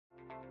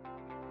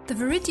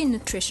The Viridian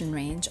Nutrition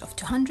range of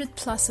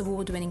 200-plus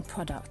award-winning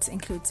products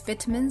includes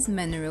vitamins,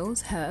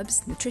 minerals,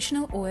 herbs,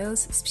 nutritional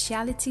oils,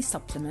 specialty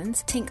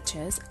supplements,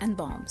 tinctures, and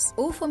balms,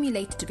 all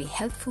formulated to be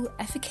healthful,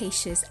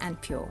 efficacious, and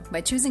pure.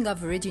 By choosing our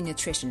Viridian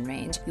Nutrition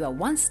range, you are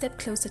one step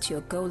closer to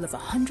your goal of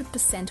 100%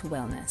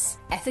 wellness.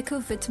 Ethical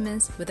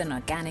vitamins with an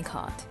organic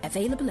heart.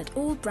 Available at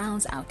all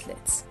Browns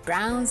outlets.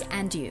 Browns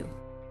and you.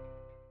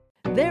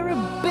 There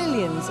are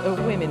billions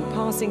of women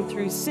passing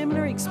through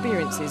similar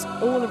experiences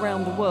all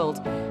around the world,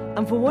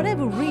 and for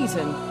whatever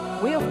reason,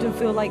 we often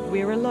feel like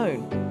we're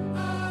alone.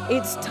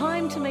 It's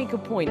time to make a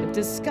point of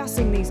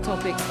discussing these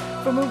topics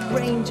from a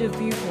range of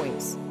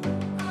viewpoints.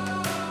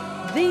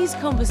 These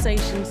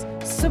conversations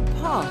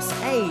surpass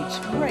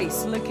age,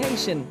 race,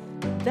 location.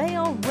 They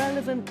are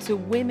relevant to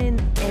women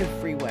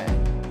everywhere.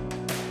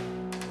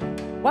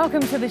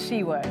 Welcome to the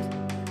She Word,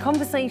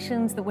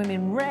 conversations that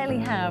women rarely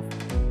have,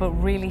 but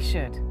really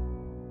should.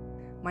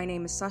 My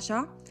name is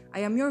Sasha. I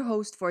am your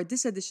host for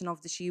this edition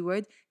of the She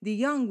Word, the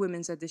Young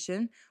Women's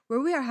Edition, where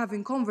we are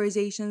having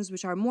conversations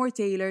which are more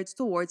tailored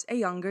towards a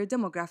younger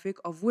demographic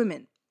of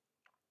women.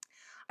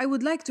 I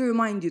would like to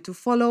remind you to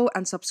follow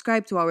and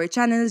subscribe to our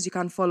channels. You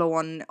can follow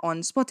on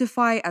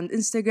Spotify and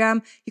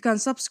Instagram. You can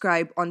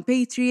subscribe on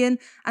Patreon.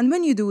 And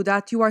when you do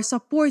that, you are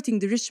supporting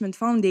the Richmond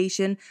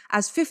Foundation,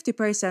 as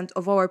 50%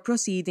 of our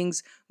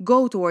proceedings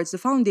go towards the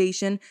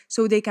foundation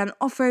so they can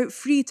offer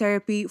free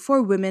therapy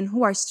for women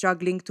who are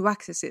struggling to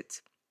access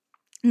it.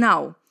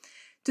 Now,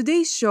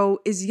 today's show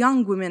is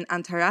Young Women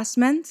and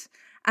Harassment.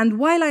 And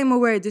while I'm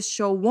aware this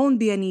show won't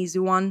be an easy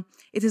one,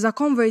 it is a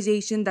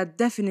conversation that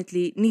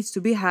definitely needs to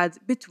be had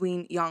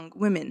between young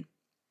women.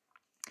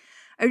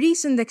 A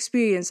recent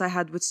experience I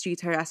had with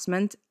street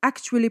harassment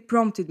actually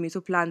prompted me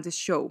to plan this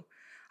show.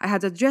 I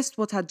had addressed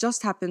what had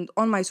just happened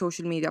on my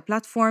social media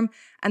platform,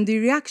 and the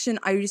reaction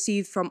I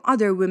received from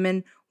other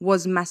women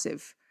was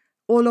massive.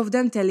 All of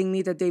them telling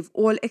me that they've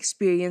all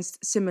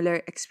experienced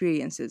similar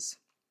experiences.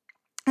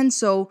 And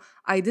so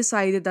I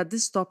decided that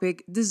this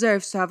topic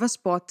deserves to have a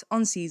spot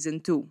on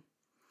season 2.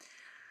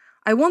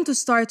 I want to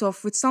start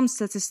off with some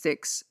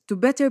statistics to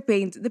better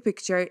paint the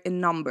picture in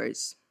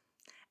numbers.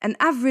 An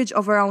average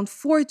of around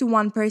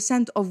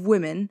 41% of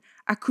women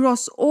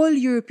across all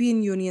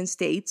European Union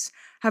states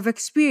have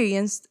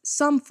experienced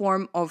some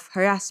form of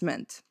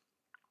harassment.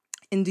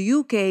 In the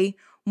UK,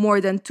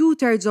 more than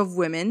 2/3 of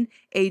women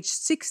aged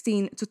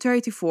 16 to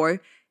 34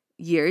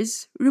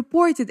 years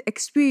reported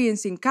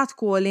experiencing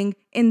catcalling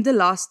in the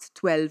last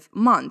 12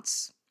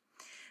 months.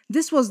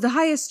 This was the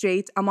highest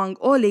rate among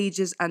all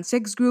ages and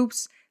sex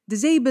groups.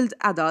 Disabled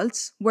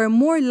adults were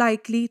more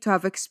likely to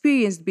have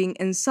experienced being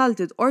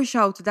insulted or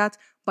shouted at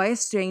by a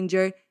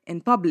stranger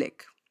in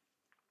public.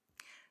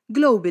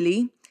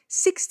 Globally,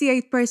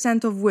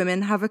 68% of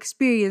women have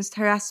experienced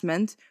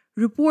harassment,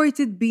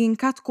 reported being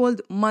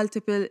catcalled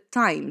multiple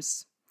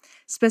times.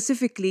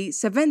 Specifically,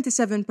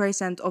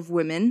 77% of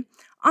women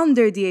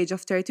under the age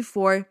of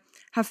 34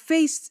 have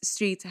faced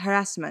street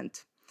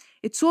harassment.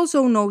 It's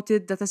also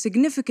noted that a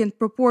significant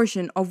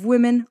proportion of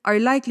women are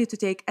likely to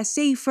take a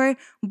safer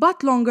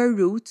but longer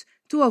route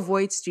to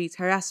avoid street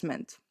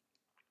harassment.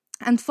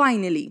 And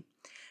finally,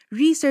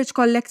 research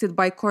collected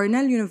by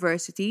Cornell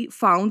University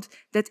found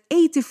that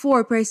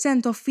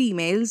 84% of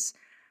females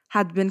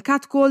had been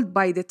catcalled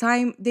by the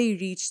time they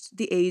reached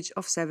the age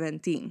of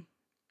 17.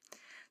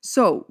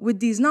 So, with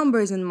these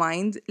numbers in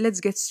mind,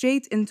 let's get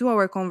straight into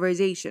our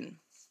conversation.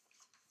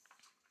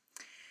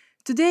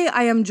 Today,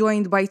 I am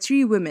joined by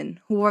 3 women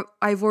who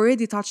I've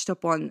already touched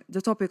upon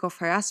the topic of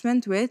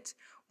harassment with.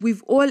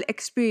 We've all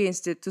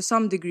experienced it to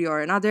some degree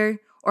or another,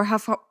 or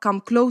have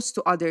come close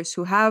to others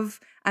who have,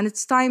 and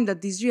it's time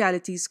that these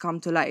realities come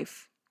to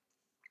life.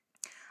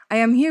 I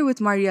am here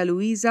with Maria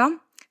Luisa,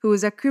 who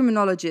is a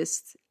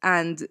criminologist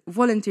and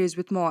volunteers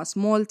with MOAS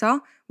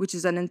Malta, which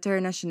is an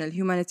international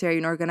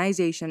humanitarian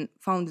organization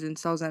founded in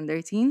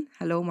 2013.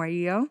 Hello,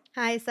 Maria.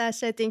 Hi,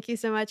 Sasha. Thank you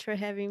so much for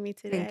having me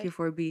today. Thank you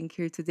for being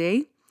here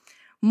today.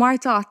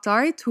 Martha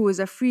Attard, who is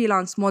a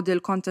freelance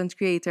model, content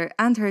creator,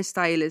 and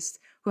hairstylist,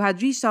 who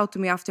had reached out to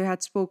me after I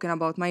had spoken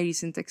about my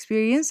recent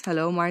experience.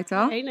 Hello,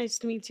 Martha. Hey, nice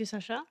to meet you,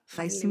 Sasha.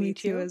 Nice to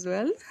meet you as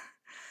well.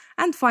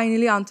 And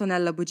finally,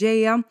 Antonella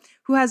Bugeja,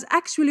 who has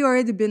actually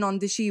already been on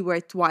the She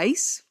Word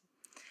twice,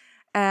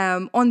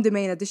 on the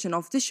main edition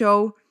of the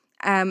show.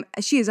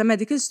 She is a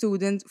medical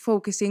student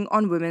focusing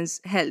on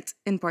women's health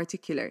in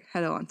particular.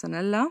 Hello,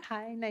 Antonella.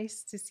 Hi,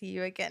 nice to see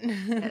you again.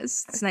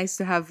 Yes, it's nice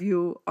to have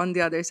you on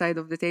the other side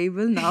of the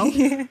table now.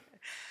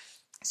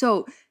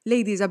 So,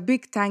 ladies, a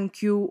big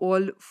thank you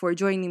all for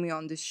joining me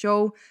on this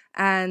show.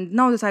 And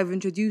now that I've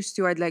introduced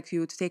you, I'd like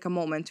you to take a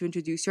moment to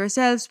introduce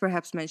yourselves,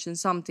 perhaps mention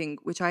something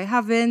which I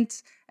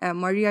haven't.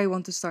 Maria, you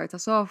want to start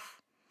us off?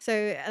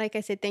 So, like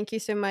I said, thank you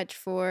so much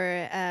for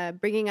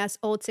bringing us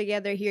all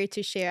together here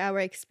to share our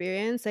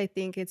experience. I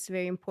think it's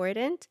very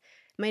important.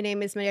 My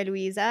name is Maria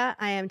Luisa.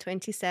 I am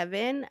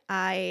 27.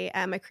 I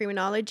am a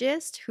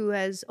criminologist who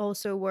has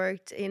also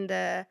worked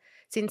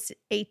since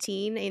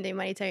 18 in the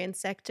humanitarian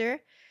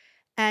sector.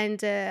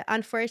 And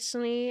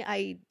unfortunately,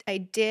 I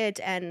did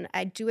and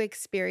I do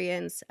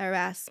experience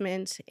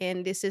harassment.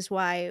 And this is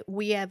why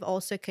we have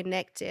also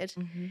connected.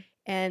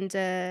 And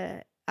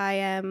I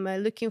am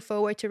looking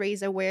forward to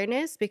raise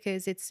awareness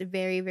because it's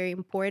very, very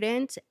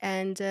important.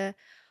 And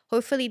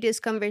hopefully this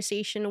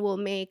conversation will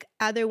make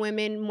other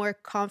women more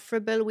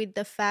comfortable with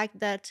the fact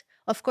that,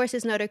 of course,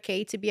 it's not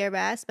okay to be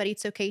harassed, but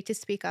it's okay to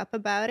speak up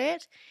about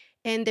it.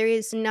 And there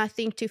is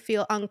nothing to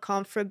feel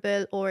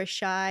uncomfortable or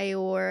shy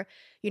or,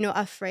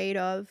 afraid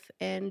of.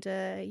 And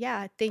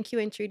thank you,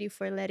 and Trudy,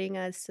 for letting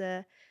us,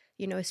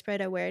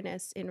 spread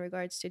awareness in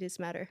regards to this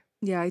matter.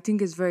 Yeah, I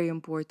think it's very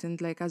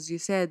important. Like, as you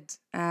said,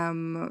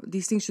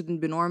 these things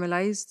shouldn't be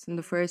normalized in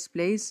the first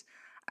place.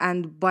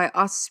 And by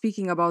us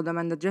speaking about them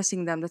and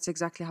addressing them, that's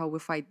exactly how we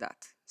fight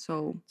that.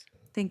 So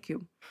thank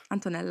you.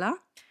 Antonella?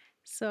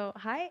 So,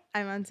 hi,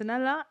 I'm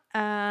Antonella.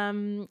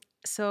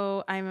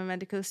 So I'm a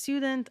medical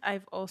student.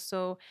 I've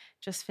also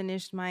just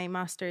finished my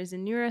master's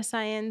in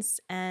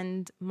neuroscience,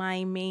 and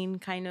my main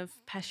kind of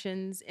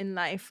passions in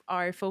life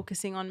are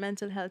focusing on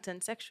mental health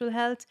and sexual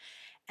health,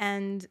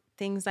 and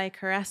things like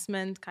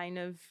harassment kind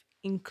of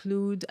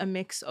include a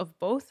mix of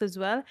both as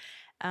well.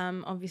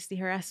 Obviously,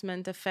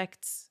 harassment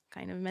affects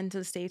kind of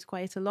mental state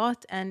quite a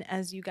lot, and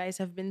as you guys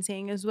have been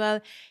saying as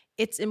well,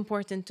 it's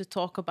important to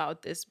talk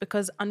about this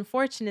because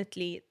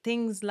unfortunately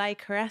things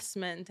like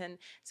harassment and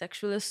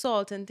sexual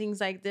assault and things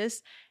like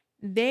this,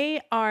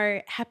 they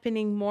are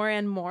happening more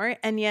and more,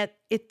 and yet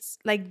it's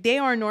like they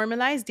are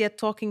normalized, yet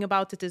talking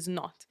about it is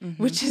not,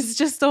 which is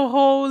just a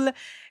whole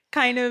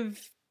kind of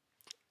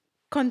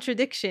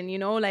contradiction,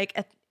 like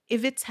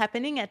if it's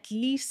happening, at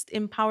least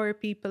empower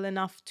people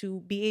enough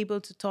to be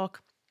able to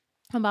talk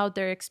about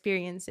their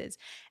experiences.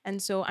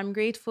 And so I'm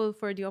grateful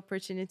for the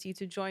opportunity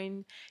to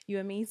join you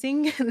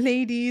amazing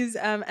ladies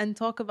and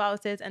talk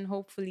about it, and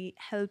hopefully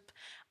help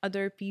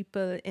other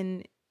people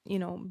in,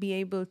 be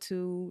able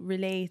to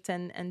relate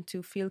and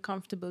to feel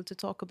comfortable to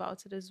talk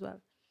about it as well.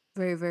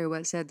 Very, very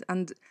well said.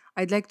 And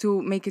I'd like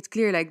to make it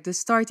clear, like, the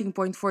starting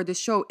point for the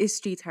show is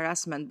street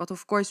harassment, but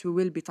of course we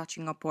will be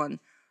touching upon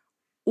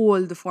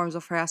all the forms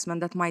of harassment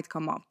that might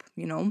come up,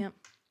 Yeah.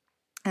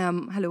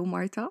 Hello,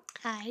 Martha.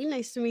 Hi,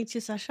 nice to meet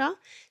you, Sasha.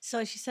 So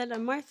as she said,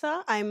 I'm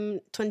Martha. I'm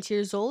 20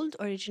 years old,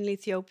 originally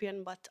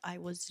Ethiopian, but I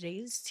was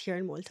raised here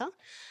in Malta.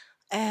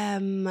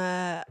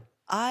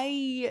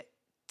 I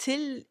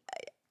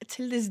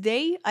till this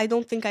day, I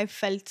don't think I've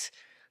felt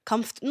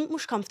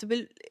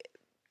comfortable.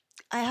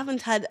 I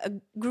haven't had a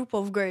group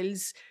of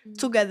girls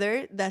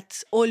together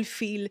that all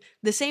feel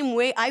the same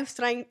way. I've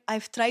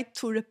tried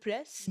to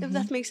repress, if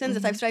that makes sense.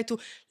 That I've tried to,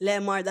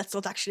 Lemar, that's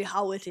not actually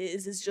how it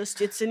is.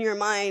 It's in your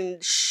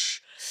mind. Shh.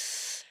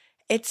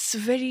 It's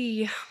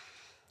very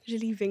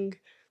relieving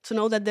to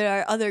know that there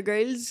are other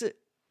girls.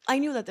 I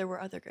knew that there were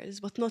other girls,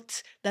 but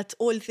not that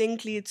all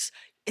think it's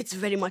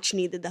very much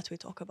needed that we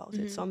talk about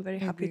it. So I'm very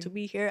happy to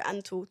be here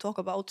and to talk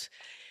about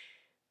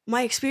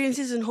my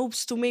experiences in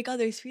hopes to make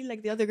others feel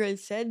like the other girl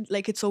said,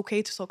 like it's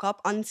okay to talk up.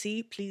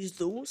 Auntie, please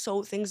do.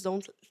 So things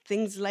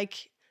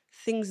that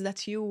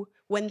you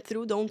went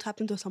through don't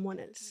happen to someone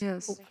else.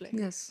 Yes, hopefully.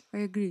 yes, I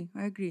agree.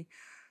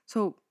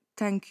 So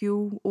thank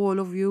you,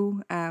 all of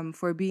you,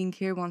 for being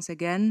here once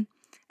again.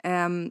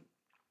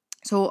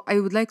 So I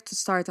would like to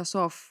start us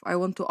off. I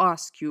want to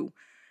ask you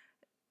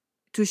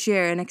to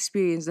share an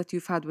experience that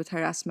you've had with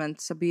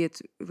harassment, so be it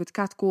with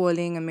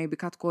catcalling, and maybe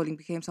catcalling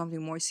became something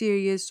more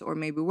serious, or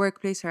maybe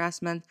workplace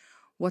harassment,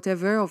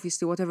 whatever.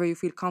 Obviously, whatever you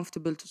feel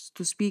comfortable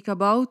to speak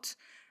about.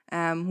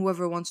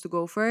 Whoever wants to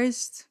go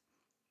first.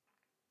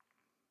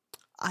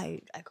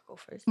 I could go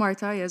first.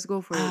 Martha, yes,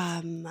 go for it.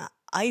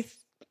 I've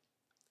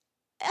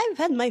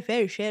had my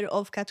fair share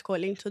of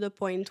catcalling to the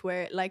point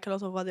where, like a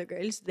lot of other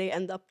girls, they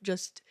end up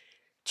just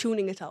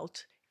tuning it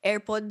out.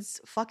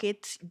 AirPods, fuck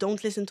it,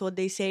 don't listen to what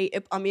they say.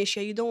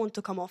 Amisha, you don't want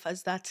to come off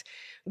as that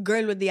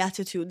girl with the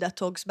attitude that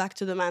talks back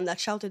to the man that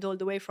shouted all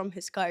the way from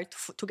his car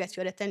to get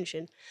your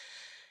attention.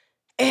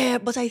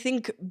 But I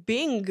think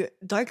being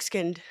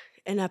dark-skinned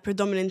in a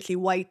predominantly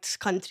white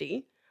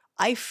country,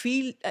 I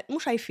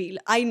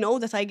know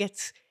that I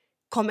get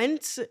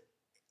comments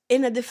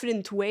in a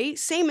different way,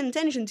 same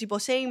intention,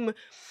 same,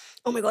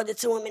 oh my God,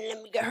 it's a woman,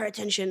 let me get her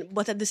attention.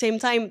 But at the same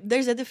time,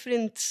 there's a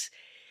different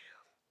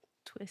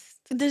twist.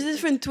 There's a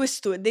different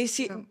twist to it. They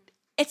see,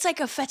 it's like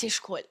a fetish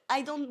call.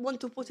 I don't want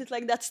to put it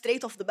like that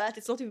straight off the bat.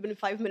 It's not even been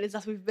 5 minutes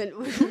that we've been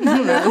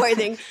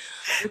recording.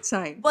 Good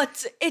sign.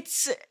 But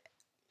it's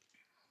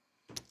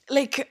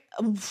like,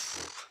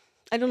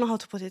 I don't know how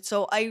to put it.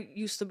 So I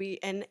used to be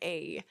in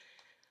a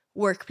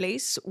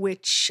workplace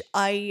which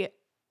I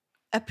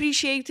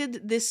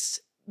appreciated this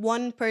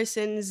one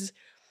person's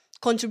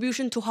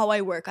contribution to how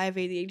I work. I have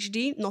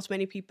ADHD. Not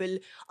many people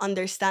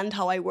understand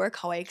how I work,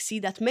 how I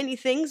exceed at many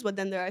things, but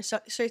then there are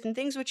certain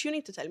things which you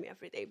need to tell me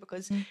every day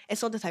because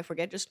it's not that I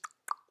forget, just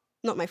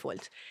not my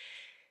fault.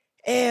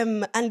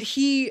 And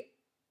he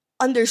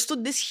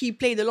understood this, he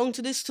played along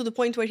to this to the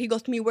point where he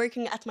got me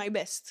working at my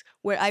best,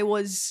 where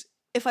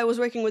if I was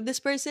working with this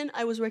person,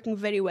 I was working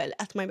very well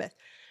at my best.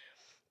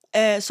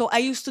 So I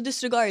used to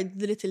disregard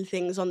the little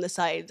things on the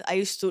side. I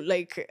used to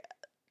like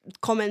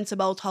comments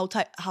about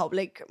how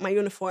like my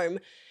uniform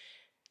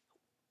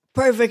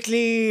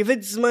perfectly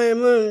fits my,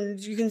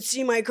 you can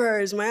see my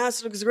curves, my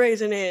ass looks great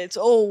in it.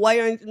 Oh, why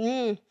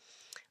aren't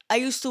I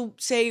used to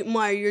say,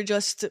 Mar,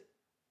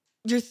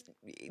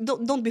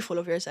 don't be full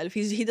of yourself.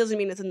 He doesn't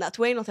mean it in that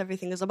way. Not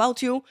everything is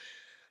about you.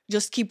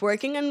 Just keep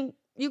working and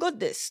you got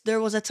this. There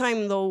was a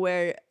time though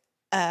where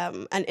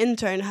an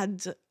intern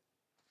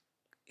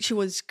she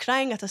was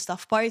crying at a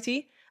staff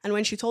party, and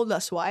when she told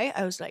us why,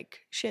 I was like,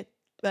 shit,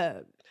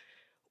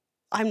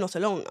 I'm not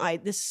alone.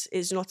 This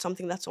is not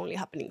something that's only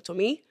happening to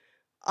me.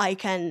 I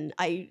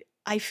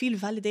feel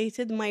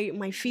validated.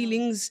 My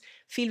feelings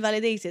feel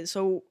validated.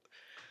 So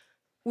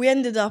we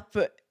ended up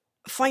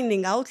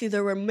finding out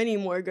there were many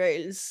more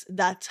girls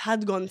that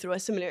had gone through a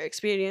similar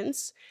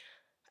experience.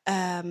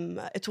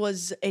 It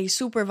was a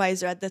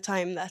supervisor at the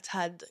time that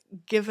had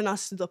given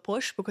us the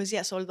push, because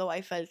yes, although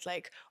I felt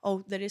like,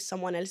 oh, there is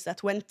someone else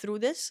that went through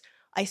this,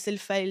 I still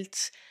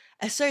felt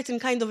a certain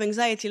kind of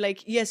anxiety,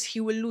 like, yes, he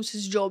will lose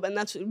his job and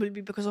that will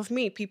be because of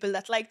me. People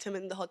that liked him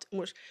in the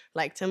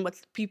liked him, but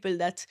people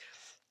that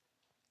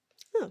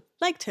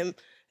liked him,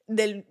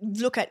 they'll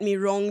look at me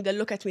wrong, they'll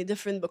look at me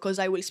different because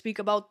I will speak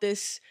about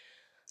this.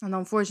 And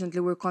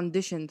unfortunately, we're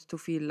conditioned to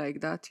feel like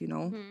that, you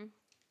know? Mm-hmm.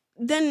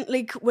 Then,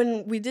 like,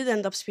 when we did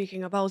end up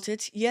speaking about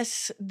it,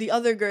 yes, the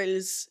other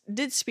girls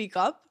did speak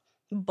up,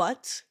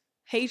 but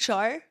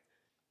HR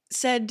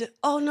said,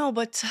 oh no,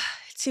 but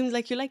it seemed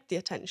like you liked the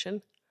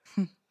attention.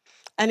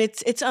 And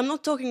it's I'm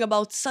not talking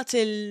about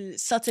subtle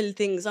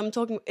things. I'm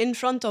talking in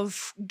front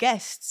of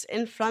guests.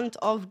 And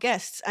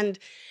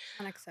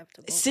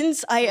unacceptable.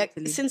 Since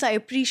I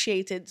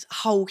appreciated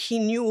how he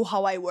knew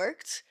how I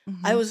worked,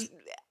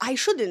 I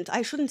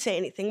shouldn't say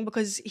anything,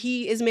 because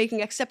he is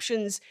making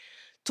exceptions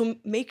to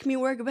make me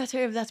work better,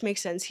 if that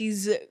makes sense.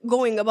 He's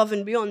going above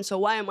and beyond, so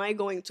why am I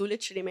going to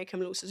literally make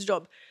him lose his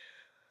job?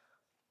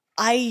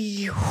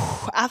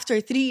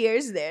 After 3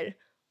 years there,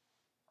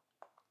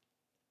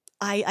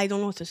 I don't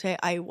know what to say.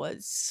 It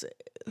was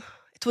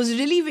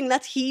relieving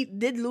that he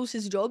did lose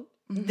his job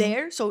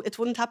there, so it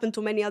wouldn't happen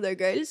to many other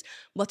girls.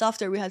 But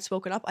after we had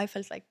spoken up, I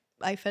felt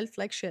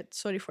like shit.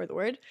 Sorry for the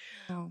word.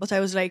 Oh. But I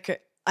was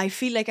like, I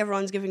feel like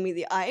everyone's giving me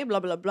the eye, blah,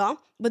 blah, blah.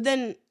 But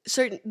then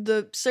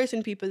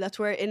certain people that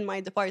were in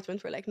my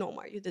department were like, no,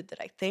 Mar, you did the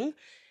right thing.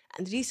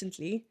 And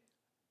recently,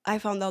 I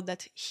found out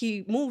that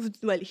he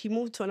moved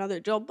to another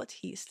job, but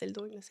he's still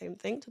doing the same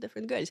thing to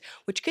different girls,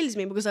 which kills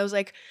me, because I was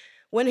like,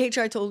 when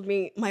HR told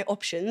me my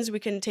options, we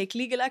can take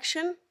legal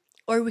action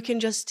or we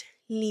can just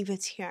leave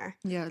it here.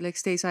 Yeah, like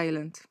stay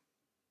silent.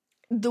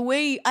 The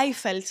way I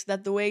felt,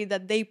 the way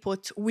that they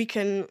put, we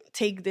can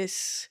take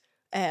this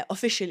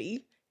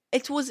officially,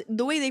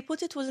 the way they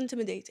put it was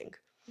intimidating.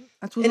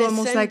 It was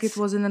almost like it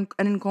was an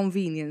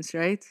inconvenience,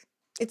 right?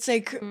 It's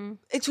like,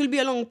 it will be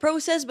a long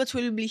process, but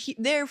we'll be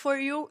there for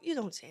you. You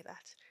don't say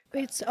that.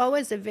 It's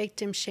always a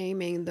victim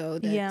shaming, though,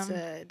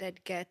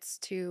 that gets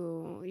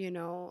to,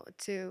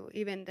 to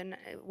even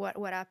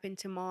what happened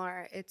to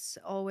Mar. It's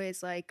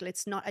always like,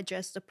 let's not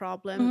address the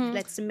problem.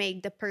 Let's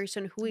make the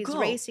person who is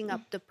raising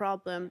up the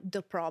problem.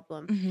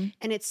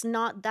 And it's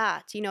not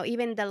that,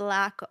 even the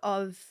lack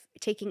of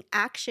taking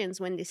actions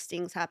when these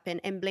things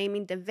happen and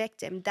blaming the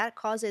victim, that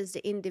causes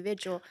the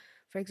individual.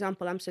 For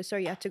example, I'm so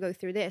sorry you have to go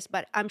through this,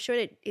 but I'm sure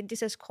that this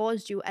has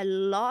caused you a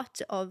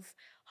lot of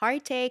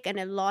heartache and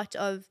a lot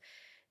of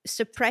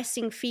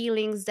suppressing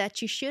feelings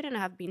that you shouldn't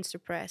have been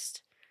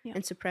suppressed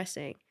and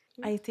suppressing.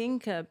 I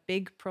think a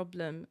big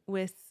problem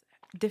with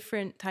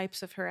different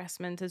types of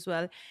harassment as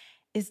well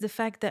is the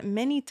fact that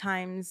many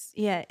times,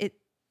 the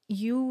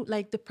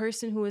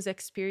person who is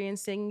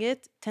experiencing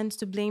it tends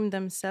to blame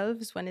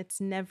themselves when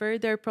it's never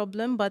their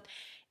problem, but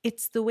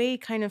it's the way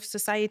kind of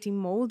society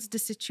molds the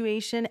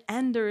situation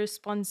and the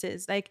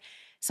responses. Like,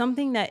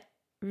 something that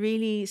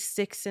really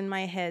sticks in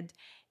my head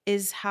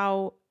is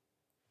how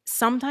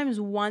sometimes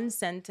one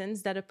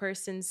sentence that a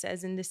person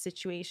says in this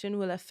situation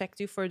will affect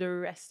you for the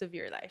rest of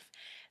your life.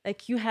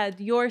 Like, you had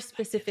your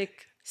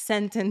specific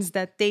sentence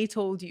that they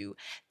told you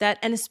that,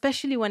 and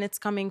especially when it's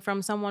coming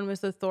from someone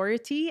with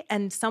authority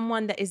and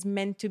someone that is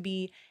meant to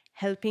be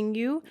helping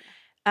you.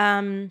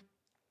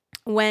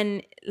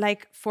 When,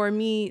 like, for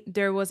me,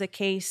 there was a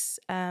case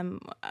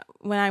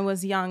when I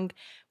was young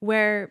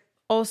where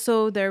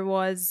also there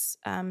was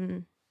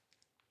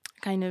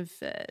kind of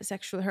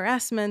sexual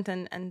harassment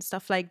and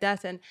stuff like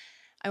that. And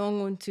I won't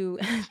go into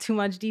too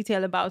much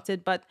detail about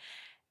it, but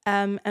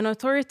an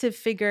authoritative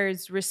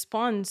figure's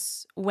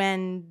response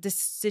when this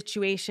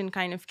situation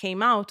kind of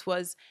came out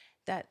was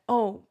that,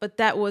 oh, but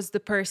that was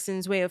the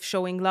person's way of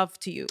showing love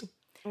to you.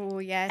 Oh,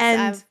 yes,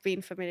 and I've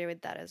been familiar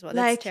with that as well.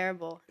 That's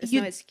terrible. There's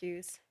no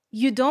excuse.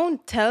 You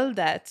don't tell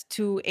that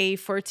to a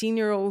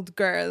 14-year-old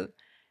girl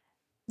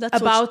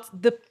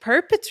about the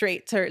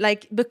perpetrator,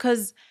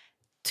 because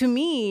to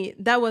me,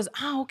 that was,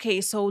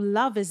 okay, so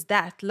love is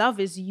that. Love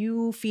is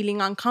you feeling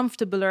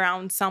uncomfortable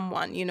around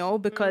someone,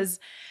 because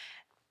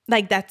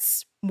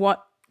that's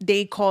what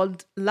they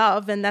called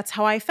love, and that's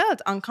how I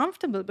felt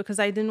uncomfortable because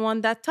I didn't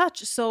want that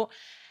touch. So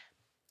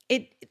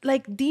it,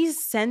 like,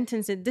 these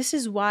sentences, this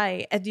is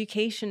why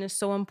education is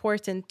so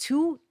important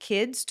to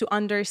kids to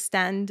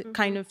understand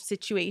kind of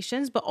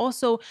situations, but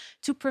also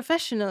to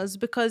professionals,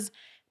 because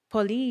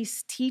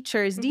police,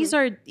 teachers, these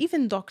are,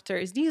 even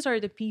doctors, these are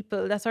the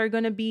people that are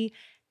going to be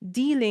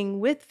dealing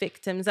with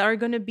victims, that are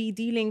going to be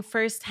dealing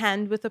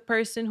firsthand with a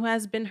person who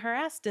has been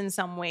harassed in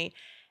some way.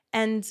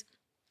 And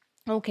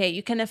okay,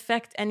 you can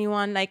affect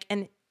anyone, like,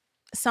 and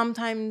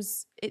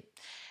sometimes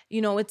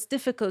it's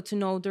difficult to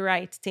know the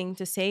right thing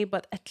to say,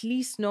 but at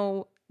least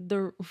know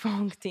the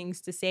wrong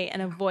things to say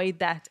and avoid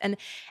that,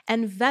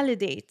 and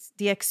validate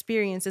the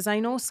experiences. I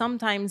know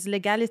sometimes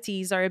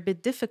legalities are a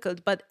bit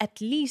difficult, but at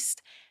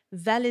least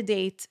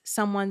validate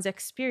someone's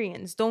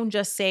experience. Don't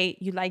just say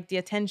you like the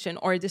attention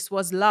or this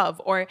was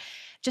love, or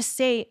just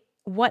say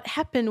what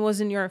happened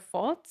wasn't your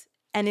fault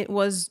and it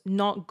was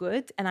not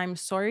good and I'm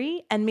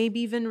sorry. And maybe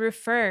even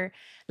refer,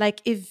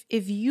 like, if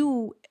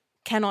you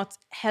cannot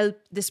help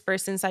this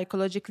person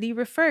psychologically,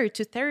 refer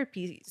to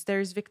therapies.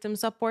 There's Victim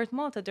Support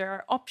Malta. There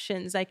are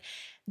options. Like,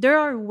 there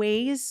are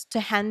ways to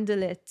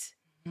handle it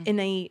in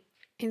a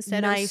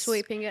Instead of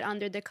sweeping it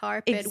under the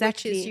carpet,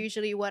 which is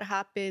usually what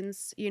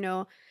happens,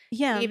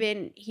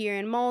 even here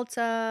in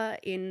Malta,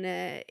 in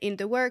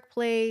the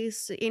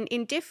workplace,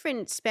 in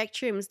different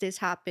spectrums, this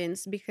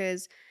happens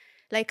because,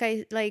 like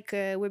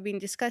we've been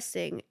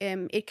discussing,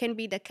 it can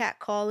be the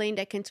catcalling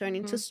that can turn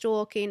into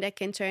stalking, that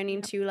can turn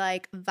into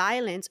like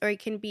violence, or it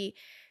can be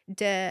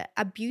the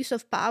abuse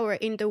of power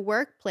in the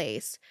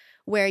workplace,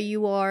 where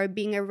you are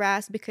being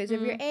harassed because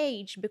of your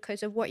age,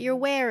 because of what you're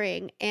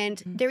wearing,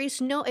 and there is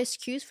no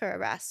excuse for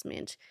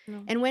harassment.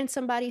 And when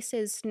somebody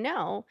says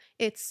no,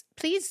 it's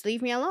please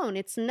leave me alone.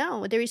 It's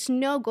no. There is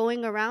no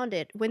going around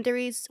it. When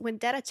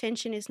that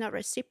attention is not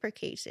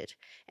reciprocated.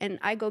 And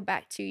I go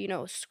back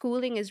to,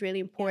 schooling is really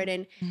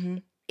important,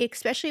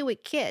 especially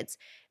with kids.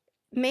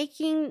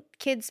 Making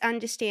kids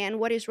understand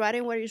what is right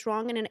and what is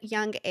wrong in a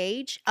young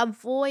age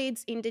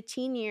avoids in the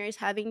teen years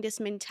having this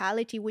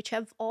mentality, which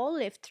have all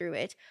lived through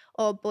it.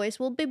 Oh, boys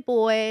will be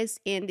boys,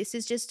 and this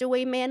is just the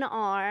way men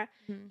are.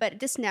 But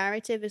this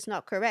narrative is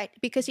not correct,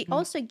 because it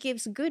also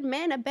gives good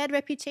men a bad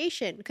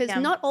reputation, because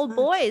not all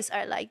boys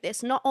are like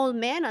this. Not all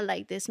men are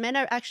like this. Men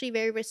are actually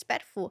very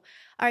respectful.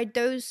 Are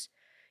those,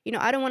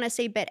 I don't want to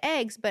say bad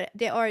eggs, but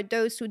there are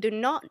those who do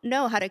not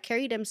know how to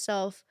carry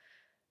themselves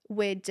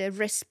with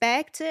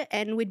respect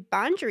and with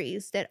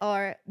boundaries, that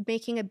are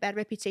making a bad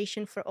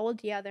reputation for all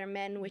the other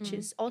men, which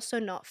is also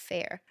not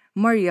fair.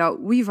 Maria,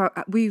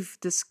 we've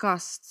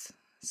discussed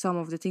some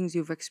of the things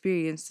you've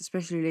experienced,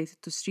 especially related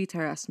to street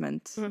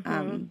harassment,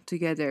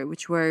 together,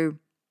 which were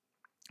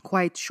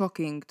quite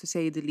shocking, to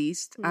say the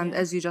least. And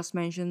as you just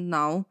mentioned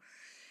now,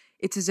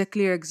 it is a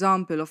clear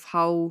example of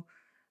how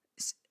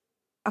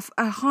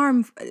a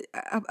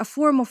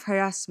form of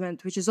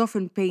harassment, which is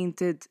often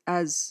painted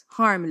as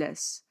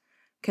harmless,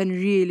 can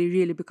really,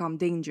 really become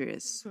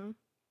dangerous.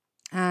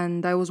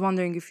 And I was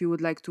wondering if you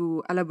would like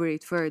to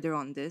elaborate further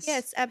on this.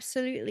 Yes,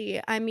 absolutely.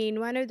 I mean,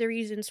 one of the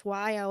reasons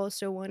why I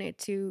also wanted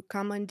to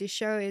come on this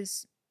show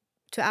is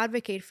to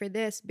advocate for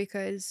this,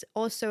 because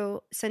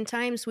also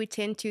sometimes we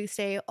tend to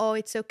say, oh,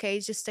 it's okay,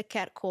 it's just a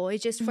cat call,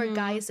 it's just for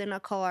guys in a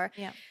car.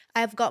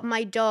 I've got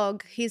my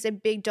dog, he's a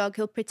big dog,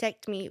 he'll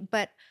protect me.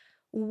 But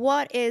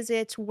what is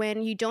it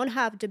when you don't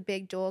have the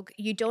big dog,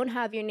 you don't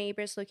have your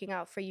neighbors looking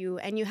out for you,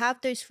 and you have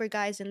those four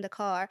guys in the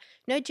car,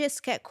 not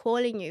just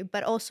catcalling you,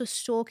 but also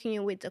stalking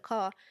you with the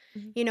car?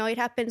 It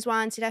happens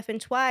once, it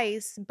happened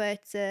twice,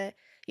 but then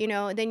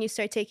you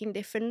start taking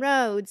different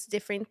roads,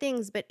 different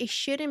things, but it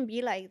shouldn't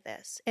be like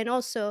this. And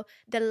also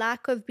the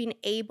lack of being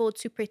able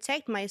to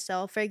protect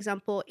myself. For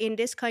example, in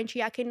this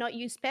country, I cannot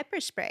use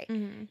pepper spray,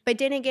 but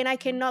then again, I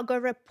cannot go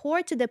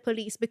report to the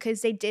police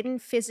because they didn't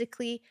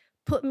physically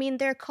put me in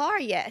their car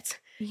yet.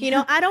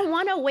 I don't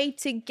want to wait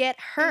to get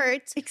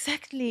hurt.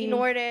 Exactly. In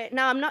order,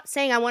 now I'm not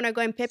saying I want to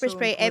go and pepper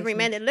spray every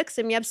man that looks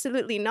at me.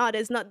 Absolutely not.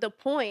 It's not the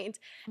point.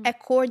 A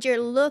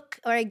cordial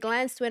look or a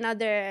glance to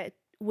another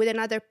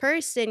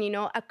person,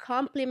 a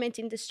compliment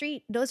in the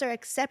street, those are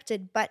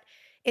accepted. But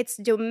it's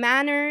the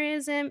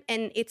mannerism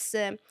and it's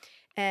the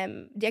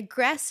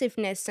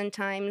aggressiveness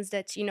sometimes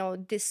that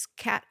this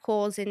cat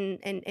calls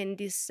and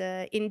these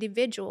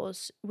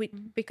individuals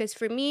because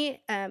for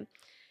me,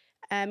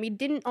 it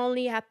didn't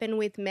only happen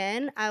with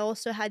men. I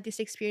also had this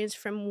experience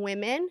from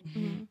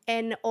women.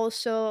 And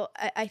also,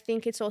 I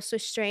think it's also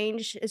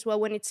strange as well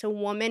when it's a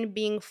woman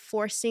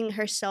forcing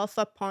herself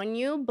upon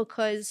you,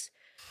 because,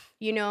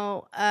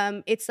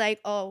 it's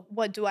like, oh,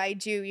 what do I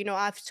do?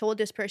 I've told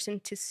this person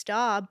to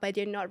stop, but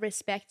they're not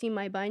respecting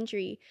my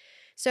boundary.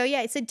 So,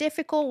 yeah, it's a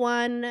difficult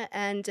one.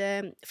 And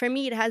for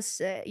me, it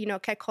has,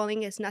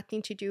 catcalling has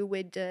nothing to do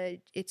with,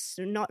 it's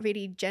not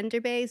really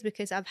gender-based,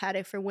 because I've had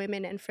it for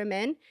women and for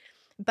men.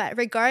 But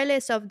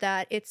regardless of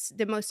that, it's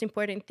the most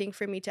important thing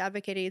for me to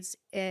advocate is,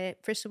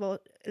 first of all,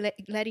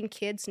 letting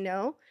kids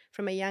know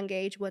from a young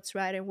age what's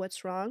right and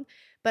what's wrong.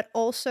 But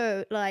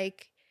also,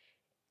 like,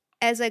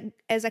 as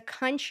a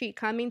country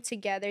coming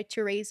together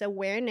to raise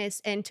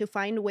awareness and to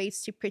find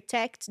ways to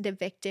protect the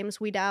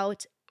victims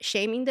without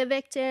shaming the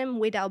victim,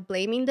 without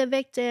blaming the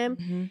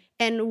victim,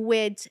 and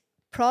with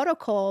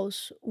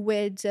protocols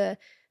with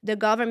the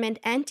government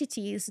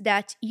entities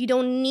that you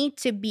don't need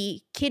to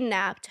be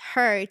kidnapped,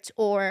 hurt,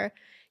 or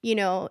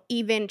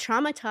even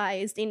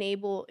traumatized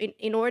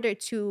in order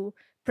to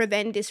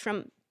prevent this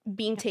from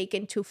being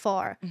taken too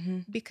far.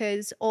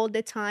 Because all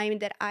the time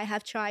that I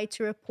have tried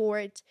to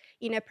report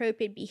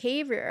inappropriate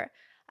behavior,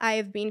 I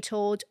have been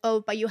told,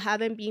 oh, but you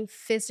haven't been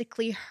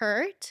physically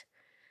hurt.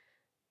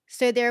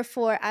 So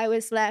therefore I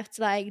was left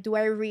like, do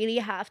I really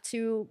have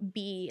to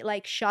be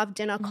like shoved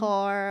in a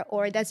car,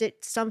 or does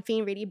it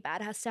something really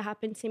bad has to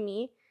happen to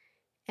me?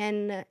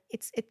 And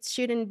it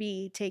shouldn't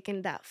be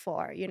taken that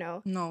far,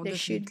 No, there definitely.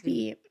 should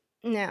be.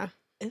 Yeah.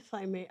 If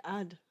I may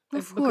add,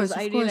 Because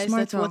I realized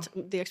Martha. that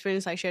what the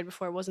experience I shared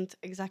before wasn't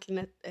exactly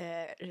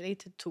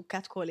related to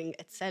catcalling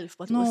itself,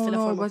 but it No, was still a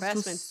form but of it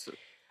harassment. was-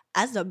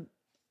 As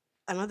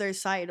another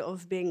side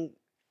of being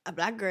a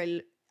black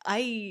girl,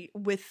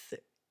 with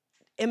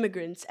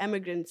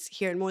immigrants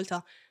here in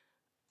Malta,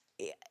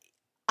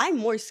 I'm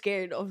more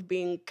scared of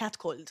being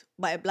catcalled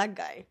by a black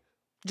guy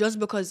just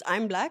because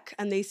I'm black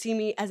and they see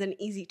me as an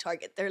easy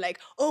target. They're like,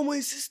 oh, my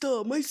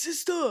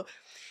sister.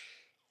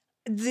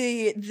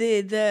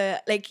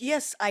 The like,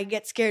 yes, I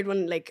get scared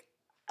when like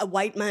a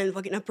white man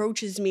fucking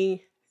approaches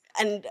me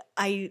and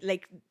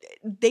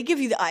they give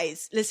you the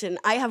eyes. Listen,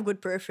 I have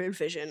good peripheral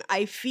vision.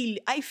 I feel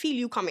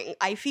you coming.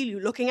 I feel you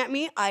looking at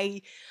me.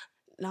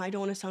 Now I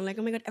don't want to sound like,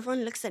 oh my God,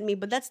 everyone looks at me,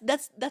 but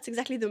that's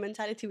exactly the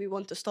mentality we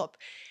want to stop.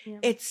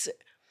 Yeah.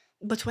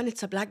 But when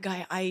it's a black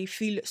guy, I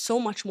feel so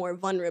much more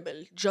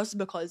vulnerable just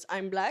because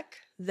I'm black,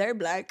 they're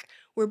black,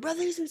 we're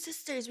brothers and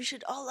sisters, we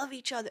should all love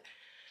each other.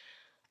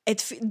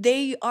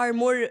 They are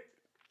more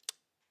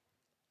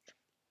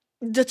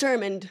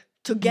determined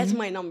to get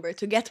my number,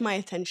 to get my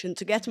attention,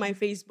 to get my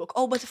Facebook.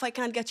 Oh, but if I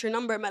can't get your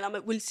number,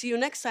 Malam, we'll see you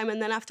next time, and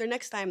then after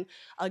next time,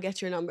 I'll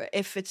get your number.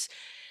 If it's...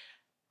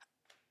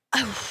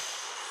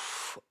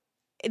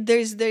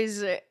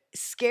 there's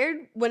scared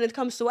when it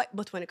comes to white,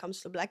 but when it comes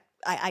to black,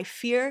 I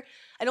fear.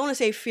 I don't want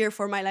to say fear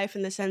for my life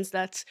in the sense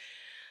that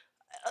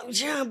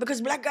yeah,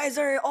 because black guys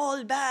are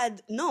all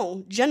bad.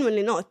 No,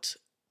 genuinely not.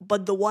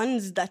 But the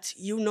ones that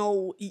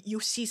you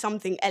see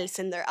something else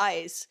in their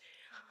eyes,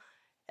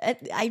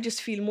 I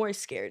just feel more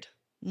scared,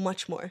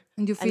 much more.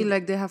 And you feel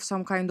like they have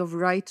some kind of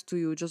right to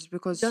you just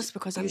because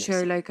I'm you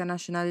share like a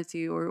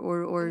nationality or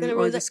then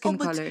everyone's the like, skin oh,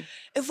 but color.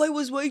 if I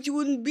was white, you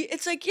wouldn't be.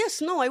 It's like, yes,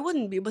 no, I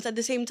wouldn't be. But at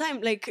the same time,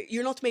 like,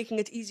 you're not making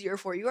it easier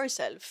for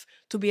yourself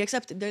to be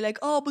accepted. They're like,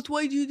 oh, but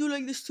why do you do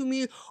like this to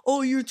me?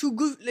 Oh, you're too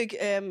good. Like,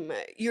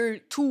 you're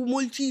too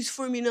Maltese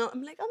for me now.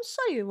 I'm like, I'm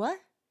sorry, what?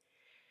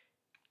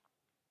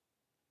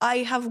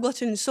 I have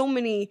gotten so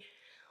many...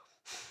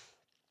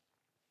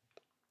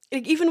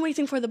 Like, even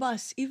waiting for the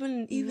bus,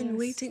 even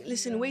waiting,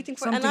 waiting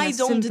for... Something and I as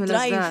don't simple as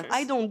drive. that.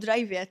 I don't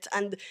drive yet.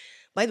 And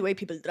by the way,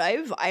 people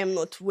drive. I am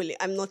not willing.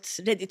 I'm not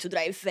ready to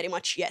drive very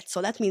much yet.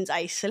 So that means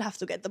I still have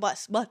to get the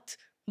bus. But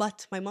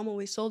my mom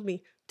always told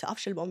me,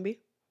 تقفش البومبي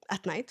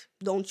at night.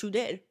 Don't you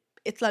dare.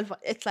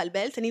 اطلع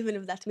البيت. And even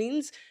if that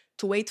means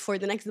to wait for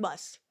the next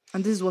bus.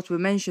 And this is what we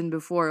mentioned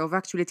before, of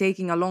actually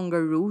taking a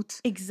longer route.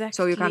 Exactly.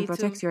 So you can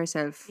protect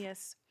yourself.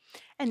 Yes.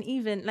 And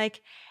even,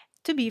 like,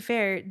 to be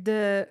fair,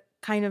 the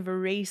kind of a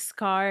race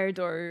card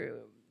or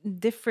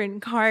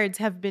different cards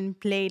have been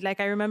played. Like,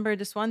 I remember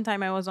this one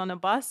time I was on a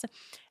bus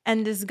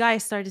and this guy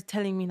started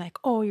telling me like,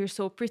 oh, you're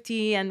so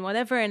pretty and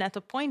whatever. And at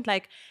a point,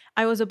 like,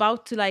 I was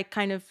about to like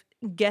kind of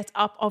get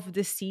up off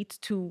the seat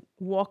to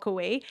walk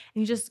away,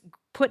 and he just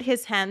put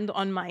his hand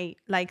on my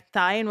like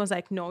thigh and was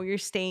like, no, you're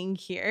staying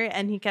here.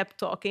 And he kept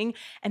talking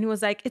and he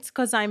was like, it's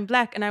because I'm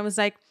black. And I was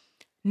like,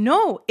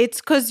 no,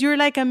 it's because you're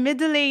like a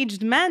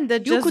middle-aged man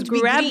that You just could be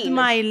grabbed green.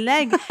 my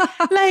leg.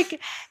 Like,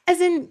 as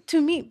in,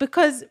 to me,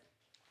 because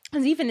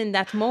even in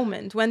that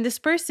moment, when this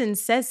person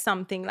says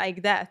something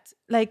like that,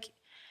 like,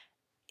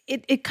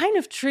 it kind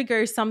of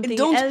triggers something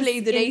Don't else play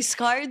the in- race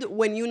card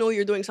when you know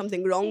you're doing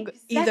something wrong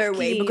either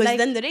way. Exactly, Because like-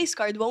 then the race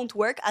card won't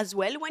work as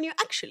well when you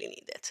actually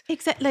need it.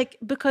 Exactly, like,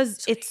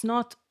 because it's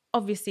not,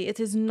 obviously, it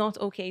is not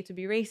okay to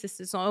be racist.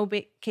 It's not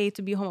okay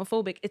to be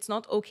homophobic. It's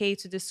not okay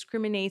to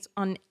discriminate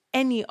on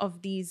any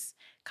of these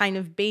kind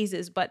of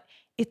bases. But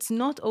it's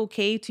not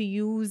okay to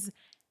use,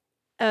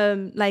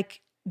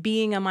 like,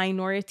 being a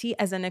minority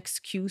as an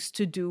excuse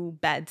to do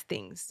bad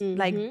things.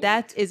 Like,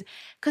 that is,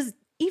 because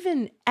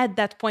even at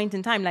that point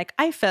in time, like,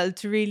 I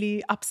felt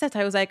really upset.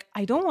 I was like,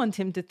 I don't want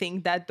him to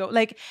think that though.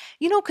 Like,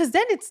 because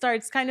then it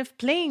starts kind of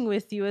playing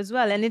with you as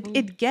well. And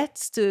it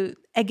gets to,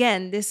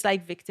 again, this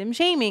like victim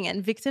shaming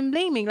and victim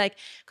blaming. Like,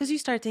 because you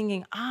start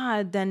thinking,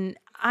 then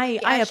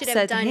I should have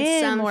upset done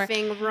him, or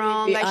something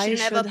wrong. Maybe I I shouldn't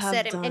have should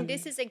upset have him. And done.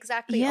 this is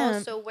exactly Yeah.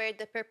 also where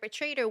the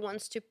perpetrator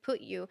wants to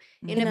put you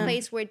in a Yeah.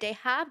 place where they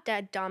have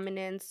that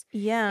dominance,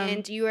 Yeah.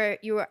 and you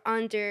are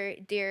under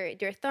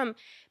their thumb.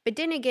 But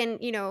then again,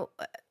 you know,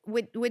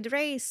 with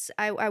race,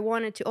 I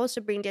wanted to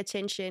also bring the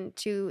attention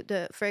to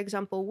for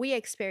example, we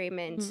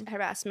experiment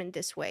harassment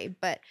this way,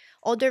 but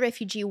all the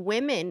refugee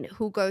women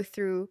who go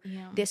through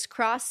these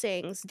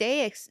crossings,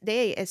 they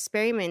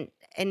experiment,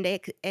 and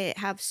they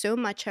have so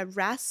much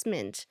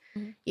harassment,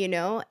 you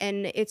know.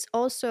 And it's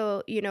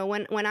also, you know,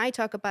 when I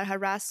talk about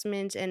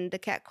harassment and the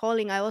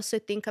catcalling, I also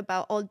think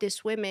about all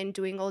these women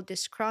doing all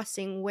this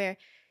crossing where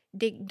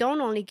they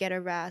don't only get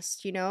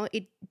harassed, you know,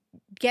 it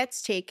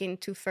gets taken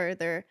to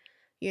further,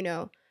 you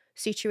know,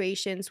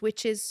 situations,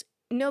 which is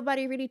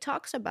nobody really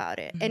talks about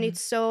it. And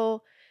it's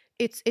so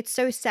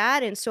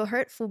sad and so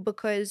hurtful,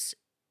 because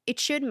it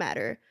should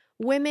matter.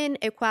 Women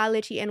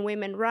equality and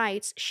women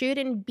rights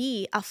shouldn't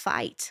be a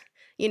fight.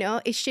 You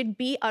know, it should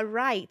be a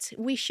right.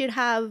 We should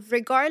have,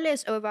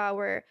 regardless of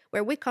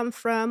where we come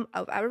from,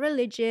 of our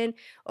religion,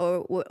 or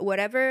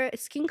whatever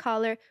skin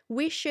color,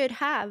 we should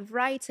have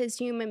rights as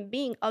human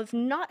beings of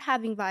not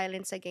having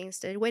violence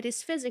against it, whether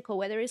it's physical,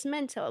 whether it's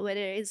mental,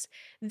 whether it's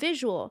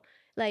visual.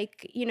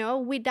 Like, you know,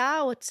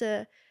 without,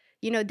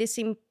 you know, this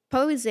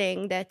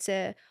imposing that,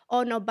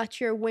 oh no, but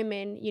you're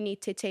women, you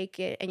need to take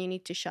it and you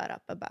need to shut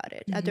up about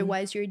it.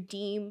 Otherwise, you're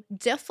deemed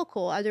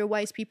difficult.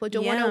 Otherwise, people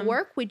don't want to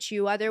work with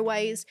you.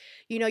 Otherwise,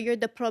 you know, you're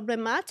the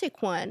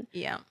problematic one.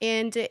 Yeah.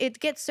 And it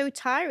gets so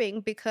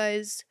tiring,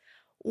 because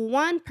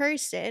one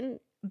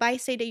person, by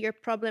say that you're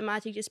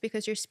problematic just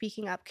because you're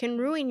speaking up, can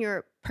ruin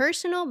your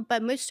personal,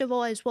 but most of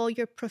all as well,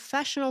 your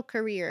professional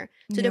career,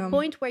 to the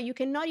point where you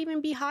cannot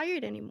even be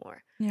hired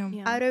anymore.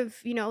 Out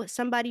of, you know,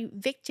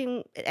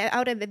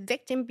 out of a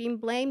victim being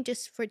blamed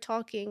just for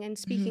talking and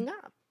speaking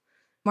up.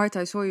 Martha,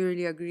 I saw you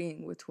really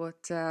agreeing with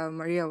what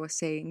Maria was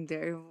saying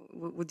there.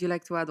 Would you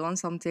like to add on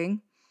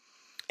something?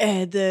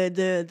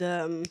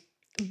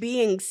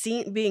 Being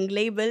seen, being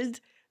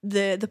labeled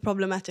the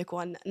problematic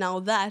one.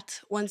 Now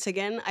that, once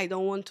again, I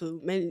don't want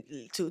to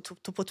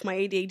put my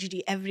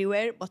ADHD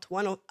everywhere, but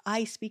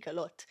I speak a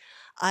lot.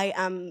 I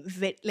am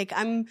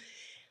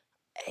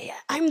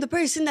I'm the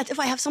person that if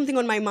I have something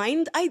on my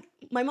mind,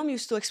 my mom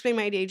used to explain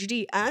my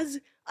ADHD as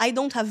I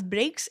don't have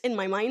breaks in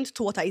my mind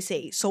to what I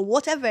say. So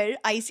whatever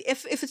I see,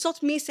 if it's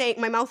not me saying,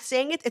 my mouth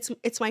saying it,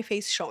 it's my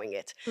face showing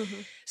it.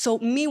 So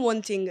me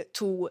wanting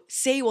to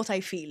say what I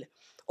feel.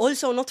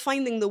 Also not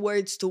finding the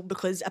words to,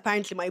 because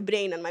apparently my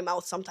brain and my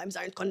mouth sometimes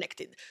aren't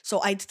connected.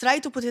 So I'd try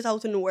to put it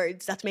out in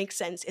words that make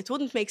sense. It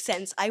wouldn't make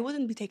sense. I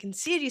wouldn't be taken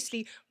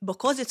seriously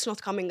because it's not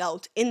coming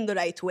out in the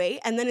right way.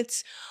 And then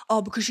it's,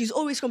 because she's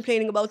always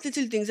complaining about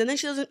little things. And then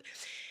she doesn't...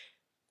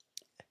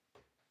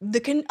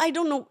 I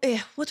don't know,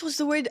 what was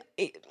the word?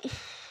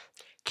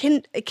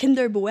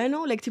 Kinder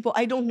bueno? Like, tipo,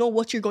 I don't know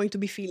what you're going to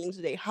be feeling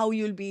today. How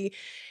you'll be...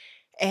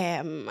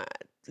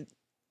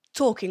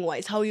 talking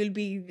wise, how you'll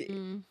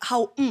be,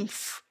 how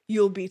oomph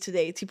you'll be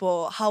today,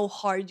 tipo, how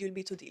hard you'll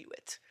be to deal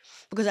with.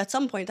 Because at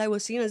some point I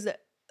was seen as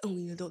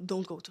you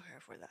don't go to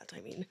her for that.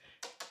 I mean,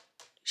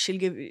 she'll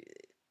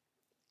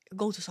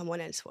go to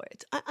someone else for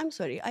it. I'm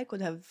sorry, I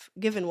could have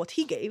given what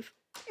he gave,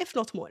 if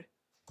not more.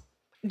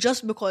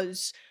 Just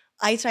because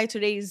I try to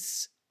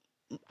raise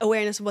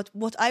awareness of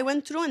what I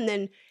went through, and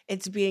then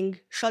it's being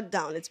shut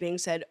down. It's being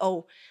said,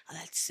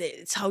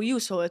 it's how you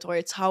saw it, or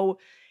it's how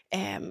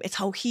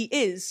he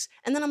is.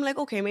 And then I'm like,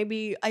 okay,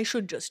 maybe I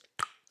should just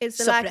it's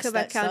the lack of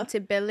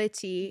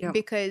accountability,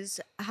 because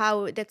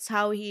that's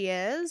how he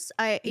is.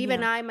 I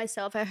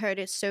myself, I heard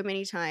it so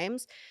many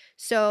times.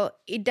 So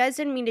it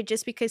doesn't mean that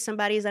just because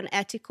somebody is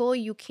unethical,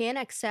 you can't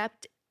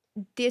accept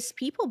these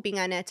people being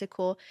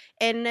unethical.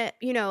 And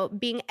you know,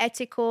 being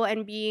ethical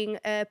and being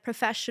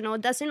professional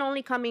doesn't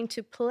only come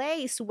into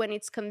place when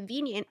it's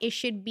convenient. It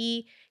should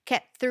be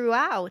kept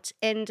throughout.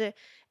 And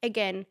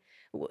again,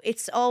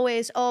 it's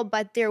always,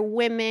 but they're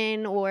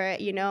women, or,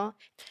 you know,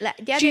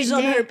 she's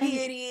on her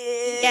period.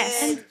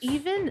 Yes. And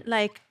even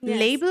like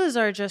labels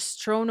are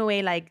just thrown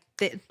away like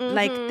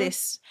like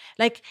this.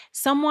 Like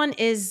someone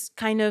is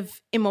kind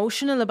of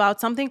emotional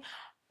about something.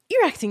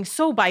 You're acting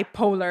so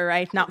bipolar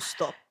right now.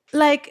 Stop.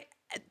 Like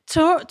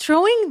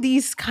throwing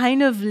these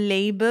kind of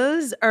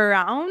labels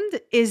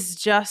around is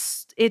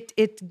just it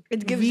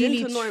gives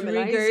really into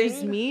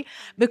triggers normalizing. me,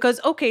 because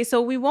okay,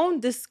 so we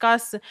won't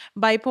discuss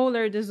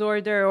bipolar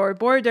disorder or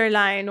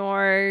borderline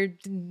or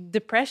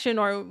depression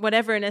or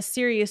whatever in a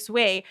serious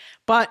way,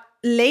 but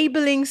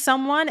labeling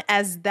someone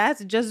as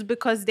that just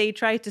because they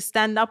try to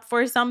stand up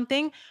for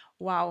something,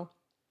 wow,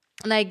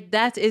 like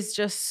that is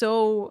just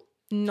so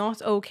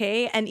not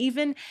okay. And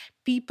even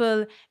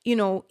people, you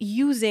know,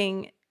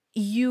 using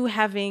you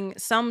having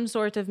some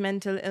sort of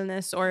mental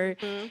illness or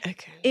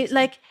it,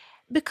 like,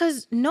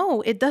 because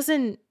no, it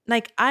doesn't,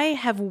 like, I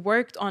have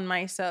worked on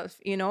myself,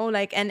 you know,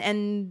 like,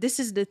 and this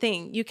is the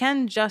thing, you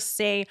can't just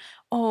say,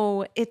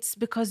 oh, it's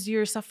because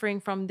you're suffering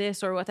from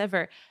this or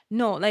whatever.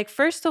 No, like,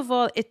 first of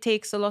all, it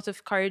takes a lot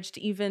of courage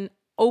to even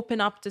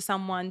open up to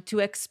someone to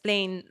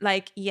explain,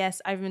 like,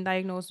 yes, I've been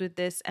diagnosed with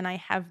this and I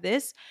have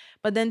this,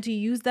 but then to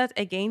use that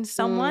against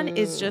someone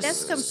is just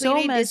That's so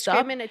completely messed up.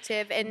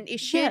 discriminative, and it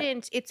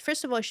shouldn't. It's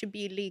first of all, it should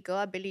be illegal.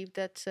 I believe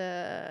that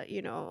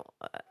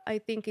I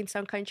think in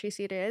some countries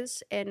it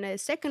is, and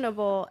second of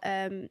all,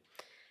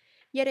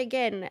 yet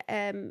again,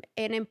 an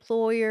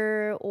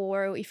employer,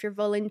 or if you're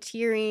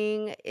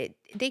volunteering,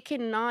 they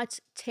cannot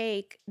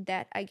take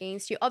that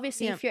against you.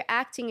 Obviously, if you're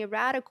acting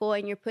radical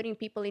and you're putting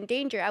people in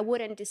danger, I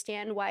would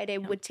understand why they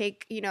would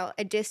take,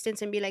 a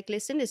distance and be like,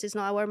 listen, this is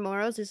not our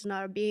morals, this is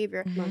not our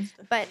behavior.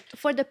 But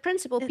for the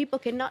principle, people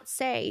cannot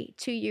say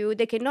to you,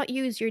 they cannot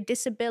use your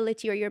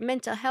disability or your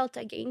mental health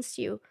against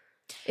you.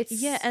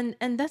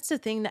 And that's the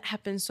thing that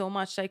happens so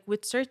much. Like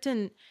with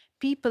certain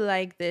people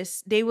like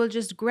this, they will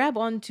just grab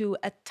onto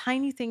a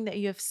tiny thing that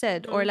you have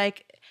said, or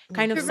like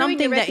kind of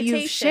something that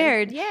you've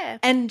shared,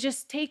 and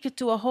just take it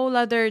to a whole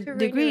other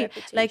degree.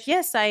 Like,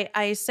 yes,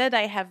 I said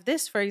I have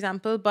this, for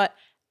example, but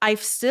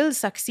I've still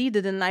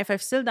succeeded in life.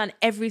 I've still done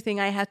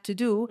everything I had to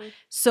do.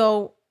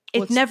 So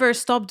it never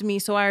stopped me.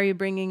 So why are you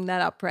bringing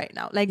that up right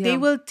now? Like they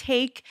will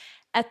take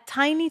a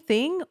tiny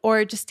thing,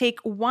 or just take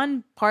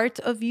one part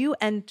of you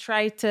and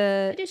try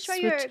to destroy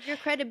your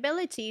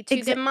credibility,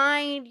 to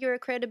demine your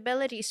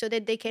credibility, so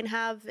that they can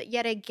have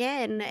yet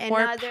again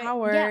more another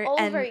power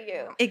over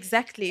you.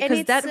 Exactly,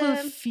 because that will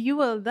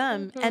fuel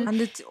them, and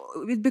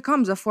it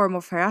becomes a form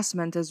of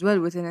harassment as well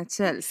within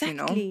itself.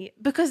 Exactly,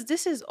 because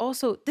this is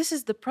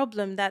the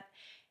problem, that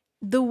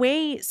the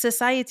way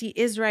society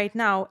is right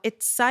now,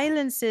 it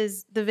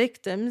silences the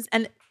victims.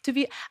 And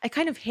I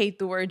kind of hate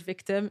the word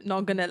victim,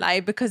 not gonna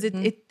lie, because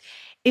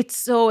it's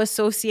so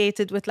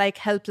associated with like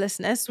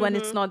helplessness when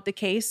it's not the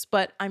case,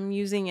 but I'm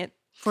using it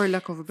for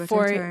lack of a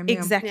better term.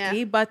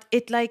 Exactly. But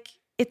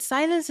it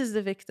silences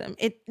the victim.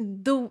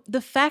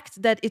 The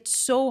fact that it's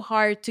so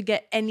hard to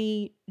get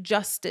any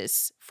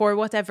justice for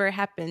whatever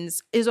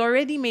happens is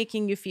already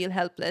making you feel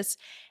helpless.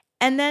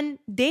 And then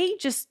they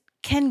just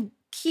can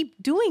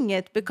keep doing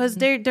it because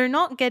they're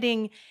not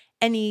getting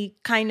any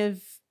kind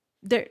of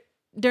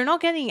they're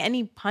not getting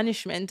any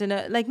punishment,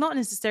 and like not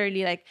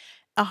necessarily like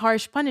a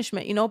harsh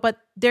punishment, but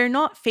they're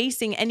not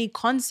facing any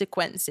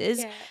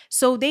consequences.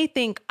 So they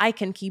think, I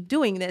can keep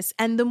doing this,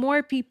 and the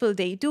more people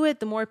they do it,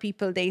 the more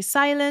people they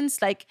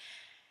silence. Like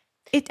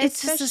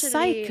it's just a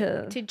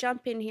cycle. To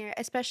jump in here,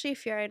 especially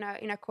if you're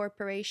in a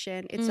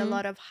corporation, it's a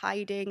lot of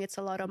hiding, it's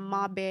a lot of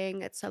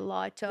mobbing, it's a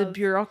lot of the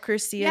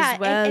bureaucracy as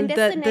well, and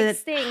that's the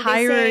next thing.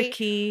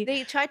 Hierarchy.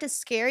 They try to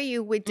scare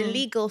you with the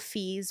legal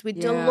fees,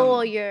 with the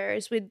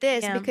lawyers, with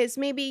this, because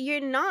maybe you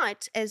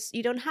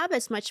don't have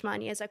as much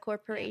money as a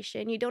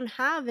corporation, you don't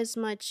have as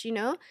much,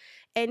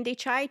 and they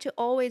try to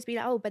always be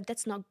like, oh, but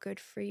that's not good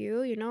for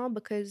you,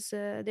 because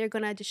they're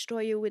gonna destroy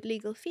you with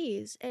legal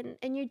fees,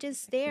 and you're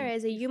just there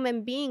as a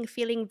human being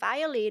feeling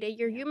violated.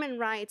 Your human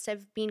rights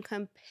have been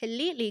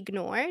completely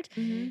ignored,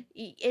 and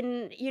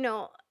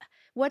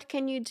what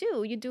can you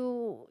do?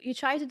 You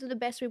try to do the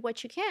best with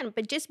what you can,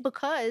 but just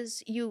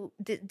because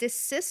this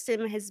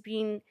system has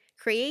been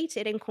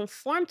created and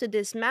conformed to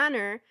this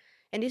manner.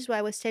 And this is why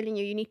I was telling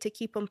you need to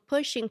keep on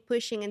pushing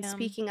and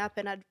speaking up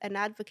and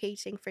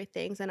advocating for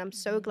things. And I'm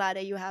so glad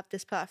that you have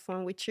this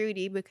platform with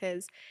Trudy,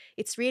 because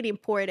it's really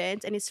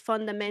important and it's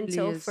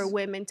fundamental for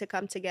women to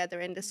come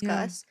together and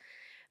discuss.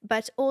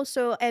 But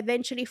also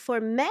eventually for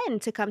men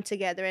to come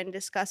together and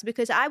discuss,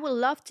 because I would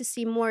love to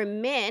see more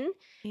men,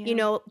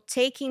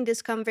 taking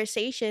this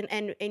conversation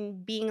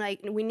and being like,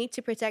 we need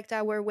to protect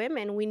our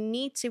women. We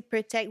need to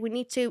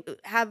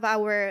have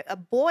our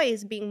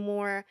boys being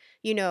more,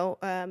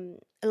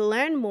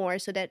 learn more,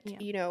 so that,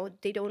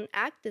 they don't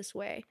act this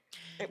way.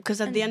 Because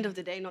at the end of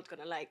the day, not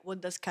gonna lie, what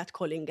does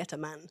catcalling get a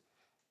man?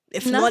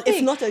 If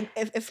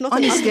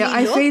Honestly,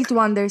 I fail to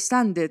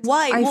understand it.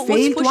 Why? I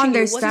fail to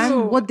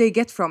understand what they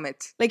get from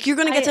it. Like, you're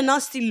gonna get a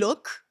nasty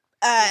look,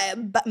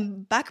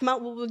 back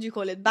mouth, what would you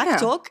call it? Back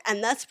talk,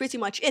 and that's pretty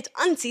much it.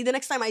 Auntie, the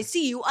next time I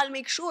see you, I'll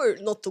make sure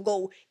not to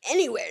go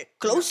anywhere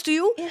close to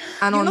you.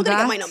 And you're not gonna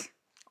get my number.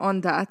 On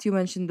that, you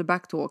mentioned the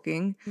back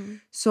talking.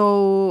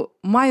 So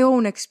my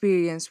own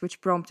experience, which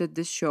prompted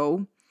this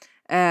show,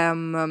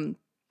 I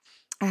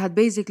had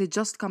basically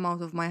just come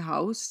out of my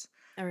house.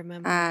 I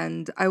remember.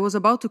 And I was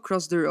about to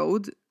cross the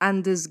road,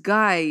 and this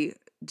guy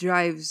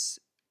drives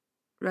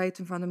right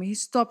in front of me. He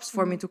stops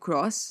for me to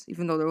cross,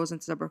 even though there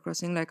wasn't a zebra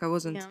crossing. Like, I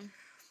wasn't.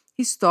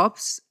 He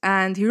stops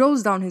and he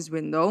rolls down his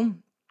window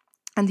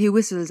and he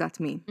whistles at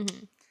me.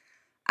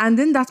 And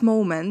in that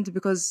moment,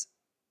 because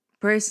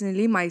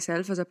personally,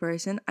 myself as a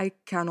person, I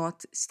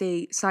cannot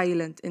stay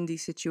silent in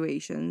these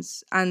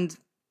situations. And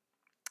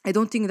I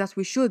don't think that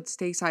we should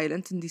stay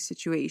silent in these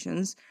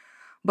situations.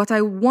 But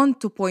I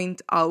want to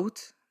point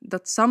out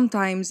that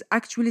sometimes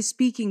actually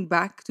speaking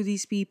back to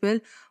these people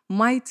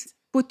might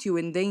put you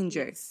in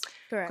danger.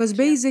 Because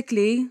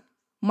basically,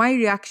 my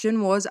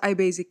reaction was, I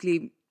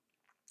basically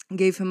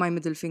gave him my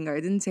middle finger. I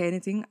didn't say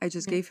anything. I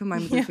just gave him my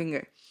middle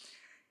finger.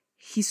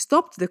 He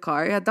stopped the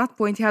car. At that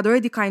point, he had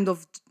already kind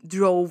of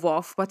drove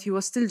off, but he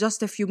was still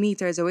just a few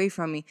meters away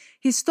from me.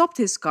 He stopped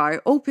his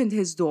car, opened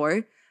his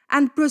door,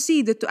 and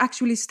proceeded to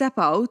actually step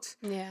out,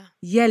 Yeah.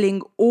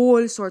 yelling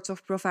all sorts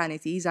of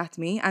profanities at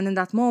me. And in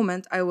that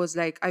moment, I was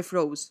like, I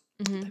froze.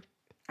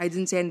 I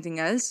didn't say anything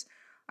else.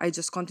 I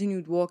just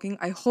continued walking.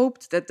 I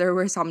hoped that there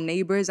were some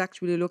neighbors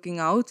actually looking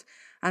out.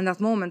 And that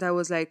moment, I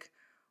was like,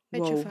 whoa.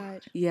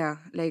 Petrified. Yeah,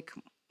 like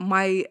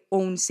my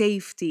own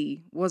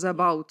safety was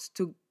about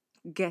to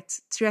get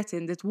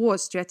threatened. It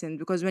was threatened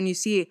because when you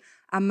see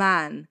a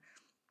man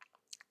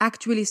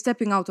actually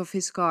stepping out of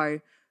his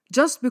car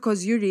just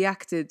because you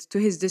reacted to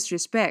his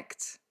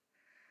disrespect.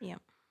 Yeah.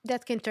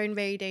 That can turn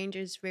very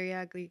dangerous, very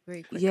ugly,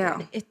 very quickly. Yeah.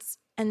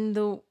 And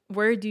the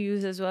word you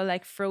use as well,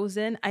 like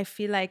frozen, I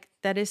feel like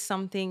that is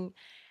something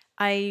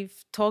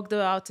I've talked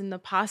about in the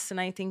past and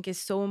I think is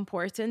so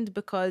important,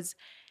 because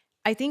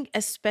I think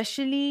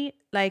especially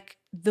like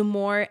the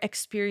more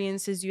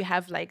experiences you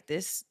have like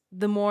this,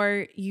 the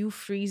more you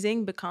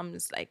freezing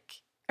becomes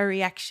like a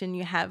reaction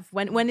you have.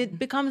 When it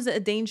becomes a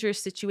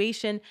dangerous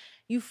situation,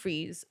 you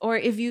freeze. Or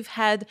if you've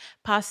had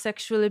past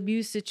sexual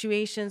abuse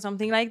situation,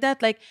 something like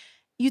that, like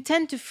you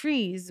tend to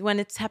freeze when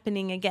it's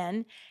happening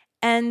again.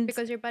 And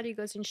Because your body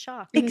goes in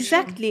shock.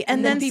 exactly.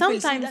 And then people see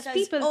sometimes that as,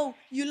 people, oh,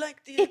 you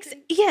like the other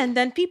thing? yeah, and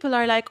then people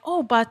are like,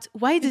 oh, but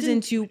why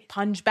didn't you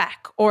punch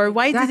back? Or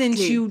why didn't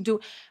Exactly. you do?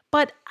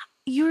 But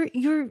you're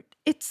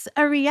it's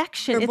a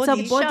reaction. Your It's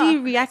body a is body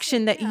shocked.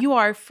 reaction that you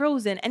are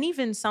frozen. And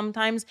even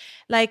sometimes,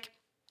 like,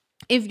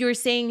 if you're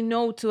saying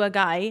no to a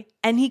guy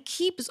and he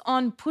keeps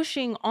on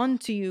pushing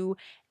onto you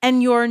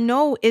and your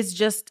no is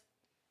just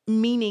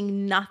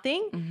meaning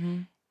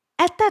nothing,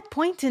 at that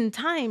point in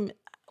time,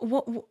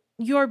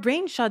 your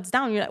brain shuts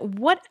down. You're like,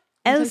 what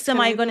else am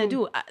I going to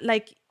do?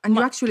 Like, And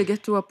you actually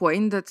get to a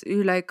point that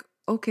you're like,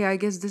 okay, I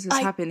guess this is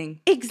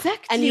happening.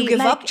 exactly. And you give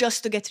like, up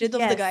just to get rid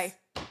of the guy.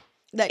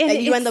 Like, and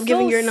and you end it's up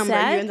giving so your number.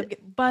 sad, You end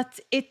up but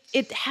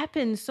it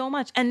happens so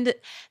much, and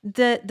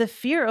the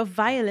fear of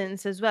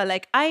violence as well.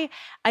 Like I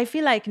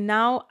feel like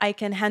now I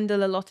can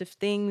handle a lot of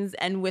things,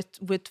 and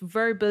with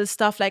verbal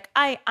stuff, like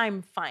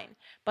I'm fine.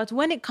 But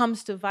when it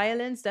comes to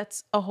violence,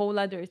 that's a whole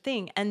other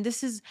thing. And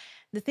this is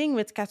the thing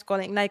with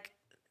catcalling. Like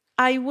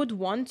I would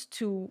want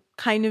to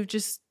kind of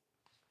just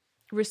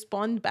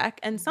respond back,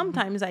 and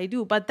sometimes I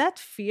do, but that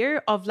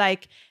fear of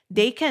like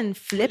they can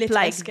flip Will it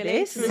like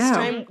escalate this,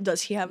 time?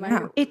 Does he have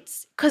anger?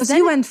 it's Because because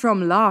you went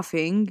from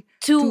laughing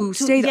to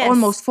straight yes.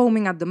 almost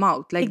foaming at the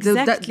mouth. Like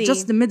Exactly.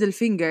 just the middle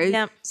finger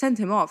Yeah. sent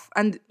him off.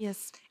 And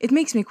Yes. it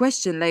makes me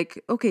question,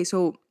 like, okay,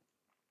 so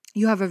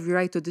you have every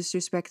right to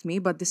disrespect me,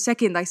 but the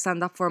second I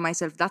stand up for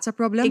myself, that's a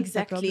problem?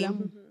 Exactly.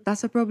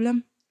 That's a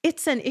problem?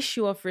 It's an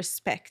issue of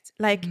respect.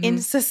 Like in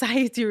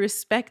society,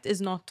 respect is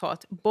not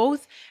taught.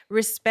 Both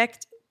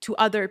respect to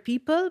other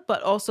people,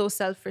 but also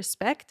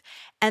self-respect.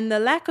 And the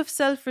lack of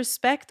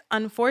self-respect,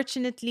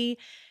 unfortunately,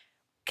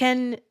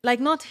 can like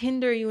not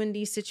hinder you in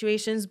these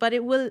situations, but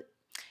it will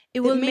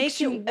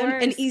make you it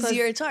worse. an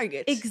easier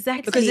target.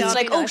 Exactly. Because it's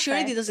like, domino oh, she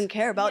already effect. doesn't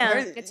care about Yeah.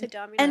 her. It's a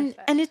domino effect.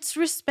 and it's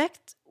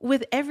respect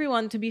with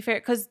everyone, to be fair,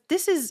 because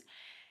this is,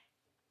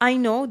 I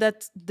know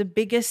that the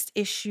biggest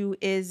issue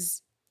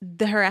is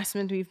the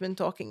harassment we've been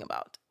talking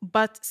about,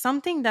 but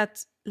something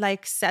that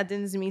like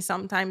saddens me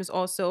sometimes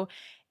also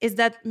is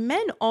that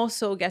men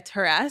also get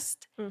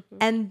harassed,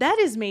 and that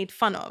is made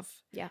fun of.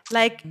 Yeah.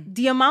 Like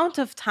the amount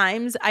of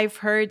times I've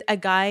heard a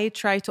guy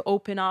try to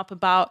open up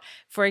about,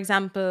 for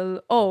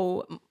example,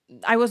 oh,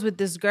 I was with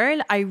this girl,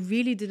 I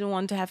really didn't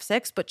want to have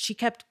sex, but she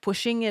kept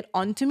pushing it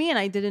onto me and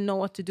I didn't know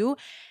what to do.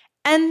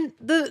 And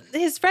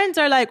his friends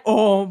are like,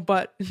 oh,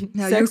 but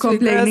Yeah, sex you're with girls,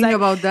 complaining like,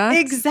 about that?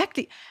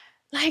 Exactly.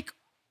 Like,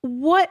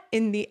 what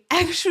in the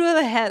actual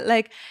hell?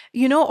 Like,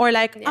 you know, or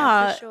like,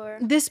 Yeah, for sure.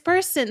 this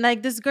person,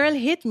 like this girl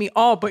hit me.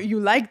 Oh, but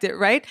you liked it,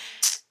 right?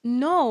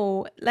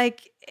 No,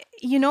 like,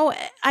 you know,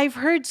 I've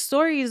heard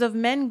stories of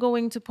men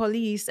going to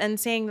police and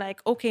saying like,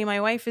 okay, my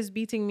wife is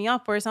beating me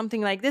up or something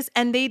like this.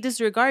 And they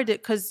disregard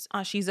it because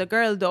she's a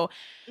girl though.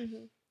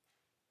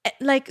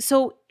 Like,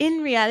 so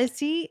in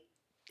reality,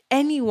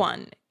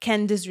 anyone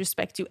can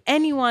disrespect you.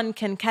 Anyone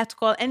can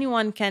catcall.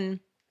 Anyone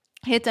can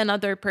hit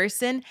another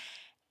person.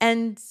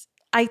 And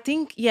I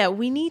think, yeah,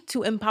 we need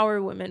to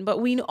empower women, but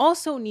we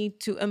also need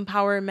to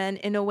empower men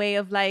in a way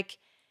of like,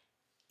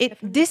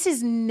 this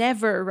is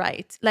never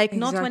right. Like,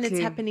 not when it's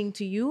Exactly. happening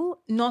to you,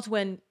 not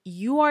when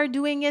you are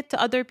doing it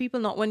to other people,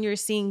 not when you're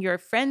seeing your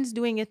friends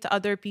doing it to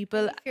other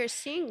people. If you're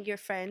seeing your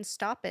friends,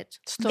 stop it.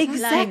 Exactly.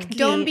 Like,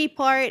 don't be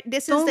part.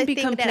 This is Don't the be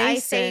thing that I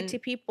say complacent. to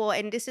people,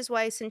 and this is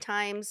why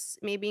sometimes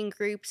maybe in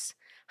groups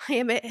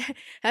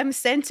I'm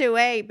sent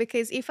away,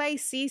 because if I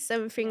see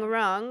something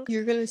wrong,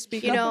 You're going to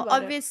speak you up know,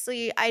 about it.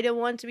 obviously I don't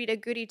want to be the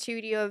goody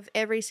two of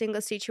every single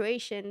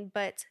situation,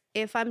 but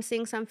if I'm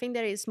seeing something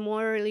that is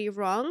morally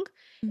wrong,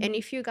 and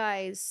if you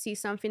guys see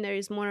something that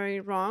is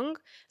morally wrong,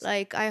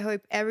 like, I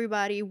hope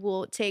everybody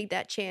will take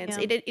that chance.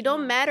 Yeah. It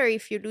don't matter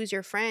if you lose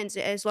your friends,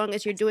 as long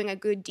as you're doing a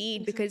good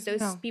deed, because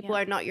those Yeah. people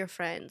are not your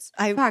friends.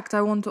 In fact,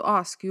 I want to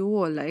ask you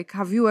all, like,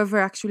 have you ever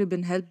actually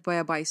been helped by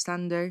a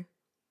bystander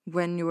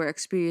when you were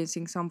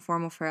experiencing some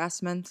form of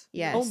harassment?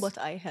 Yes. Oh, but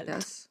I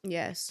helped.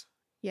 Yes.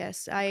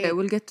 Yes. Okay,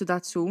 we'll get to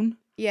that soon.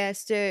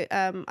 Yes, so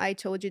I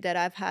told you that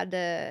I've had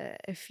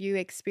a few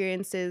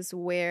experiences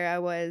where I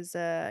was,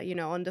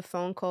 on the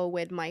phone call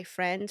with my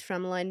friend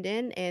from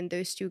London, and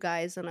those two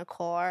guys in a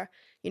car.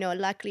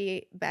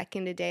 Luckily back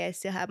in the day, I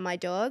still have my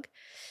dog,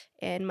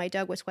 and my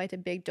dog was quite a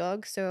big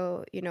dog.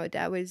 So,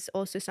 that was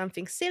also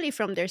something silly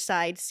from their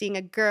side, seeing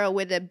a girl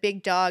with a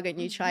big dog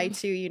and you try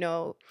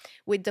to,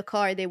 with the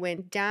car, they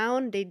went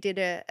down, they did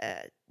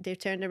they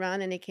turned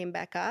around and they came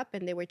back up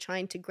and they were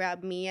trying to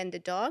grab me and the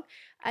dog.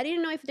 I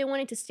didn't know if they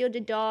wanted to steal the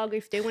dog or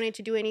if they wanted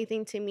to do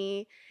anything to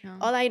me. No.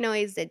 All I know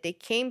is that they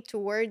came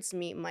towards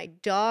me. My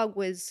dog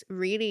was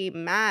really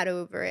mad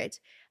over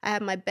it. I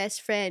had my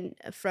best friend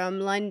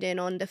from London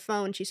on the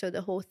phone. She saw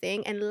the whole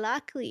thing. And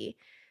luckily,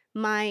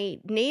 my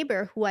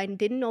neighbor, who I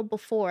didn't know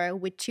before,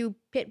 with two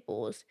pit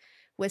bulls,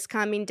 was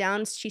coming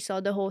down. She saw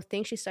the whole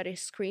thing. She started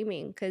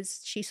screaming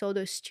because she saw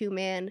those two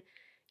men,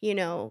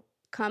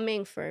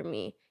 coming for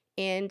me.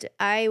 And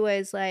I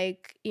was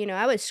like,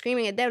 I was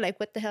screaming at them, like,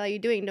 what the hell are you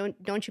doing?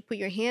 Don't you put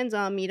your hands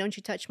on me. Don't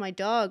you touch my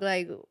dog.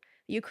 Like,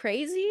 you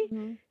crazy?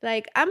 Mm-hmm.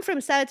 Like, I'm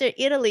from southern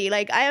Italy.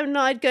 Like, I am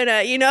not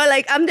gonna,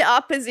 like, I'm the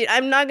opposite.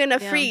 I'm not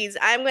gonna freeze.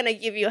 I'm gonna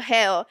give you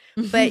hell.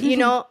 But,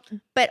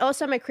 but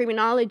also I'm a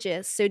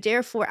criminologist. So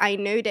therefore, I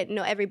know that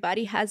not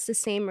everybody has the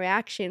same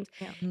reactions.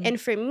 Yeah.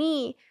 And for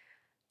me,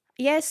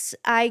 yes,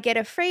 I get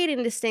afraid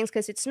in these things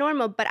because it's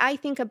normal, but I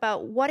think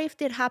about what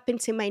if it happened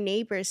to my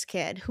neighbor's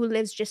kid who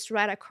lives just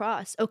right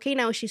across. Okay,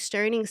 now she's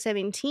turning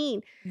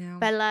 17,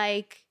 but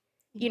like,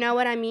 you know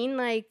what I mean?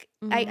 Like,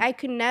 I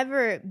could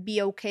never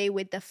be okay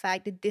with the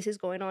fact that this is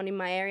going on in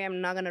my area.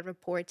 I'm not going to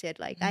report it.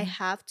 Like, I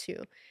have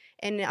to.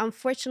 And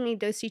unfortunately,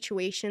 those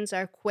situations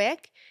are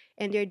quick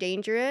and they're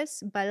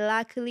dangerous. But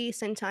luckily,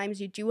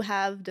 sometimes you do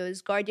have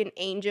those guardian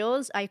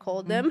angels, I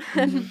call them,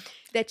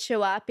 that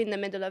show up in the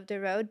middle of the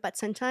road. But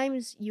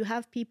sometimes you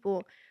have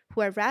people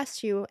who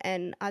harass you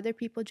and other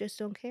people just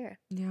don't care.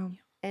 Yeah.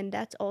 And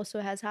that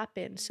also has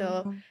happened.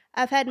 So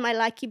I've had my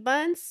lucky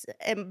bunch,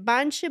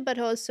 but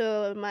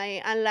also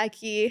my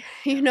unlucky,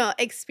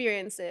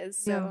 experiences.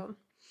 So. Yeah.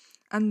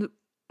 And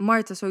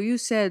Martha, so you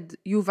said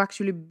you've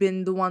actually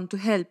been the one to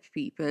help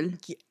people.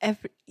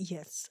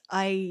 Yes,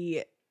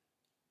 I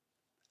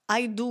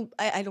do.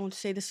 I don't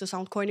say this to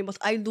sound corny, but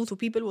I do to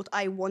people what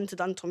I want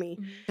done to me.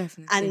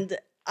 Definitely. And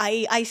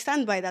I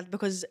stand by that,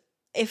 because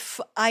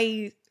if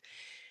I'm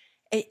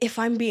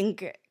being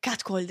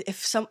catcalled,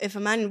 if a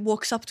man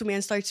walks up to me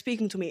and starts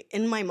speaking to me,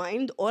 in my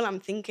mind, all I'm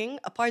thinking,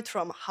 apart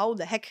from how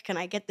the heck can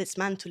I get this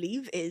man to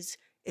leave, is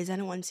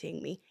anyone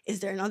seeing me?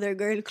 Is there another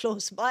girl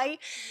close by?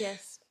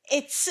 Yes.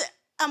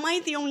 Am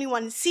I the only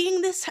one seeing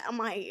this? Am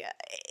I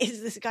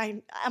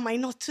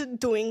not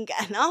doing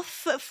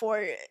enough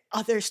for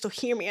others to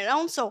hear me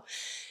around? So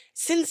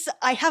since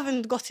I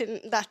haven't gotten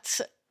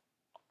that,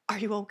 are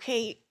you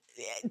okay?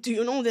 Do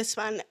you know this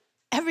man?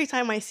 Every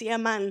time I see a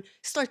man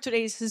start to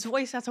raise his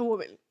voice at a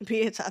woman,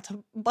 be it at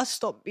a bus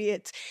stop, be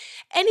it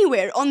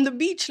anywhere, on the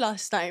beach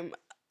last time,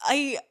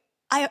 I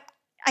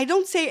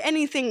don't say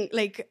anything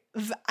like,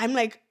 I'm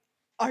like,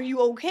 are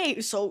you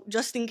okay? So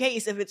just in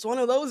case, if it's one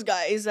of those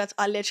guys that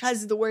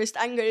has the worst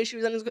anger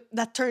issues and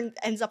that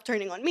ends up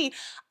turning on me,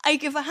 I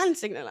give a hand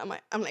signal.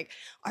 I'm like,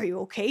 are you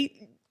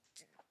okay?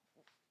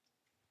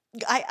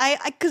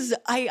 Because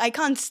I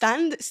can't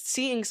stand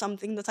seeing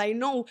something that I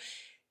know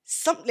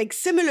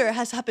similar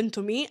has happened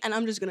to me, and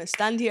I'm just gonna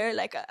stand here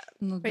like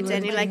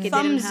pretending like it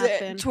didn't thumbs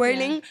happen.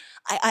 twirling.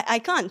 Yeah. I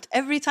can't.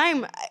 Every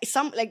time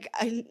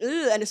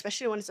and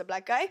especially when it's a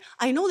black guy,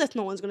 I know that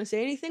no one's gonna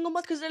say anything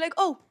about, because they're like,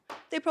 oh,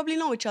 they probably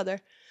know each other.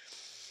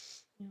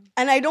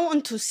 And I don't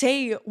want to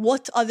say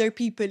what other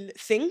people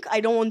think. I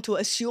don't want to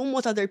assume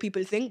what other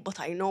people think, but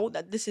I know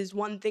that this is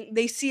one thing.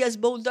 They see us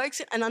both dark,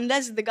 and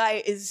unless the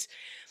guy is,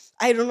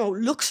 I don't know,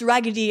 looks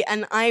raggedy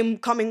and I'm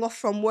coming off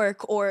from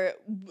work, or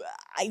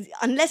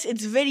unless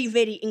it's very,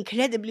 very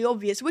incredibly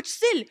obvious, which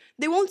still,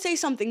 they won't say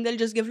something, they'll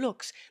just give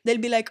looks. They'll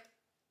be like,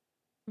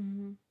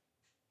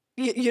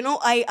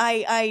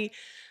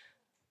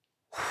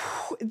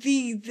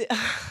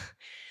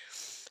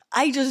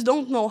 I just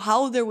don't know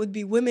how there would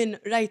be women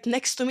right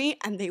next to me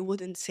and they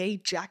wouldn't say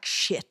jack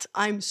shit.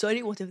 I'm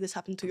sorry, what if this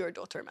happened to your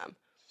daughter, ma'am?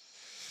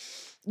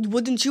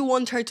 Wouldn't you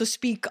want her to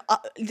speak?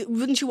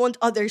 Wouldn't you want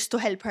others to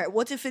help her?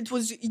 What if it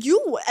was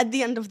you at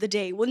the end of the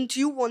day? Wouldn't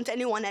you want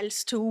anyone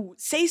else to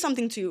say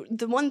something to you?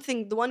 The one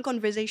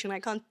conversation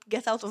I can't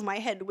get out of my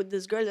head with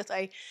this girl that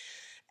I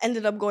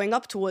ended up going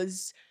up to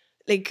was,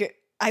 like,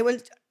 I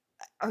went,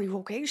 are you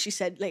okay? She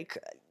said, like,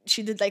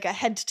 she did like a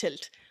head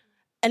tilt.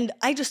 And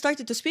I just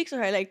started to speak to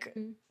her, like,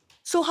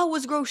 so how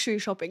was grocery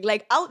shopping?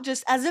 Like, out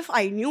just as if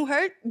I knew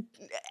her,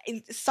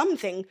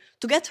 something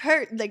to get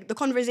her, like, the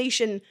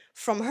conversation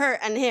from her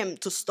and him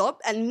to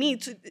stop, and me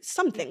to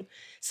something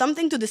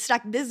to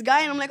distract this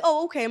guy. And I'm like,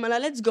 oh, okay, man,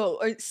 let's go.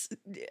 Or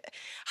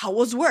how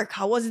was work?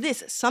 How was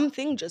this?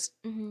 Something just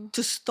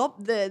to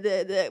stop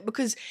the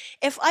because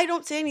if I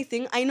don't say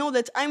anything, I know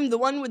that I'm the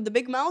one with the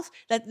big mouth.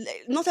 That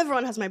not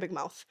everyone has my big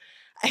mouth.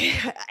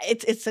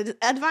 It's an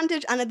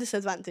advantage and a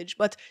disadvantage,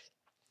 but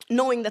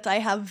knowing that I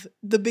have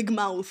the big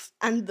mouth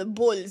and the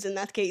balls in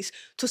that case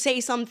to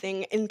say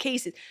something in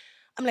cases,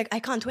 I'm like, I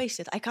can't waste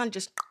it. I can't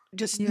just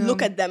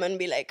look at them and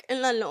be like,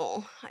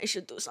 no, I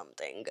should do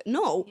something.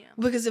 No,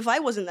 because if I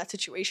was in that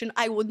situation,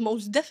 I would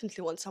most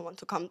definitely want someone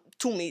to come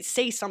to me,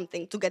 say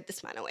something to get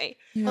this man away.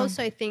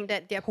 Also, I think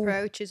that the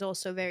approach is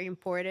also very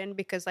important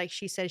because, like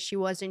she said, she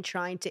wasn't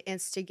trying to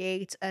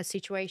instigate a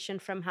situation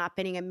from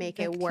happening and make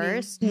it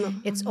worse.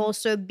 It's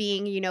also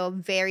being,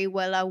 very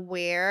well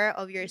aware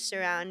of your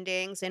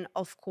surroundings, and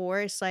of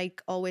course,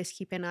 like always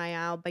keep an eye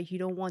out, but you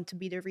don't want to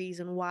be the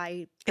reason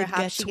why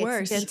perhaps she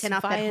gets beaten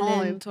up at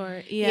home,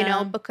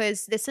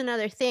 because that's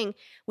another thing.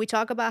 We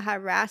talk about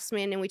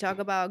harassment and we talk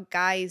about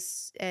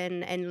guys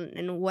and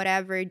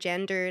whatever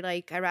gender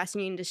like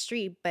harassing you in the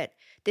street, but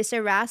this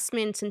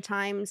harassment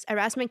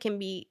can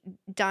be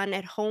done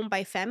at home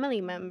by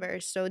family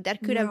members. So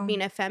that could have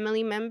been a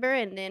family member,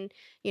 and then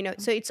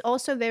so it's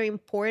also very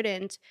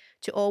important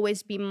to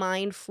always be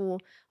mindful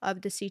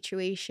of the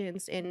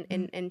situations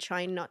and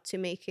trying not to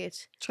make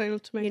it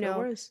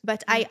worse.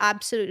 But I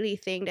absolutely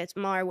think that,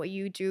 Mar, what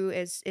you do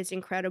is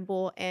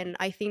incredible, and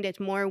I think that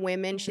more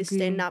women should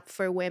stand up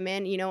for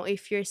women.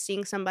 If you're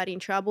seeing somebody in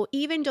trouble,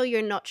 even though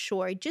you're not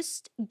sure,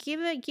 just give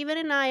it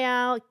an eye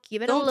out,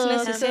 give it a look.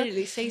 Don't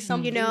necessarily say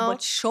something,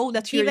 but show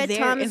that you're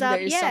there if there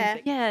is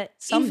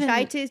something.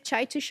 Even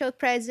try to show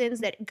presence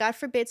that, God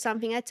forbid,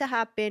 something had to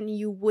happen,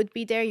 you would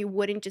be there. You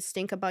wouldn't just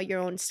think about your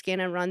own skin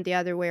and run the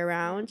other way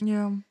around.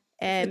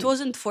 It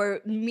wasn't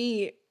for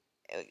me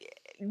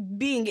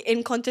being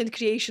in content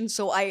creation,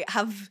 so I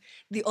have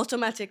the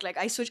automatic, like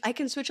I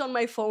can switch on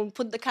my phone,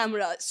 put the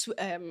camera,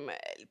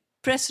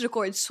 press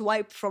record,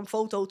 swipe from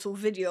photo to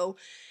video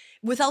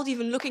without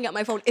even looking at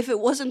my phone. If it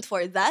wasn't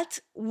for that,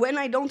 when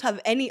I don't have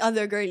any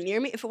other girl near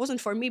me, if it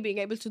wasn't for me being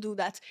able to do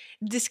that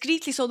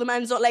discreetly, so the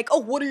man's not like, oh,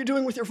 what are you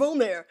doing with your phone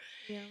there?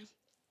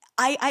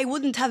 I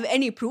wouldn't have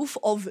any proof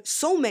of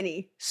so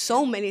many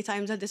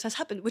times that this has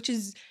happened, which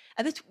is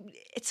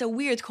it's a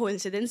weird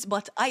coincidence,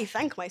 but I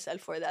thank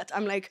myself for that.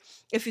 I'm like,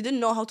 if you didn't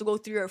know how to go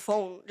through your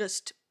phone,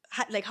 just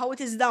like how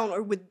it is down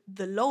or with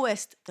the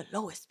lowest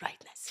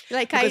brightness.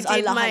 Like I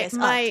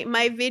did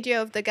my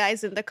video of the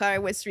guys in the car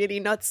was really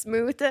not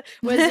smooth,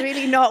 was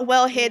really not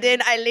well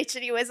hidden. I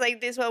literally was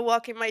like this while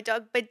walking my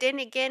dog. But then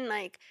again,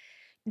 like,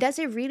 does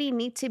it really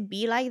need to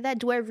be like that?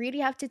 Do I really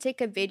have to take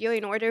a video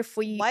in order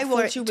for you? Why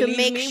won't you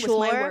believe me with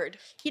my word?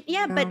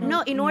 But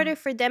no, in order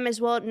for them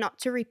as well not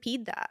to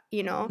repeat that,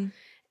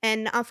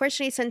 And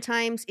unfortunately,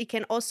 sometimes it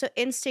can also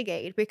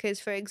instigate because,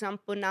 for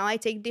example, now I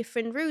take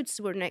different routes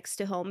we're next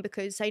to home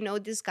because I know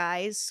these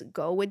guys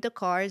go with the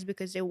cars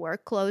because they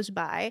work close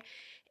by.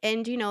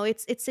 And,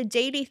 it's a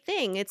daily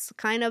thing. It's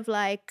kind of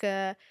like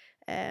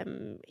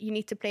you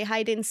need to play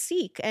hide and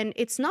seek. And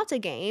it's not a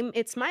game.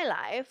 It's my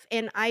life.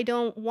 And I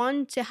don't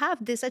want to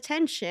have this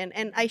attention.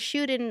 And I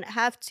shouldn't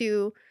have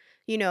to,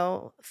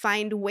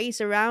 find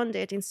ways around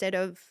it instead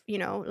of,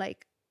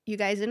 like, you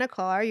guys in a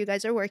car, you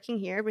guys are working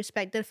here,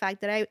 respect the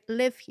fact that I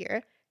live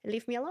here, and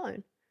leave me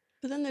alone.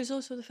 But then there's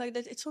also the fact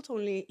that it's not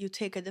only you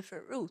take a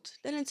different route,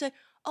 then it's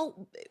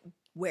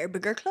wear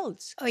bigger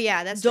clothes. Oh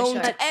yeah, that's don't.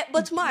 For sure.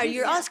 But Mar,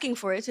 you're asking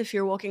for it if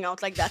you're walking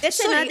out like that. That's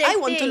Sorry, I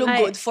want to look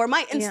good for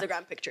my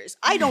Instagram pictures.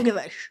 I don't give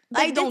a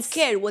I don't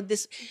care what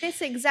this. This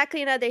is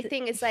exactly another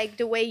thing. It's like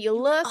the way you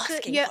look.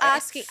 You're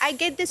asking. I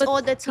get this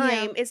all the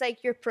time. It's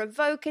like you're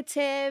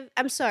provocative.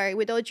 I'm sorry,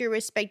 with all due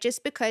respect,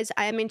 just because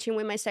I am in tune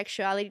with my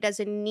sexuality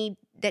doesn't need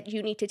that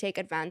you need to take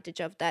advantage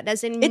of that.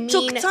 It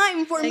took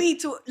time for me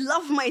to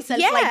love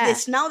myself like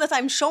this. Now that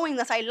I'm showing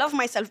that I love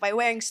myself by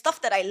wearing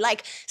stuff that I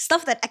like,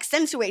 stuff that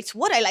accentuates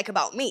what I like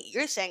about me,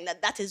 you're saying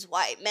that is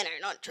why men are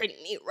not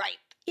treating me right.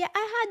 Yeah,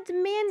 I had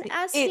men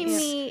asking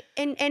me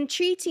and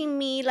treating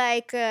me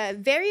like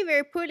very,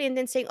 very poorly, and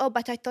then saying, oh,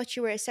 but I thought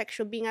you were a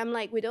sexual being. I'm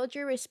like, with all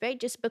due respect,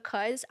 just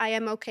because I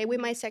am okay with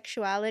my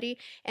sexuality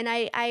and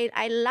I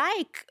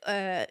like,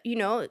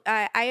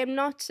 I am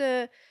not...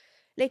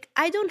 like,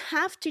 I don't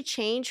have to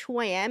change who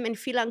I am and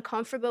feel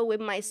uncomfortable with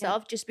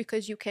myself just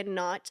because you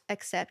cannot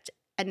accept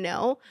a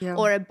no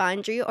or a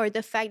boundary, or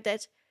the fact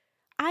that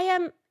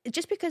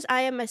just because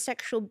I am a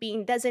sexual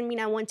being doesn't mean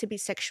I want to be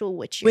sexual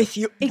with you.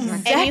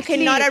 Exactly. And you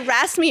cannot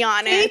harass me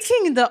on it.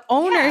 Taking the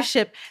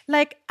ownership.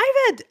 Like,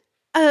 I've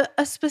had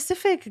a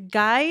specific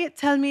guy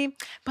tell me,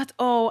 but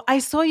I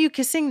saw you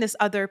kissing this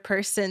other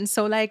person.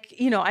 So like,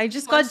 I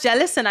just got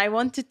jealous and I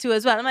wanted to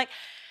as well. I'm like,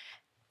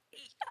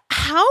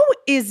 how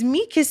is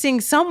me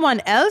kissing someone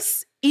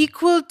else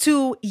equal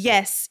to,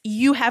 yes,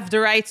 you have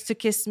the right to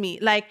kiss me?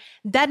 Like,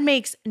 that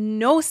makes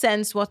no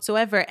sense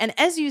whatsoever. And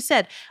as you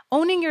said,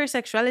 owning your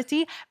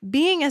sexuality,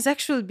 being a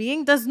sexual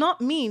being does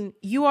not mean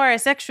you are a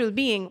sexual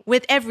being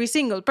with every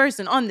single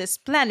person on this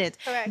planet.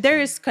 Correct.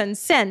 There is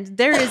consent.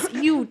 There is,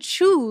 you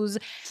choose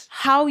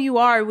how you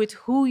are with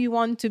who you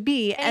want to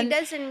be. And it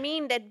doesn't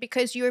mean that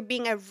because you're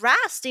being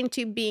harassed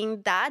into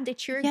being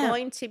that you're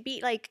going to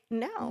be like,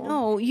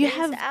 no, you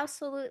have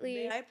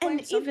absolutely.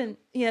 And even,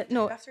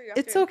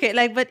 it's okay.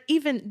 Like, but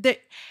even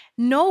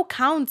no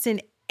counts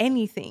in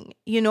anything,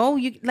 you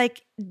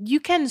like, you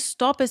can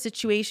stop a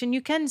situation.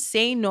 You can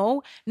say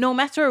no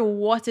matter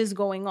what is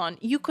going on.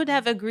 You could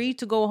have agreed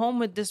to go home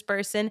with this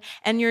person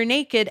and you're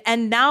naked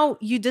and now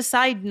you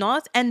decide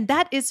not, and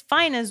that is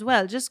fine as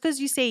well. Just because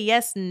you say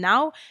yes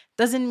now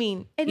doesn't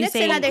mean and you that's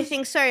say another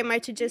thing. Sorry,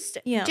 Marta, just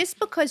Yeah.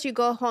 because you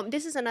go home,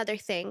 this is another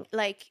thing.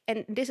 Like,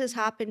 and this has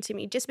happened to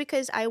me. Just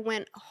because I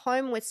went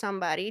home with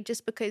somebody,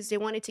 just because they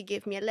wanted to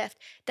give me a lift,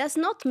 does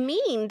not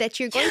mean that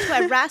you're going to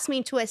harass me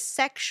into a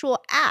sexual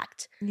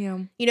act. Yeah.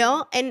 You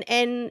know, and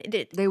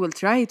They will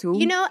try to.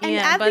 you know, and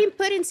Yeah, I've but- been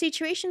put in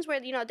situations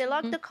where, you know, they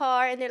lock the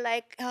car and they're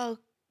like, oh,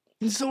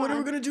 So what are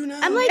we gonna do now?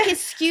 I'm like,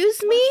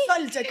 excuse me.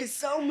 One of the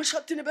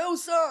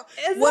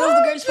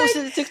girls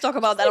posted a TikTok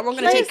about that. I'm not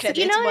gonna take credit.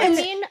 You know what I but-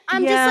 mean?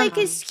 I'm Yeah. just like,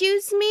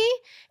 excuse me.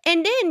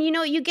 And then, you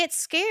know, you get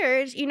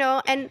scared, you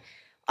know, and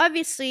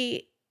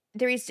obviously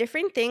there is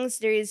different things.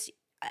 There is,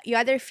 you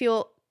either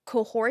feel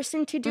coerced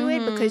into do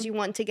it because you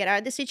want to get out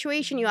of the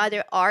situation. You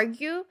either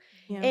argue.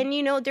 Yeah. And,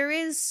 you know, there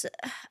is,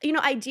 you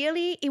know,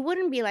 ideally it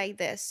wouldn't be like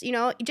this, you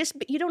know,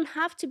 you don't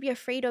have to be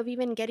afraid of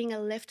even getting a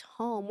lift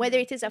home, whether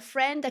it is a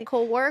friend, a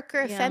co-worker,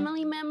 a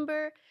family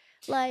member,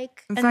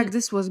 like. In fact,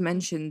 this was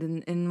mentioned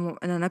in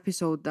an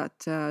episode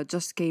that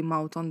just came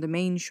out on the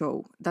main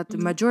show, that the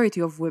majority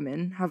of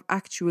women have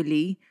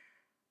actually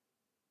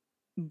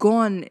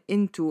gone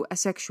into a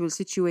sexual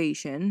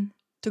situation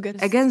to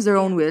get against their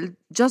own will,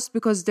 just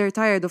because they're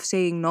tired of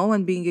saying no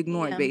and being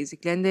ignored,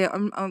 basically. And they,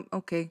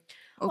 okay,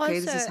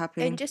 this is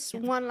happening. And just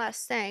one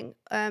last thing.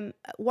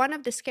 One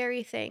of the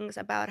scary things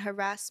about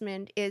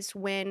harassment is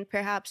when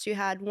perhaps you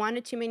had one or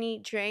too many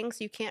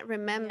drinks, you can't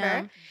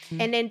remember,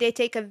 and then they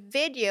take a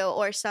video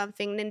or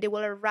something, then they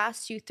will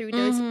harass you through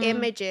those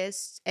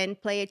images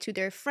and play it to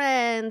their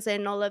friends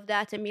and all of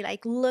that and be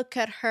like, look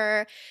at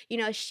her, you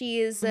know, she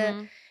is...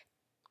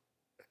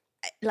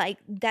 like,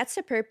 that's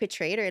a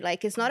perpetrator.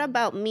 Like, it's not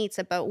about me, it's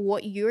about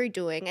what you're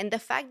doing. And the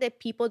fact that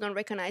people don't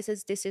recognize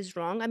this is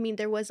wrong. I mean,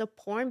 there was a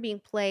porn being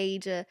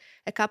played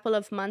a couple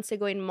of months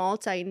ago in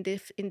Malta in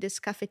this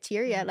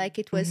cafeteria. Like,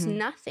 it was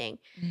nothing,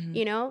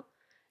 you know?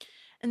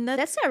 And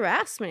that's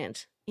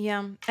harassment.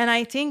 Yeah. And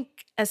I think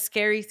a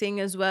scary thing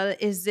as well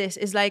is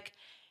like,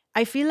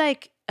 I feel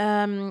like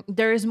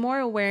there is more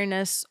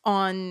awareness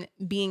on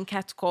being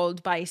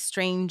catcalled by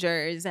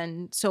strangers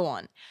and so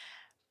on.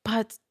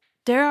 But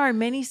there are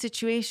many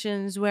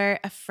situations where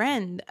a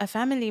friend, a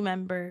family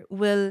member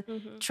will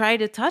try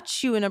to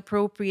touch you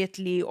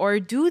inappropriately or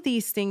do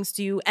these things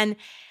to you. And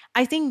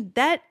I think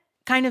that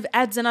kind of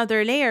adds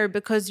another layer,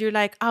 because you're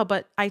like, oh,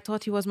 but I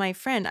thought he was my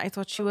friend. I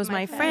thought she was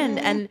my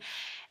friend.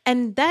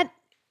 And that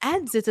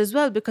adds it as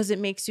well, because it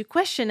makes you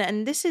question.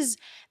 And this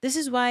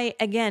is why,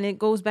 again, it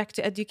goes back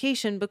to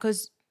education,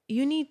 because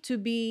you need to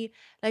be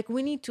like,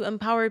 we need to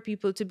empower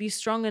people to be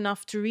strong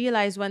enough to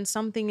realize when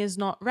something is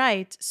not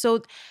right.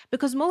 So,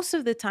 because most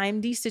of the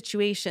time, these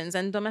situations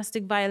and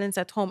domestic violence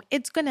at home,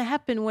 it's going to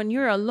happen when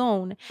you're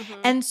alone.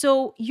 And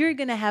so you're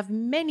going to have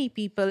many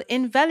people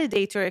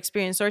invalidate your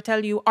experience or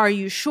tell you, are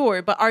you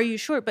sure? But are you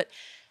sure? But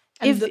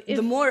and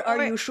the more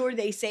are you sure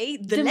they say,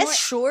 the less more,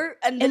 sure,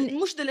 and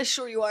the less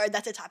sure you are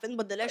that it happened,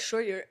 but the less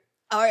sure you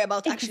are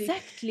about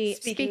actually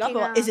speaking up.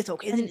 Or is it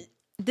okay? And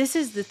this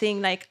is the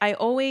thing, like, I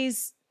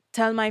always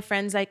tell my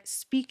friends, like,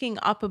 speaking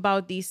up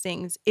about these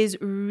things is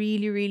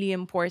really, really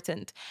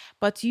important.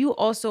 But you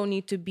also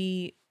need to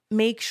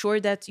make sure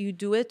that you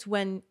do it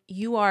when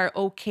you are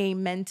okay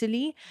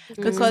mentally,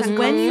 because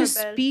when you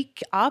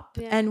speak up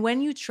and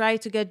when you try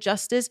to get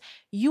justice,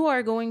 you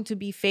are going to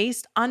be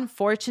faced,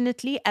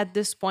 unfortunately, at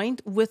this point,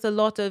 with a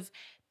lot of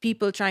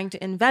people trying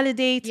to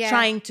invalidate,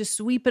 trying to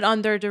sweep it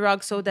under the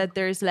rug so that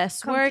there's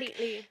less work.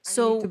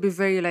 So to be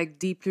very, like,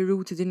 deeply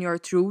rooted in your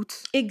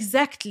truth.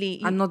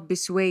 Exactly. And not be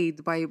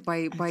swayed by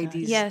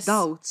these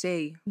doubts,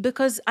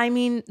 Because, I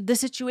mean, the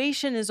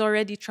situation is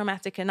already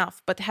traumatic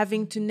enough, but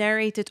having to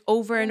narrate it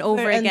over and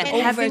over again,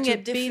 and having to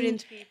it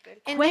different people.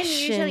 And then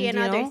usually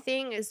another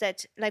thing is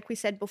that, like we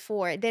said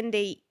before, then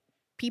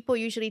people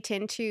usually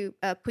tend to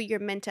put your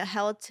mental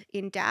health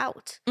in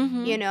doubt,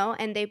 you know,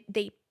 and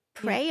they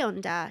prey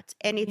on that.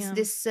 And it's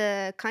this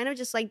kind of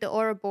just like the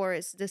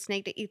Ouroboros, the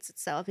snake that eats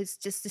itself. It's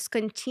just this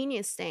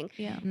continuous thing.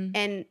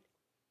 And,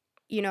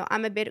 you know,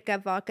 I'm a bit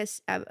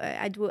advocacy.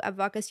 I do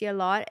advocacy a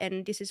lot.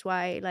 And this is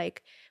why,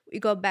 like, we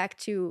go back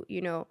to,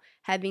 you know,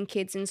 having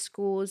kids in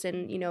schools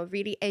and, you know,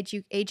 really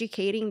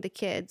educating the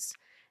kids.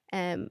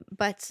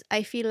 But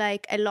I feel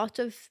like a lot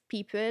of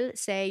people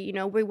say, you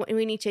know,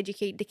 we need to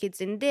educate the kids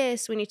in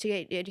this, we need to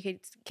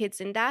educate kids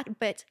in that.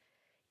 But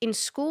in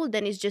school,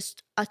 then it's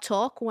just a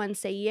talk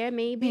once a year,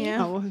 maybe.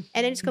 And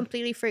then it's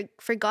completely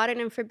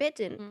forgotten and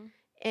forbidden.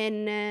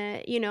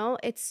 And, you know,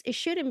 it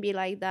shouldn't be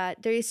like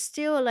that. There is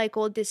still, like,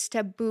 all this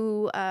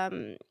taboo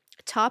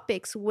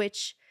topics,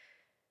 which,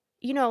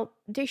 you know,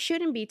 there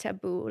shouldn't be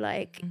taboo.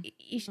 Like,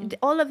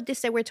 all of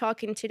this that we're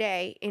talking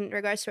today in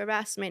regards to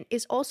harassment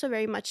is also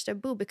very much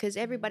taboo, because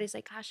everybody's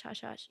like, hush, hush,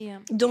 hush.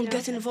 Don't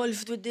get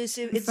involved with this.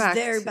 It's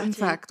their battle. In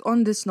fact,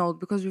 on this note,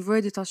 because we've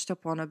already touched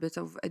upon a bit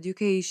of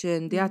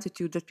education, the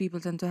attitude that people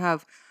tend to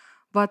have.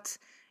 But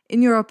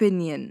in your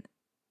opinion,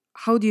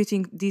 how do you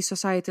think these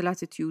societal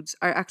attitudes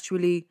are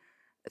actually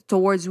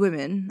towards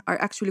women are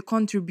actually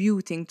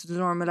contributing to the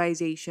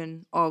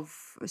normalization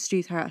of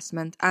street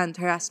harassment and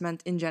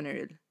harassment in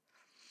general?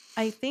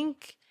 I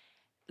think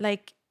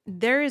like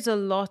there is a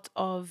lot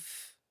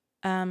of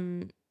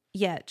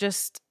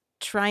just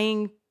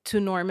trying to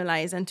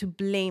normalize and to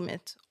blame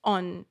it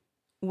on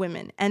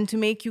women and to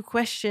make you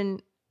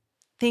question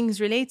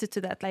things related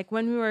to that. Like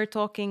when we were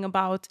talking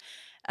about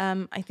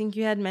I think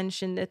you had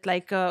mentioned it,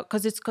 like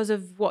because it's because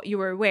of what you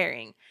were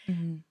wearing.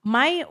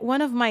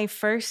 One of my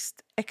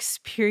first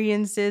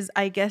experiences,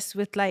 I guess,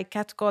 with like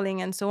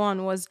catcalling and so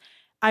on was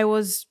I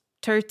was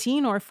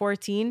 13 or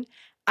 14.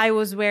 I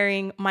was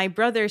wearing my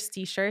brother's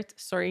t-shirt,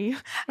 sorry,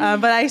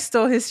 but I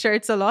stole his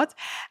shirts a lot.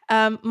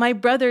 My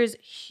brother's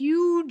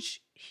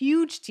huge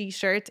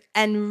t-shirt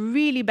and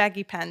really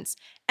baggy pants.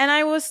 And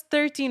I was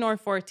 13 or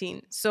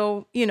 14.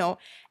 So,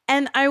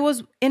 and I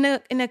was in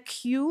a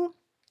queue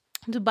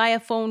to buy a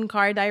phone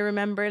card, I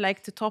remember,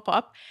 like to top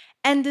up.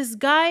 And this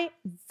guy,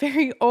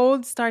 very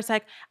old, starts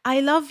like, I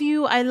love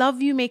you,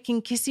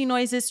 making kissy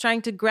noises,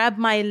 trying to grab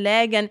my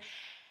leg. And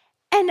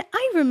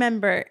I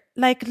remember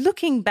like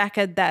looking back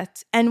at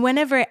that. And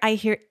whenever I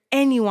hear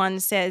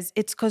anyone says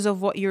it's because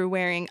of what you're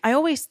wearing, I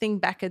always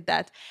think back at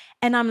that.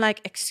 And I'm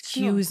like,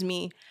 excuse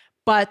me.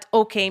 But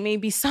okay,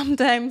 maybe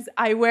sometimes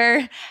I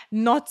wear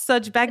not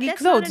such baggy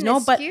clothes.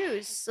 Not an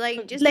excuse.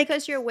 Like just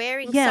because you're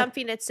wearing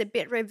something that's a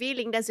bit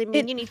revealing doesn't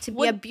mean you need to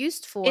be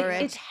abused for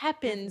it. It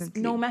happens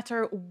no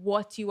matter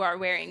what you are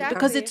wearing,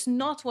 because it's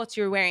not what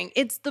you're wearing.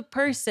 It's the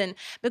person.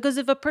 Because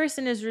if a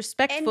person is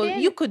respectful,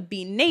 you could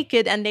be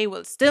naked and they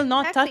will still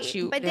not touch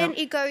you. But then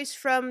it goes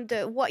from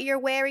what you're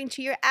wearing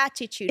to your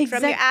attitude,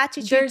 from your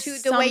attitude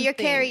to the way you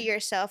carry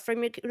yourself,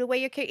 from the way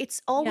you carry.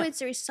 It's always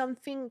there is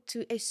something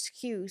to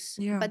excuse,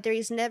 but there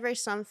is never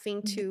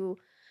something to,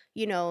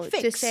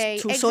 fix, to say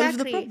to solve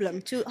the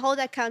problem, to hold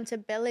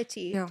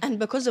accountability. And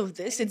because of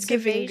this, it's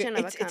giving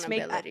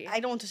accountability. I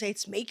don't want to say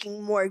it's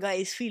making more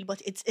guys feel, but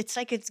it's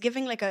like it's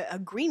giving like a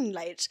green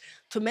light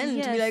to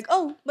men to be like,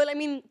 oh, well, I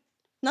mean,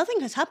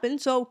 nothing has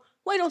happened, so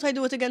why don't I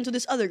do it again to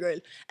this other girl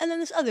and then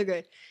this other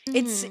girl?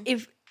 It's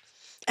if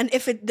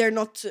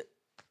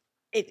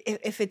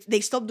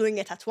they stop doing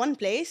it at one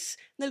place,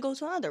 they'll go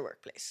to another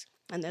workplace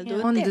and they'll do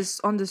it there.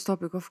 On this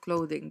topic of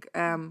clothing,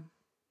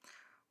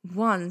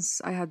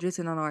 once I had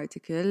written an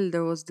article.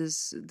 There was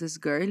this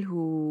girl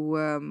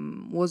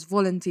who was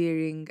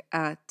volunteering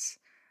at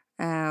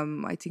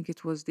I think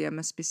it was the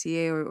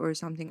MSPCA or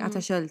something, at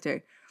a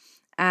shelter,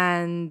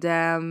 and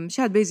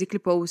she had basically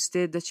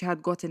posted that she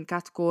had gotten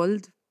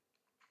catcalled,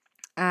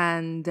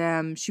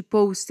 and she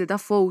posted a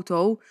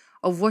photo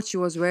of what she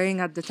was wearing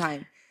at the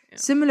time.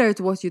 Similar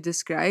to what you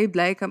described,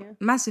 like a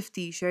massive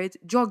t-shirt,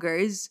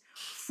 joggers,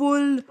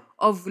 full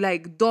of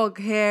like dog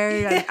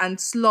hair and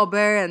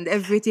slobber and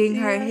everything.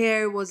 Her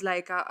hair was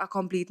like a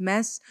complete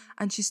mess,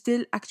 and she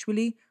still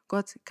actually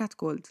got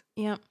catcalled.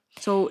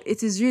 So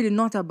it is really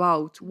not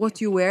about what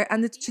you wear,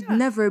 and it should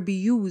never be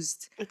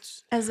used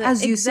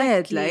as you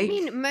said. Like, I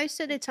mean, most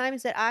of the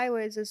times that I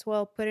was as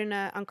well put in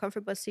an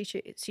uncomfortable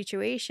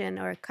situation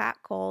or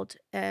catcalled,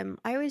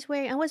 I was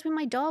with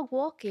my dog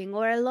walking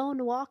or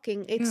alone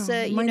walking. It's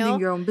minding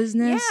your own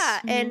business.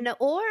 And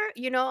or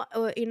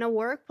in a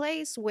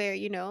workplace where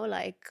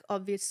like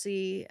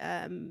obviously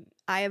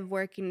I have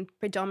worked in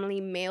predominantly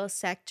male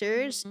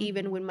sectors,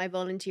 even with my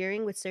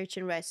volunteering with search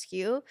and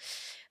rescue.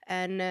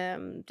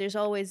 And there's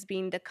always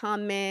been the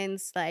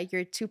comments like,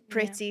 you're too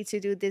pretty to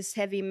do this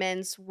heavy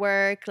men's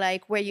work,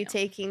 like where you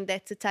taking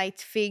that to tight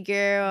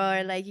figure,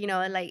 or like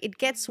like it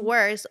gets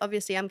worse.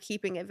 Obviously I'm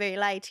keeping it very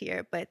light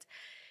here, but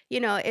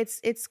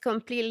it's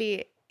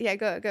completely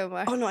go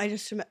Mark. Oh no, I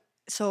just remember.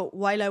 So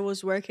while I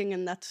was working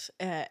in that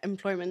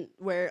employment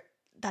where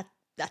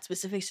that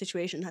specific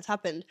situation had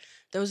happened,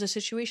 there was a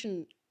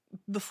situation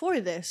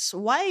before this,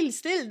 while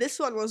still this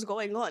one was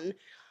going on,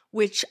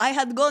 which I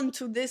had gone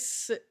to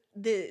this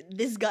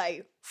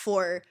guy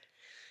for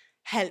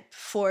help,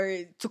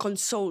 to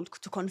console,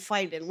 to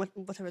confide in,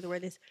 whatever the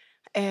word is,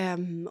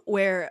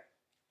 where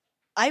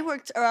I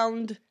worked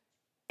around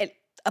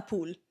a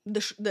pool.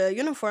 The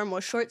uniform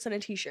was shorts and a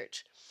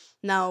t-shirt.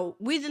 Now,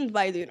 we didn't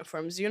buy the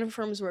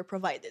uniforms were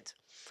provided.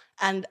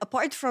 And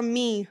apart from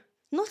me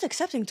not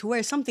accepting to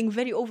wear something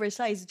very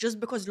oversized just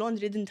because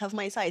laundry didn't have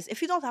my size.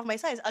 If you don't have my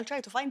size, I'll try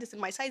to find it in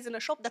my size in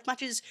a shop that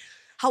matches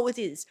how it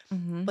is.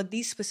 But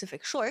these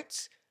specific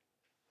shorts,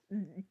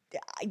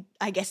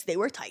 I guess they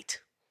were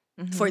tight.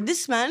 For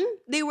this man,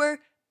 they were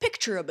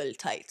picturable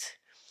tight.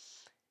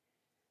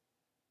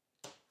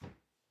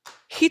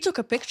 He took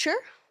a picture.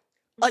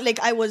 Like,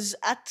 I was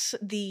at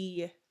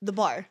the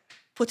bar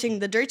putting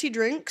the dirty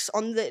drinks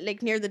on the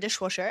near the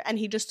dishwasher, and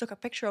he just took a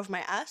picture of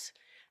my ass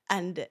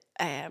and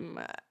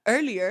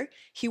earlier,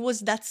 he was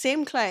that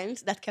same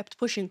client that kept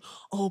pushing,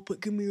 oh, but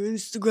give me your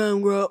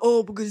Instagram, girl.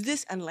 Oh, because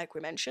this. And like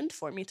we mentioned,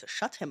 for me to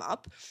shut him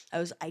up,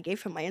 I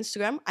gave him my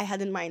Instagram. I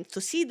had in mind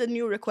to see the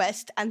new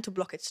request and to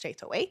block it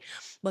straight away.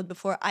 But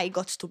before I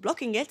got to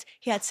blocking it,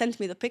 he had sent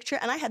me the picture,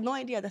 and I had no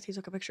idea that he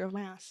took a picture of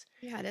my ass.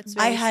 Yeah, that's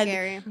very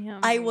scary. Yeah.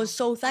 I was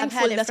so thankful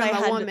I've had it that from I a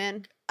had.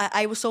 woman.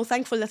 I was so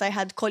thankful that I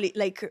had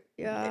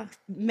Yeah.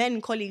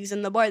 men colleagues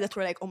in the bar that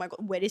were like, oh my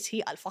God, where is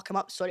he? I'll fuck him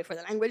up. Sorry for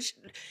the language.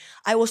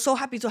 I was so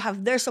happy to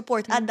have their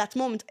support at that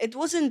moment. It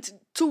wasn't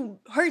to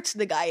hurt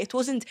the guy. It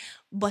wasn't,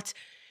 but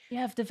You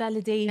have the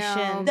validation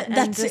No. and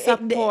that's the it.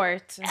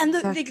 support. and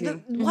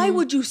Exactly. why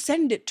would you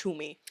send it to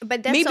me?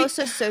 But that's Maybe-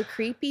 also so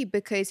creepy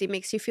because it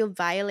makes you feel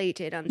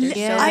violated under so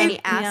Yeah. many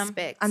Yeah.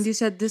 aspects. And you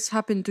said this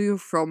happened to you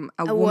from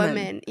a a woman.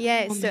 woman.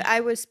 Yeah. So I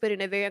was put in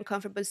a very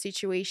uncomfortable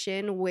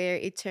situation where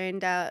it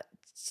turned out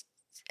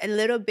a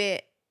little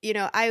bit,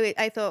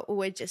 I thought we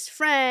were just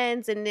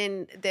friends. And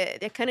then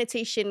the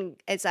connotation,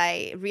 as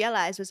I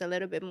realized, was a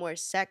little bit more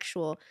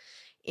sexual.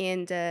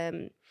 And,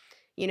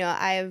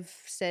 I've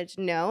said,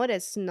 no,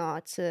 that's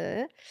not.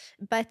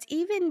 But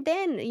even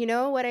then,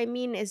 what I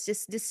mean is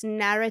just this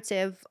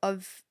narrative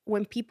of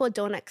when people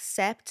don't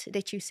accept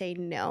that you say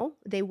no,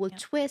 they will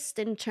twist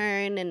and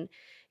turn. And,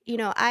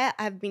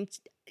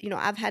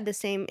 I've had the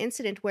same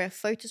incident where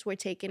photos were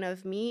taken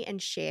of me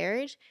and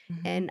shared,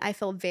 and I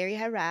felt very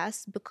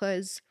harassed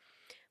because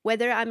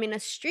whether I'm in a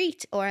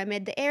street or I'm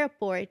at the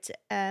airport,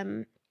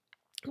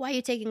 why are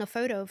you taking a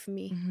photo of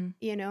me?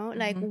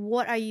 Like,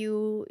 what are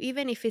you,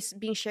 even if it's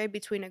being shared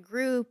between a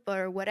group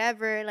or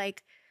whatever,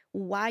 like,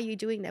 why are you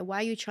doing that? Why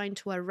are you trying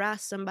to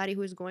harass somebody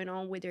who's going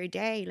on with their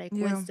day? Like,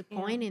 what's the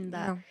point in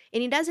that? Yeah.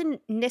 And it doesn't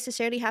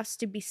necessarily have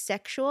to be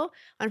sexual.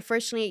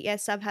 Unfortunately,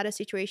 yes, I've had a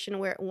situation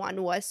where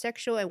one was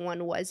sexual and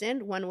one wasn't.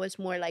 One was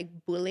more like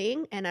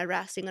bullying and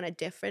harassing on a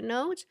different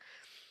note.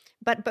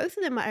 But both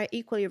of them are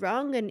equally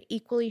wrong, and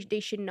equally they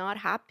should not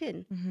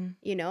happen.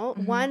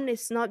 One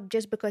is not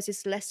just because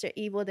it's lesser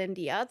evil than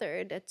the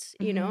other. That's,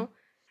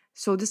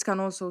 So this can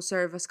also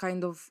serve as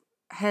kind of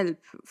help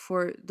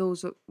for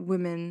those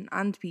women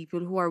and people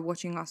who are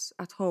watching us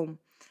at home.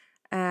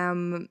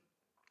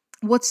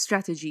 What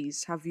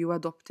strategies have you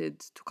adopted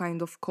to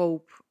kind of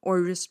cope or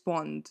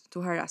respond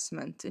to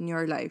harassment in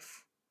your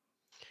life?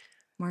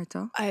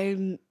 Martha?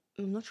 I'm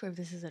not sure if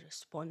this is a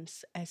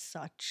response as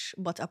such,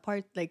 but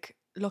apart, like,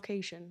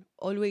 location,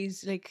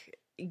 always like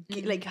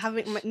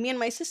having me and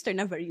my sister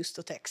never used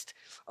to text.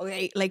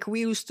 Okay, like I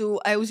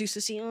always used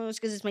to see, oh, it's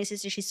because it's my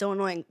sister, she's so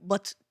annoying.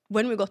 But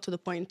when we got to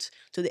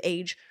the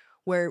age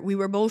where we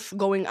were both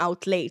going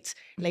out late,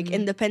 like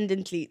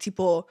independently,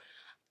 tipo,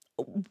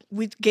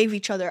 we gave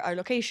each other our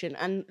location,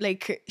 and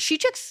like she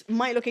checks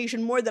my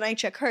location more than I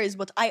check hers,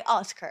 but I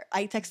ask her,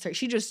 I text her,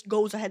 she just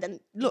goes ahead and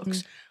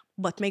looks.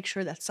 But make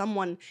sure that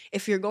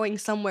if you're going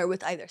somewhere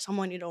with either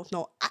someone you don't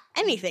know,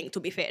 anything, to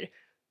be fair,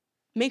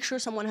 make sure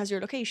someone has your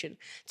location.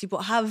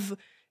 Tipo, have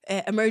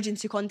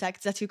emergency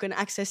contacts that you can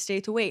access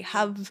straight away.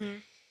 Have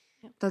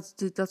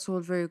That's all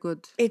very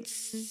good. it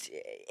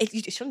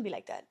shouldn't be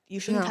like that. You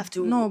shouldn't have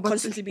to No, but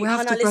constantly be. we have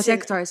 "Hana, to listen."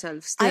 protect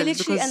ourselves still. I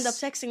literally because end up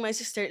texting my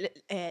sister,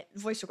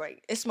 voice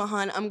recording,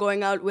 Ismahan, I'm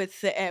going out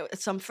with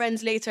some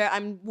friends later.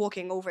 I'm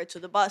walking over to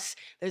the bus.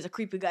 There's a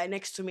creepy guy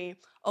next to me.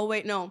 Oh,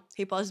 wait, no,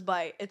 he passed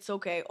by. It's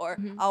okay. Or,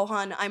 oh,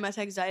 Han, I'm at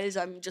Exiles.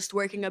 I'm just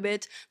working a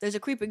bit. There's a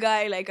creepy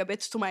guy, like, a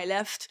bit to my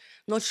left.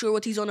 Not sure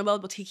what he's on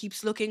about, but he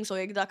keeps looking. So,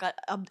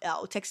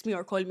 text me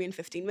or call me in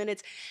 15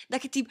 minutes.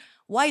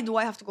 Why do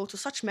I have to go to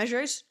such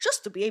measures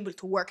just to be able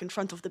to work in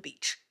front of the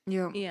beach?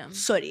 Yeah.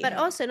 Sorry. But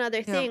also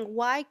another thing,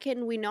 why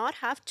can we not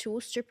have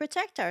tools to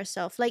protect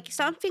ourselves? Like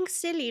something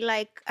silly,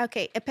 like,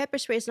 okay, a pepper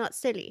spray is not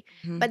silly.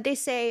 But they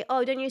say,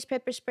 oh, don't use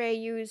pepper spray,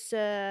 use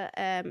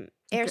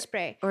air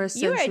spray. Or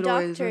You're a essential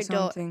oils or doctor, though.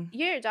 something.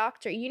 You're a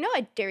doctor. You know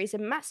there is a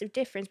massive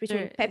difference between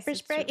There pepper is, it's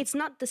spray. true. It's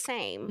not the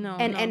same. No,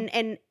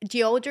 And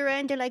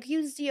deodorant, they're like,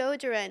 use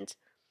deodorant.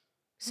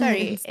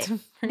 Sorry. It's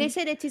different. They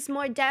said it is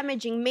more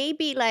damaging,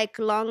 maybe like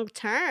long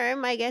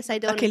term, I guess. I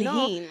don't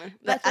know.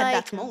 But But at like,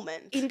 that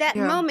moment. in that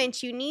Yeah.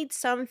 moment, you need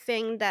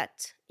something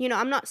that,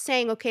 I'm not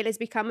saying, okay, let's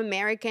become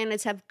American,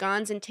 let's have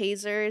guns and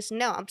tasers.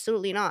 No,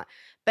 absolutely not.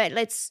 But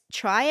let's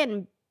try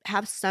and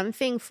have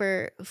something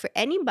for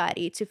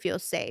anybody to feel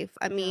safe.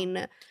 I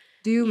mean,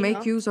 do you make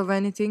know? use of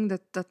anything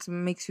that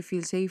makes you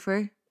feel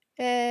safer?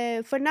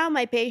 For now,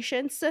 my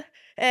patience,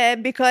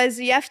 because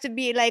you have to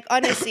be like,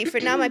 honestly, for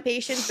now, my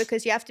patience,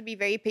 because you have to be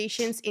very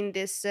patient in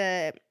this,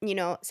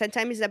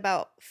 sometimes it's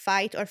about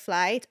fight or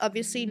flight.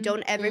 Obviously,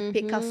 don't ever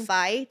pick a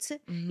fight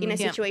in a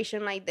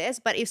situation like this.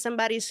 But if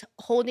somebody's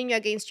holding you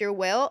against your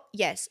will,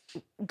 yes,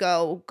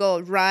 go,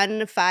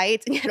 run,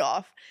 fight, get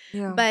off.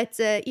 Yeah. But,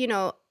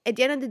 at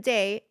the end of the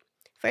day,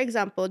 for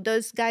example,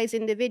 those guys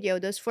in the video,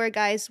 those 4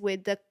 guys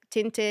with the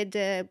tinted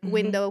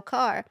window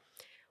car,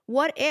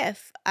 what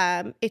if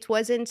it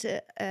wasn't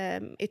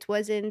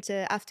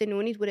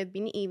afternoon, it would have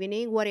been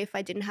evening? What if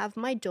I didn't have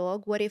my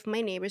dog? What if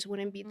my neighbors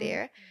wouldn't be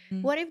there?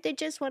 What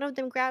if one of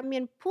them grabbed me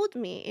and pulled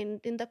me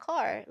in the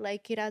car,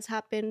 like it has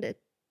happened at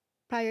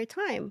prior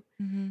time?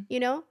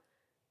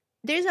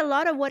 there's a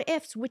lot of what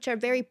ifs which are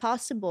very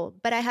possible,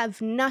 but I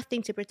have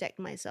nothing to protect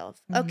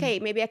myself. Okay,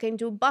 maybe I can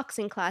do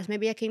boxing class,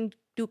 maybe I can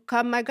do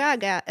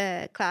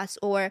Krav class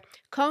or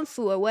Kung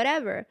Fu or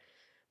whatever.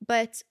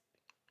 But,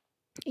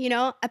 you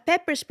know, a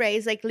pepper spray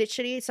is like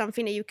literally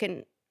something that you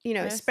can, you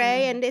know,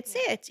 spray and that's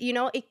it. You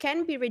know, it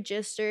can be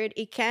registered,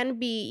 it can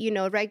be, you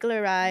know,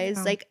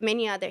 regularized, like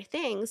many other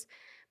things.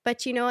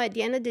 But, you know, at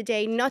the end of the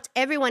day, not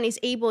everyone is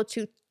able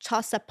to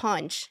toss a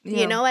punch.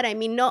 You know what I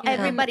mean? Not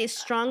everybody is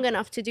strong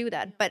enough to do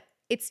that. But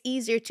it's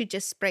easier to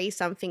just spray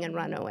something and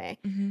run away.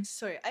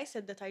 Sorry, I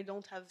said that I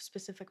don't have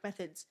specific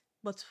methods.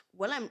 But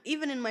when I'm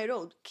even in my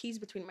road, keys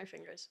between my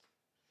fingers.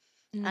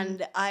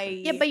 And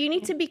Yeah, but you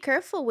need to be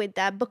careful with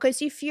that,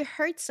 because if you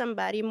hurt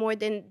somebody more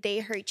than they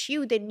hurt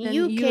you, then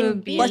you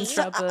can be in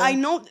trouble. I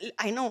know.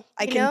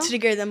 I can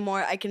trigger them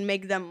more. I can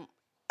make them.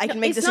 I can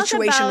make the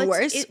situation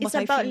worse. It's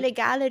about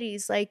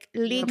legalities, like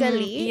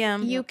legally,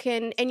 you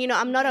can. And you know,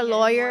 I'm not a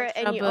lawyer,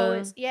 and you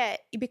always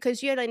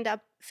because you'll end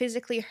up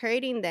physically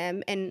hurting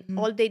them, and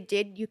all they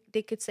did,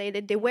 they could say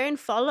that they weren't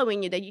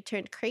following you, that you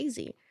turned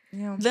crazy.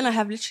 Yeah. Then I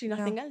have literally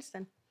nothing else.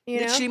 Then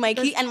literally my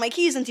key, and my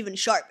key isn't even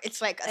sharp.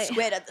 It's like a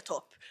square at the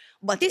top.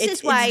 But this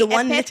is why the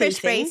one a pepper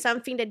spray is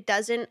something that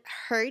doesn't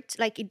hurt,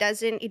 like it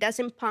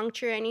doesn't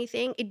puncture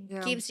anything.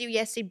 It gives you,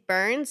 yes, it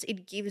burns,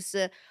 it gives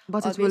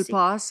but it will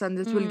pass, and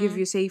it will give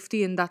you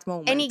safety in that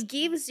moment. And it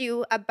gives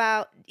you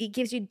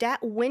that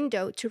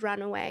window to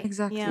run away.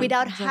 Exactly.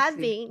 Without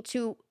having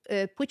to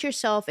put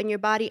yourself and your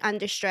body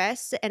under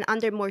stress and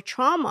under more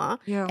trauma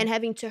and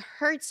having to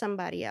hurt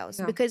somebody else.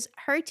 Because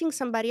hurting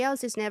somebody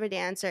else is never the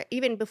answer.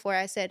 Even before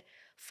I said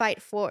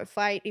fight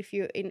if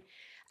you're in.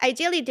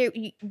 Ideally,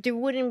 there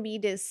wouldn't be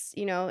this,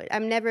 you know,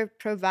 I'm never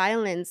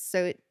pro-violence,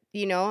 so,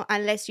 you know,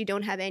 unless you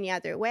don't have any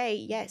other way,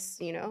 yes,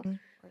 you know.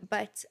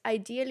 But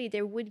ideally,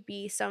 there would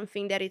be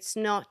something that it's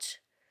not,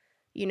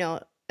 you know,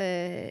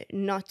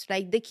 not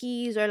like the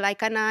keys or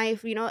like a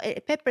knife, you know. A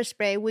pepper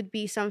spray would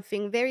be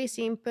something very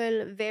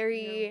simple,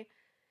 very...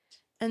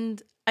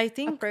 And I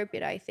think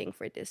appropriate, I think,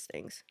 for these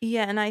things.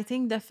 Yeah, and I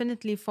think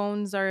definitely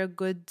phones are a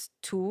good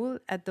tool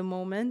at the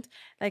moment.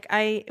 Like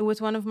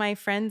with one of my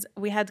friends,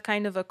 we had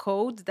kind of a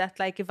code that,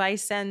 like, if I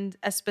send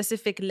a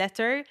specific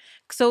letter,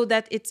 so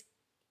that it's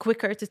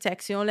quicker to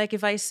text, you know, like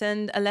if I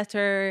send a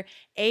letter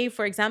A,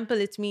 for example,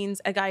 it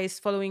means a guy is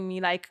following me,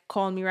 like,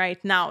 call me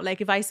right now.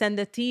 Like if I send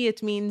a T,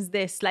 it means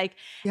this. Like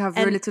you have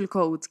your little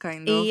codes,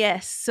 kind of.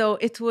 Yes, so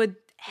it would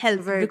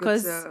help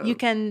because you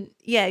can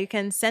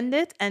send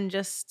it and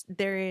just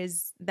there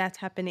is that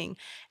happening.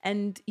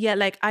 And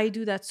like I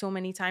do that so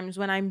many times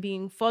when I'm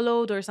being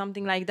followed or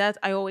something like that.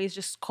 I always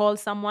just call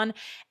someone,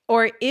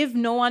 or if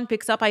no one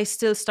picks up, I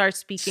still start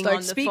speaking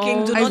on the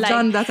phone. I've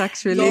done that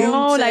actually. You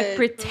know, like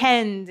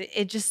pretend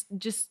it just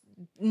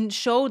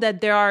show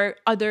that there are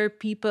other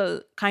people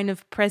kind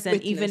of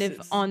present, witnesses, even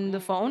if on the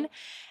phone.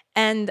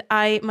 And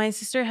my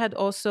sister had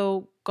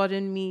also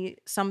gotten me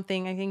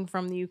something, I think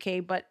from the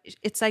UK, but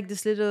it's like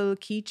this little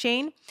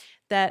keychain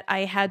that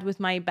I had with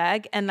my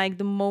bag. And like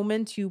the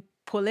moment you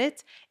pull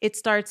it, it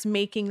starts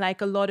making like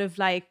a lot of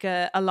like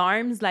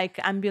alarms, like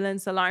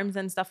ambulance alarms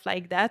and stuff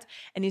like that.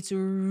 And it's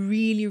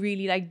really,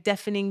 really like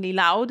deafeningly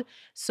loud.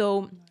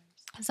 So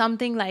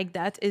something like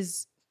that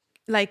is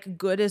like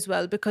good as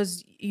well,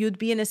 because you'd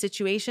be in a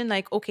situation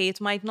like, okay, it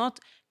might not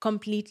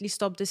completely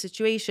stop the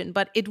situation,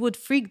 but it would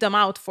freak them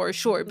out for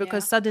sure,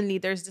 because suddenly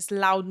there's this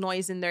loud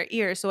noise in their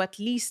ear. So at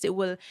least it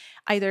will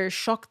either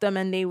shock them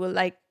and they will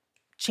like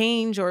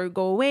change or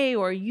go away,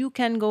 or you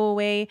can go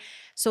away.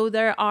 So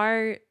there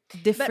are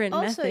different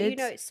methods. But also, you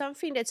know,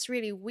 something that's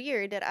really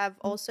weird that I've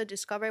also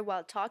discovered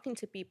while talking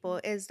to people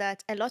is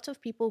that a lot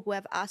of people who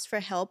have asked for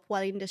help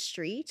while in the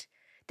street,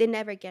 they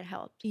never get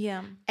help.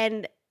 Yeah.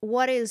 And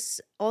what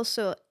is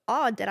also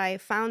odd that I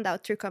found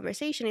out through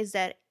conversation is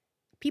that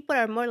people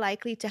are more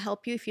likely to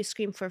help you if you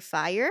scream for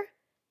fire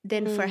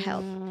than for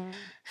help.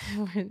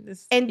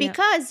 And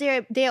because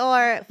they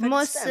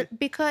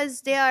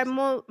are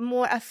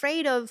more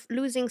afraid of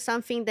losing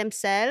something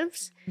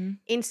themselves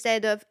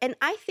instead of, and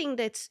I think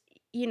that's,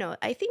 you know,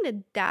 I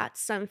think that's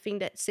something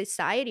that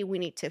society we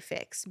need to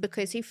fix,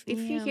 because if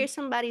you hear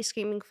somebody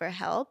screaming for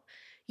help,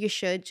 you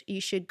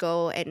should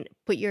go and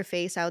put your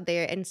face out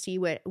there and see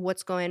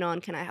what's going on.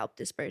 Can I help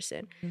this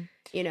person?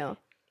 You know,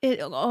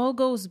 it all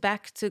goes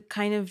back to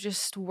kind of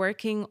just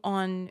working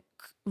on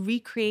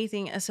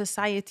recreating a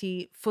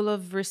society full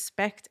of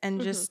respect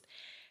and just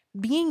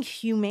being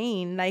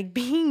humane, like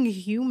being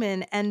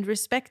human and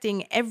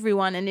respecting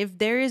everyone. And if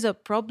there is a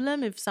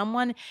problem, if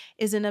someone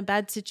is in a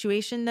bad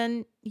situation,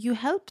 then you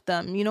help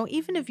them, you know,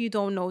 even if you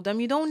don't know them.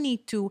 You don't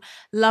need to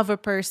love a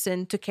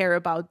person to care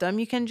about them.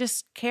 You can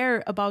just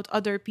care about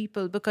other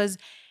people, because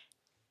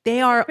they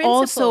are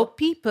also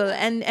people,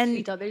 and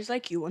treat others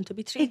like you want to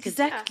be treated.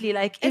 Exactly.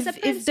 Like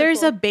if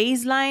there's a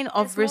baseline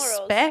of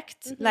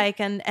respect, like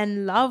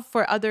and love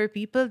for other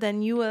people,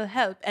 then you will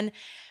help. And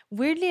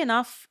weirdly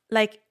enough,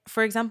 like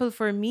for example,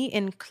 for me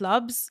in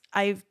clubs,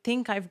 I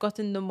think I've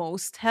gotten the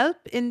most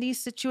help in these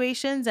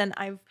situations, and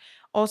I've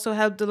also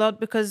helped a lot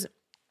because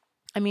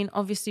I mean,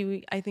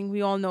 obviously, I think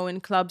we all know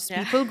in clubs,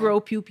 people grow,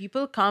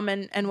 people come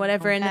and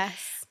whatever. And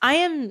Yes. I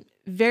am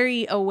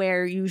very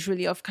aware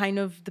usually of kind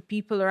of the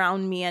people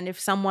around me, and if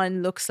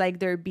someone looks like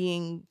they're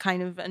being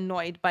kind of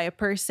annoyed by a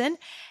person.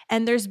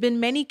 And there's been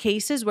many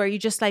cases where you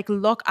just like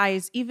lock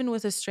eyes even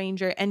with a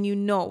stranger, and you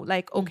know,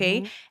 like,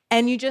 okay,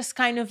 and you just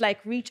kind of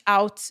like reach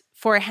out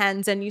for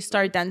hands and you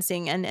start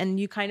dancing, and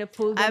you kind of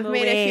pull them I've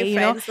away. made a few you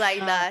know? friends like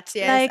that.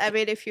 Yes, Like, I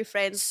made a few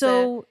friends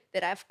so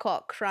that I've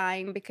caught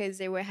crying because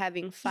they were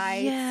having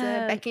fights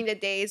Yeah. back in the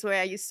days where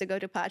I used to go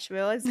to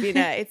Patchville.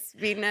 It's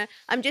been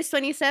I'm just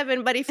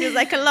 27, but it feels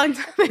like a long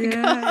time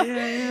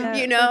ago.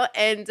 You know,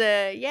 and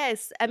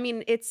yes, I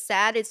mean, it's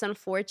sad, it's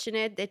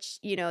unfortunate that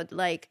you know,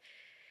 like,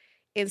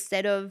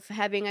 instead of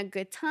having a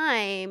good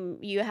time,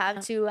 you have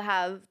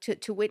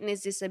to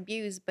witness this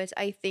abuse. But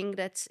I think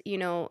that, you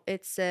know,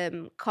 it's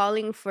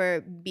calling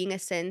for being a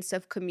sense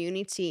of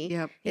community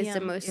is the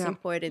most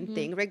important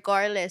thing,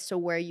 regardless of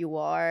where you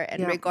are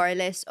and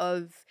regardless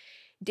of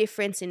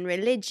difference in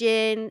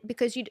religion,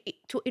 because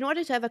in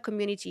order to have a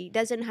community, it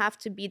doesn't have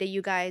to be that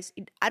you guys,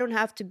 I don't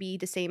have to be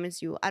the same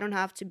as you, I don't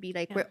have to be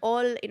like, we're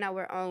all in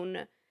our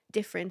own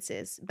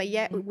differences, but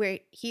yet we're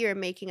here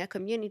making a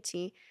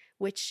community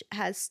which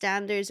has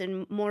standards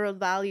and moral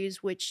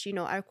values which, you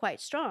know, are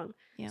quite strong.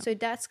 So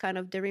that's kind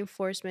of the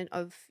reinforcement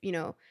of, you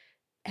know,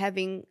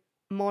 having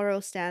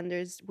moral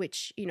standards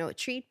which, you know,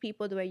 treat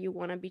people the way you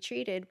want to be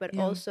treated, but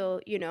also,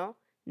 you know,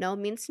 no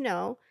means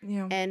no.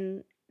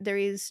 And there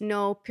is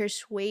no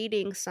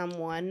persuading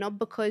someone, not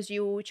because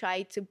you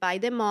try to buy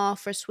them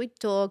off or sweet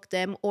talk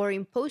them or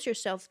impose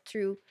yourself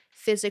through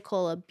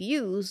physical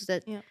abuse,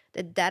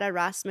 that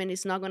harassment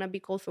is not going to be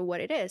called for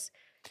what it is.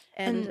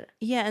 And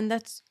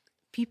that's,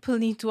 people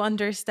need to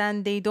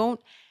understand they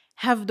don't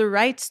have the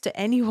rights to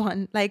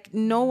anyone. Like,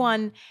 no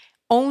one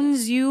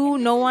owns you.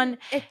 No one.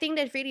 A thing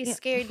that really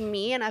scared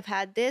me, and I've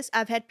had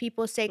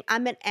people saying,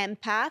 I'm an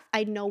empath,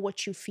 I know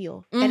what you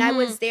feel. And I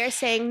was there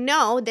saying,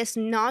 no, that's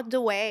not the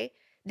way.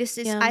 This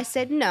is, I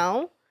said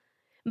no.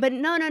 But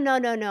no.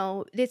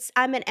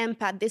 I'm an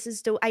empath. This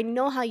is I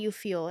know how you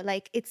feel.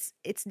 Like, it's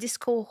this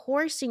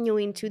coercing you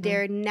into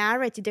their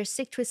narrative, their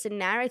sick, twisted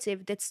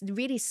narrative that's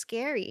really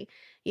scary,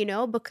 you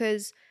know,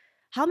 because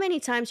how many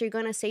times you're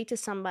going to say to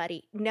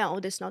somebody, no,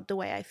 that's not the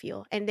way I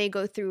feel. And they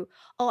go through,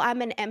 oh,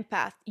 I'm an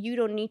empath. You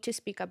don't need to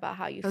speak about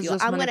how you feel.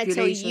 I'm going to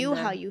tell you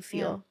how you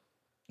feel.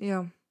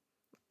 Yeah.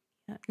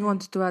 You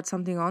wanted to add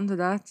something on to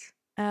that?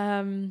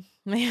 My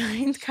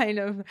mind kind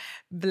of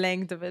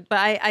blanked a bit, but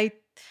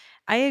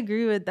I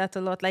agree with that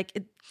a lot. Like,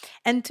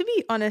 and to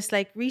be honest,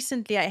 like,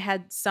 recently I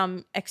had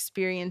some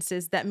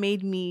experiences that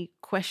made me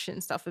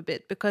question stuff a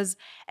bit, because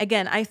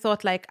again, I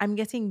thought like I'm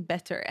getting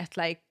better at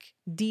like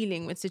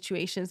dealing with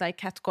situations like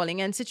catcalling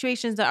and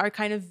situations that are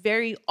kind of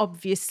very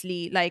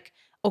obviously like,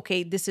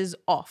 okay, this is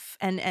off,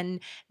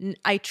 and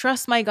I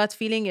trust my gut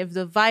feeling. If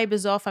the vibe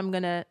is off, I'm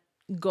gonna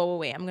go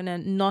away. I'm gonna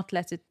not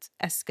let it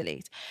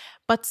escalate.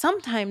 But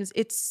sometimes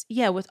it's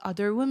with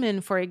other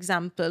women, for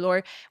example,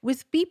 or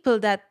with people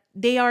that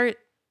they are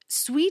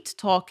sweet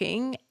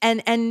talking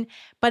and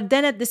but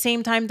then at the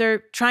same time they're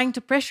trying to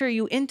pressure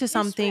you into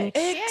something.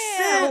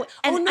 Exactly.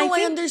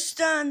 I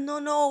understand.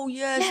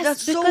 Yes,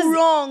 that's so because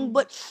wrong.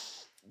 But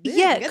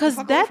because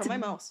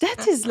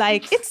that is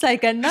like, it's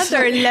like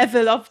another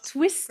level of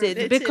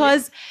twisted,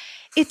 because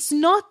it's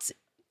not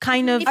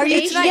kind of, are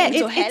you trying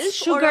to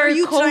help, or are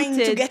you trying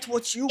to get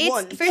what you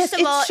want? First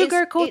of all, it's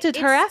sugar-coated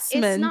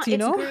harassment.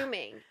 It's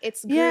grooming.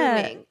 It's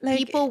grooming. Like,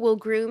 people will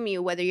groom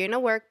you, whether you're in a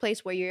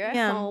workplace, whether you're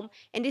at home.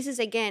 And this is,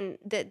 again,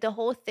 the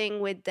whole thing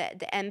with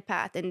the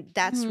empath. And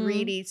that's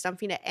really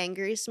something that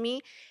angers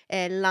me.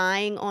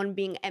 Lying on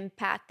being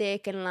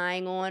empathic and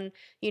lying on,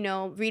 you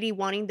know, really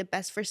wanting the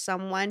best for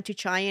someone to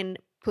try and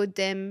put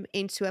them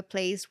into a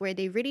place where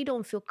they really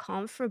don't feel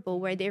comfortable,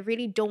 where they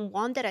really don't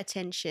want that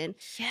attention.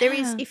 There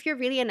is, if you're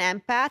really an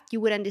empath, you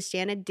would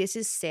understand that this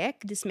is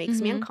sick, this makes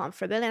me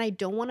uncomfortable, and I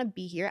don't want to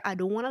be here, I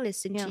don't want to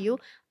listen to you.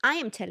 I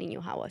am telling you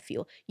how I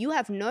feel. You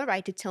have no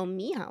right to tell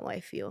me how I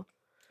feel.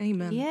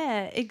 Amen.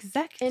 Yeah,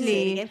 exactly. And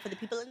say it again for the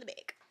people in the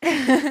back.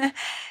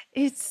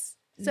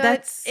 So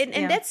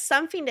that's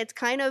something that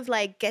kind of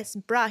like gets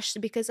brushed,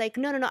 because like,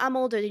 no, I'm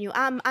older than you.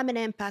 I'm an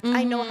empath.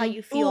 I know how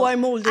you feel. Oh,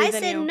 I'm older than you. I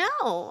said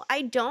no,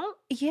 I don't.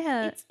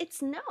 Yeah. It's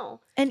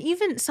no. And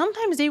even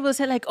sometimes they will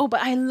say like, oh,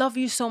 but I love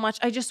you so much,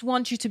 I just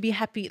want you to be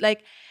happy.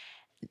 Like,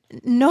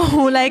 no,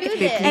 like,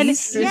 and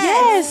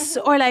yes,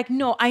 or like,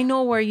 no, I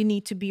know where you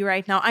need to be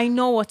right now. I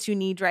know what you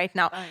need right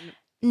now.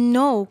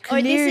 No,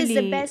 clearly. Or this is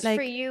the best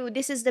for you.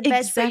 This is the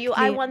best for you.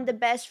 I want the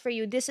best for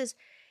you. This is.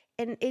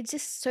 And it's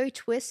just so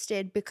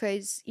twisted,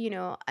 because, you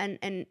know, and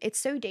it's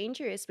so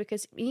dangerous,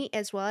 because me,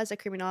 as well as a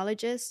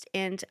criminologist,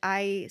 and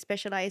I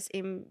specialize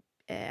in,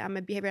 I'm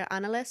a behavioral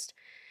analyst.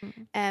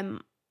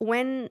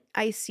 When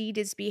I see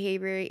this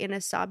behavior in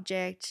a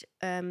subject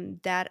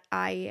that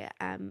I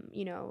am,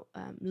 you know,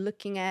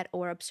 looking at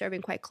or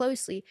observing quite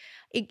closely,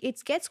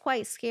 it gets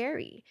quite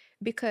scary,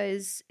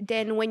 because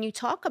then when you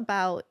talk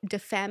about the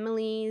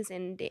families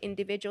and the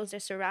individuals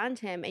that surround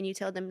him, and you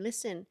tell them,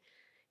 listen,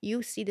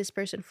 you see this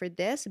person for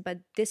this, but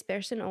this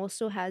person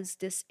also has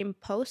this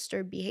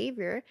imposter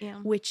behavior,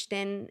 which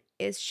then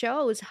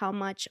shows how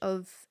much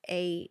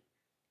they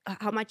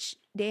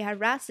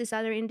harass this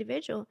other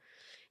individual.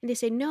 And they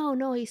say,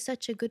 no, he's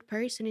such a good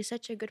person. He's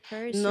such a good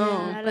person.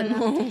 No, but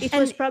no. It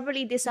was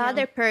probably this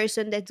other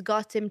person that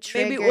got him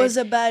triggered. Maybe it was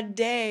a bad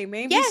day.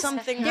 Maybe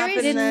something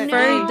happened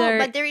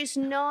but there is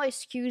no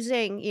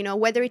excusing,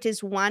 whether it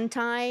is one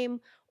time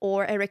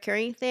or a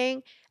recurring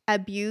thing.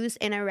 Abuse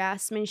and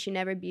harassment should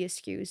never be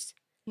excused.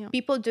 Yeah.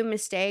 People do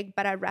mistake,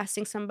 but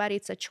harassing somebody,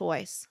 it's a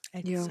choice.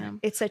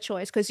 It's a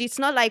choice, because it's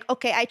not like,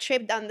 okay, I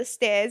tripped down the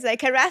stairs.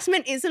 Like,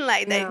 harassment isn't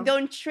like that. You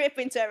don't trip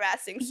into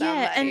harassing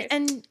somebody. Yeah,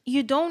 and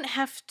you don't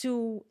have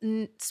to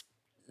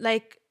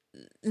like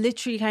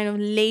literally kind of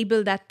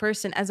label that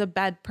person as a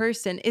bad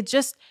person.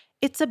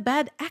 It's a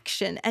bad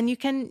action, and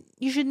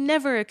you should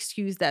never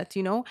excuse that,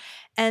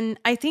 And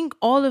I think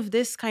all of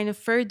this kind of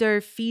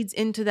further feeds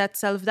into that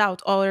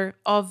self-doubt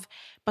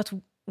but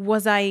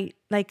was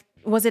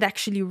it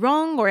actually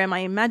wrong, or am I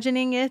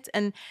imagining it?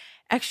 And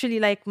actually,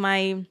 like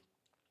my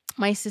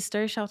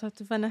sister, shout out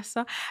to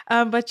Vanessa,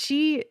 but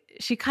she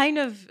kind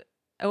of,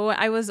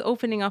 I was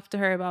opening up to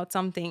her about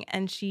something,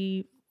 and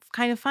she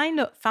kind of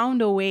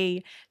found a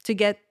way to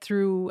get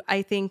through,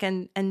 I think,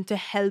 and to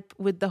help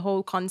with the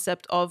whole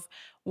concept of,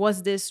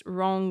 was this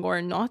wrong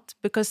or not?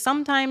 Because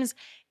sometimes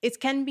it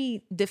can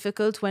be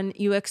difficult when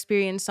you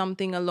experience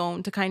something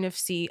alone to kind of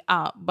see,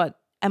 but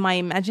am I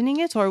imagining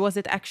it, or was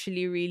it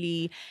actually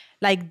really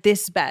like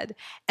this bad?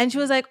 And she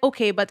was like,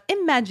 okay, but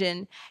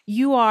imagine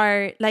you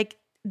are like,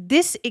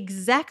 this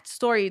exact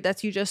story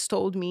that you just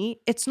told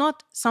me, it's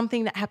not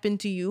something that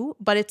happened to you,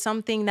 but it's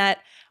something that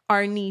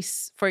our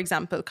niece, for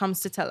example, comes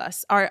to tell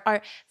us,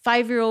 our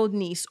 5-year-old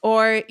niece,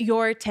 or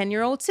your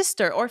 10-year-old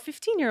sister or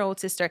 15-year-old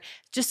sister,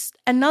 just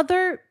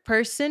another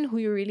person who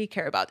you really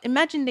care about.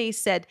 Imagine they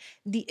said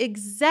the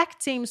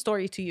exact same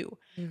story to you.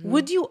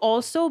 Would you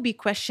also be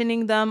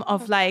questioning them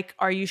of like,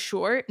 are you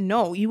sure?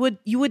 No, you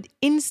would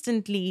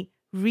instantly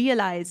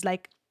realize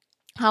like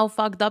how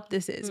fucked up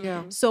this is.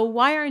 So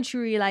why aren't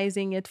you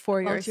realizing it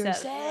for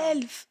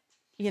yourself?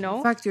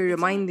 In fact, you're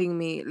reminding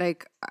me,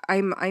 like,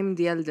 I'm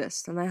the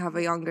eldest and I have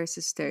a younger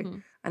sister.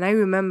 And I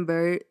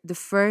remember the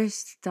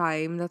first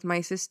time that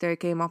my sister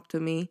came up to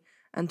me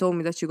and told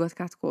me that she got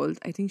catcalled.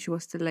 I think she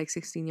was still like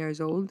 16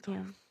 years old.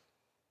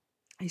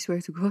 I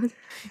swear to God.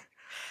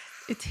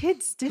 It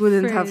hits different.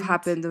 Wouldn't have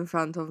happened in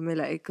front of me,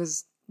 like,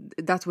 because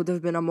that would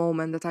have been a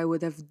moment that I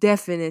would have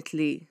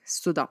definitely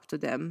stood up to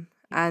them.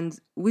 And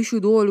we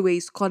should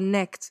always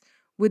connect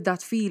with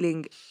that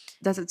feeling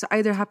that it's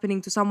either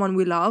happening to someone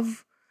we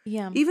love,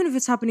 even if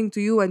it's happening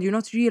to you and you're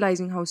not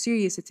realizing how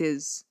serious it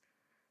is.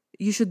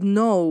 You should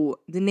know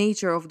the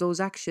nature of those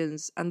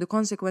actions and the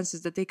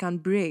consequences that they can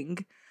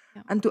bring,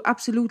 and to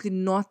absolutely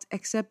not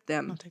accept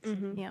them.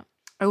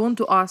 I want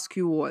to ask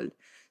you all.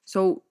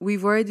 So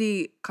we've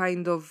already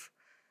kind of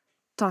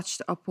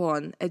touched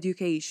upon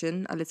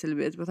education a little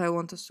bit, but I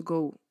want us to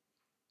go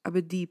a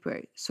bit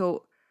deeper.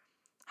 So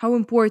how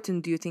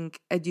important do you think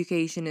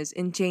education is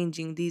in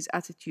changing these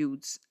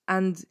attitudes?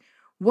 And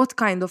what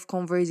kind of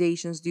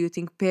conversations do you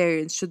think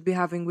parents should be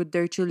having with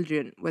their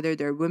children, whether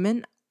they're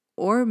women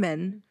or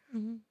men,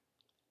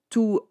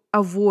 to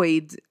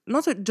avoid,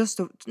 not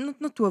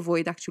to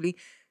avoid actually,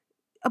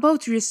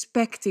 about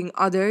respecting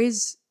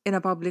others in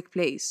a public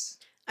place?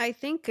 I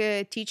think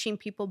teaching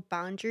people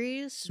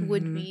boundaries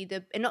would be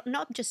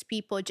not just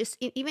people, just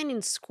even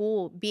in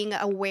school, being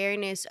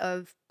awareness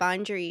of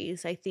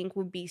boundaries, I think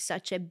would be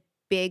such a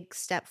big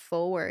step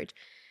forward.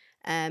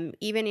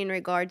 Even in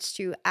regards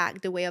to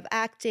the way of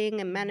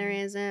acting and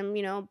mannerism,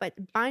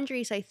 but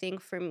boundaries, I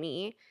think for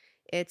me,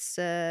 it's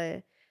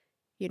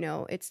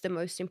it's the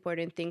most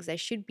important things that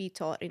should be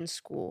taught in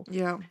school.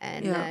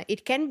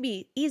 It can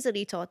be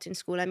easily taught in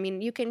school. I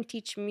mean, you can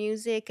teach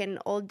music and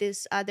all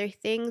these other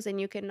things, and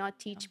you cannot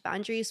teach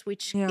boundaries,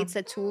 which it's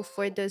a tool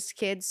for those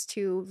kids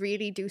to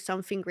really do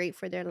something great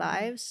for their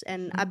lives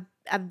and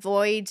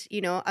avoid,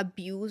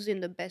 abuse in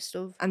the best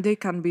of. And they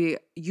can be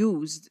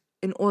used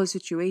in all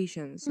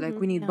situations. Like,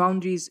 we need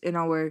boundaries in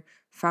our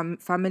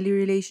family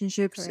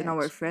relationships, in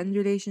our friend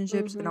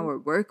relationships, in our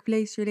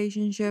workplace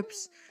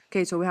relationships.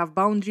 Okay, so we have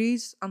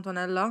boundaries.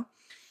 Antonella?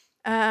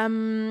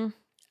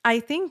 I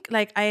think,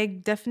 like, I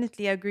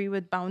definitely agree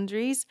with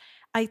boundaries.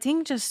 I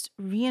think just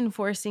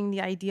reinforcing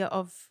the idea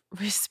of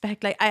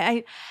respect. Like,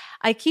 I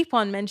keep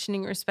on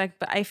mentioning respect,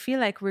 but I feel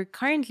like we're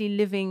currently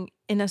living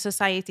in a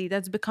society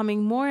that's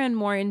becoming more and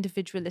more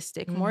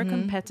individualistic, more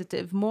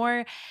competitive,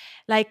 more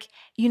like,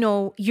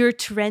 you're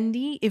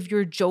trendy if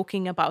you're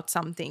joking about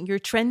something. You're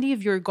trendy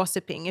if you're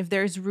gossiping, if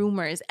there's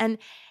rumors. And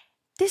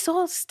this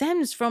all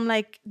stems from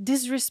like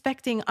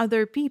disrespecting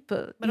other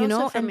people, but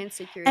also from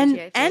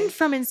insecurity, and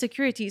from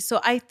insecurity.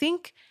 So I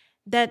think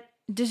that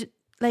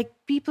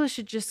people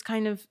should just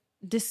kind of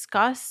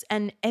discuss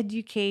and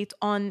educate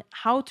on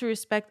how to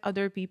respect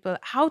other people,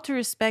 how to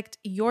respect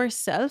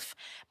yourself,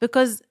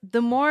 because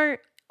the more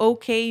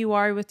okay you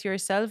are with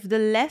yourself, the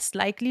less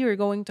likely you're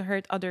going to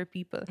hurt other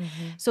people.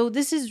 So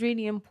this is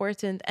really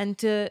important, and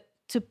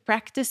to to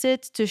practice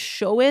it, to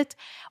show it.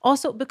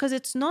 Also, because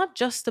it's not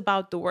just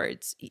about the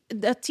words.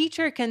 The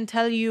teacher can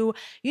tell you,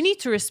 you need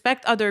to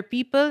respect other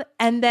people,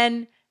 and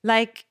then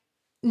like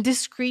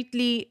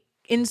discreetly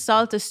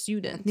insult a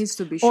student. It needs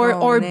to be or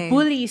shown,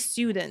 bully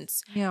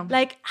students. Yeah.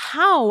 Like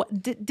how?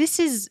 This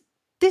is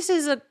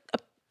a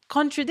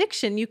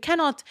contradiction. You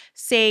cannot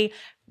say,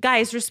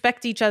 guys,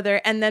 respect each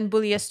other, and then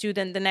bully a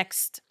student the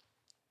next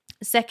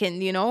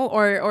second, you know,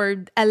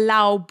 or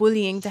allow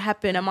bullying to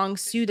happen among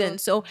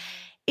students. So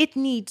it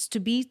needs to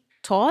be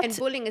taught. And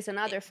bullying is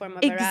another form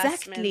of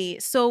exactly.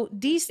 harassment. So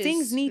these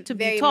things need to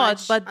be very taught,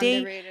 much but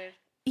underrated.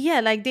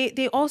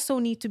 they also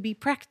need to be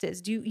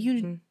practiced.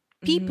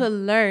 People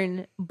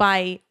learn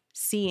by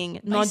seeing,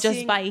 not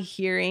just by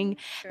hearing.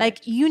 Correct.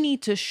 Like you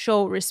need to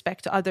show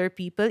respect to other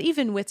people,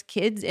 even with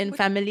kids in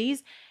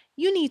families.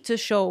 You need to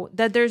show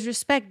that there's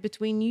respect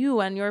between you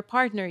and your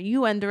partner,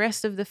 you and the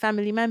rest of the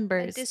family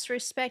members. But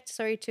disrespect,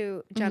 sorry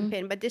to jump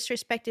in, but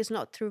disrespect is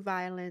not through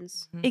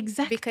violence.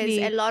 Exactly. Because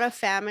a lot of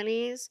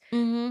families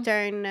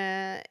turn,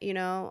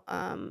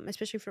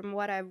 especially from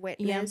what I've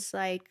witnessed,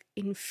 like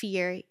in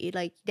fear.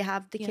 Like they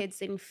have the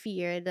kids in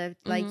fear that,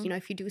 like,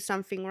 if you do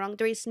something wrong,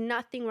 there is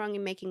nothing wrong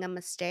in making a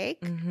mistake,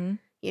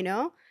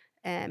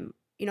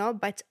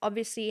 but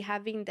obviously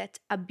having that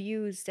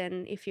abused,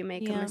 and if you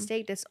make a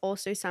mistake, that's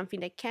also something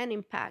that can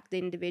impact the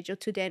individual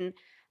to then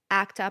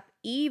act up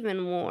even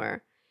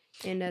more.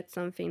 And that's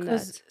something that...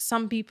 Because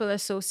some people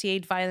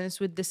associate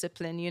violence with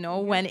discipline,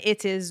 when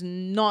it is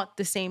not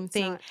the same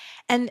thing.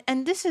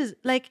 And this is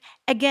like,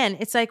 again,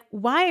 it's like,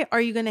 why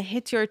are you going to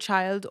hit your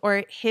child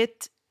or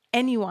hit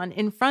anyone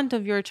in front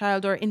of your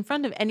child or in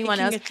front of anyone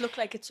else? Making it look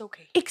like it's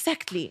okay.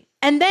 Exactly.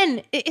 And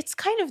then it's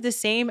kind of the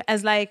same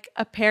as like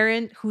a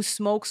parent who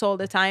smokes all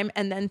the time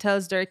and then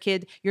tells their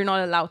kid, you're not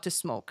allowed to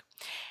smoke.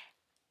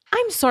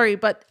 I'm sorry,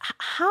 but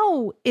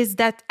how is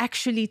that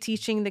actually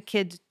teaching the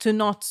kid to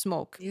not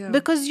smoke? Yeah.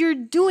 Because you're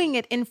doing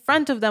it in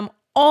front of them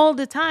all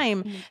the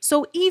time.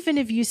 So even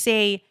if you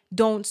say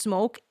don't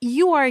smoke,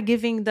 you are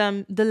giving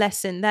them the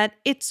lesson that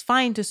it's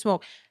fine to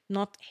smoke.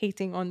 Not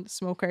hating on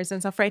smokers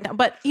and stuff right now,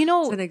 but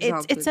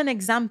it's an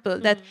example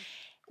that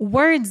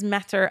words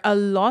matter a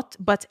lot,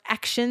 but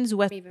actions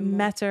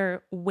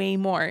matter way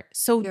more.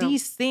 So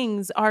these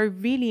things are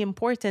really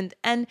important.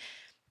 And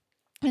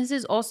this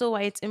is also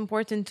why it's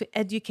important to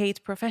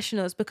educate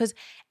professionals, because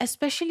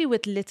especially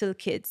with little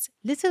kids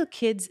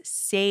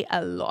say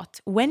a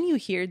lot when you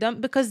hear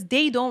them, because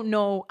they don't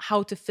know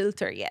how to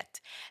filter yet.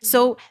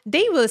 So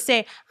they will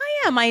say,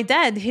 oh yeah, my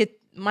dad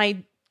hit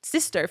my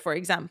sister, for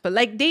example.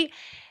 Like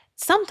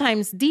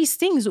sometimes these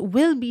things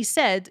will be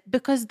said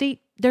because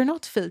they're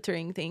not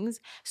filtering things.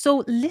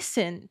 So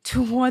listen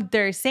to what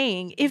they're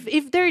saying.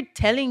 If they're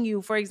telling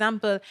you, for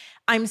example,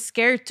 I'm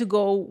scared to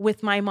go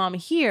with my mom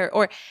here,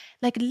 or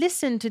like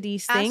listen to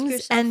these things. Ask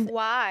yourself and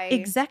why.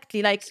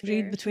 Exactly. Like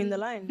Read between the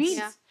lines.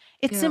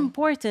 It's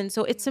important.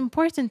 So it's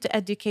important to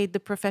educate the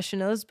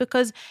professionals,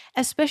 because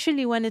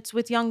especially when it's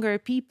with younger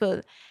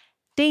people,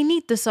 they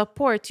need the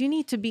support. You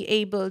need to be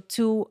able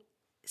to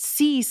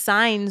see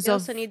signs They of...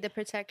 also need the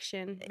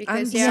protection,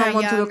 because And they are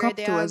someone to look younger, up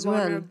they to are as well.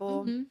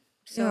 vulnerable.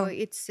 So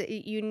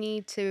you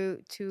need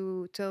to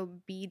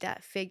be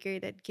that figure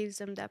that gives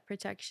them that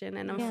protection.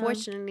 And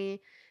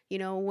unfortunately,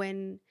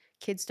 when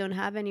kids don't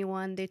have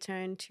anyone, they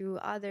turn to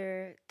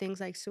other things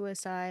like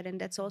suicide, and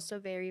that's also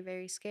very,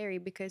 very scary,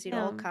 because it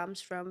all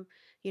comes from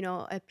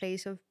a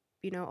place of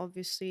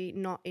obviously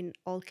not in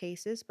all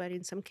cases, but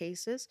in some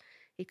cases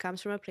it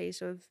comes from a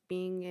place of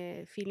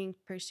being feeling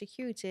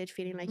persecuted,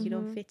 feeling like you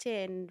don't fit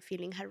in,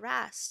 feeling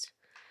harassed,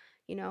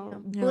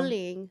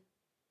 bullying.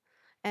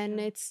 And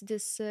it's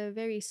this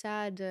very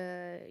sad,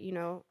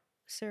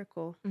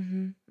 circle.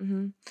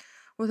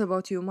 What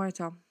about you,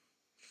 Martha?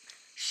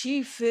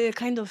 She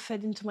kind of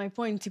fed into my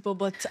point, tipo,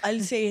 but I'll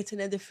say it in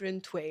a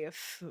different way.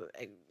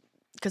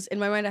 Because in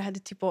my mind I had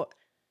it, tipo,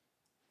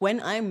 when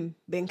I'm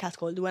being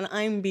catcalled, when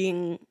I'm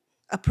being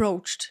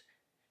approached,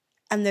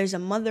 and there's a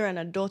mother and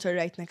a daughter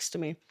right next to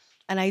me,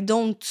 and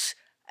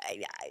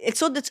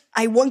it's not that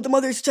I want the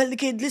mother to tell the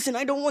kid, listen,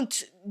 I don't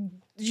want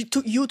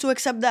you to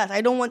accept that. I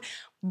don't want,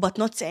 but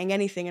not saying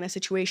anything in a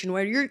situation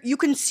where you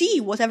can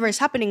see whatever is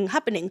happening,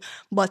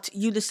 but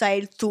you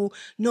decide to,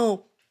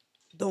 no,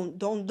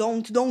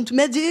 don't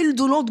meddle,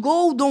 do not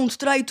go, don't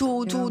try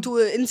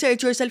to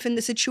insert yourself in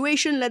the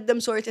situation, let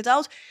them sort it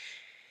out.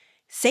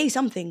 Say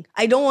something.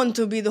 I don't want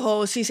to be the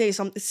whole see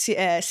something,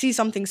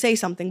 say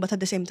something, but at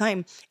the same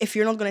time, if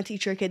you're not going to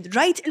teach your kid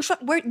right in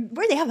front, where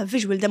they have a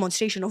visual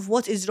demonstration of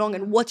what is wrong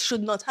and what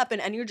should not happen,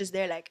 and you're just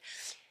there like,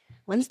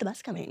 when's the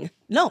bus coming?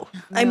 No.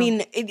 I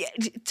mean,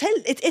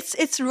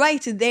 it's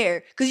right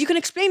there, because you can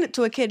explain it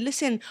to a kid.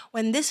 Listen,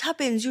 when this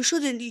happens, you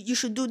should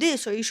do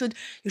this, or you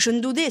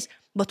shouldn't do this.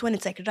 But when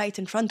it's like right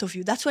in front of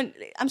you, that's when,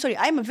 I'm sorry,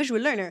 I'm a visual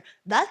learner.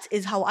 That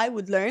is how I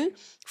would learn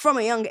from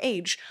a young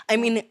age. I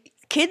mean,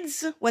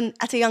 kids, when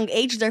at a young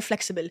age, they're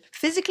flexible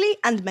physically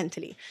and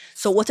mentally.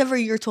 So whatever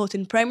you're taught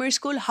in primary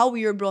school, how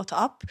you're brought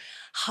up,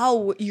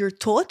 how you're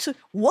taught,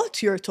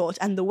 what you're taught,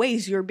 and the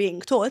ways you're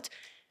being taught,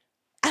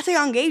 at a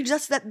young age,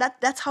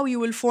 that's how you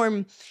will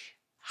form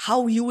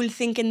how you will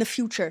think in the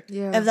future.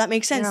 Yeah. If that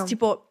makes sense. Yeah.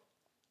 Tipo,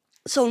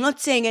 so not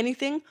saying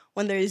anything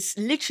when there is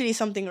literally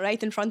something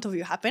right in front of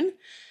you happen.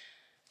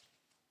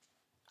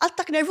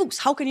 Attak nervous.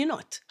 How can you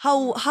not?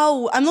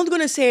 How? I'm not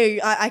gonna say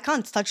I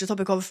can't touch the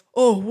topic of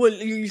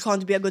you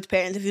can't be a good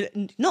parent if you.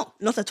 No,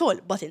 not at all.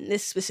 But in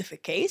this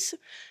specific case,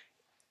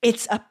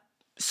 it's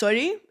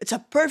a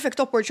perfect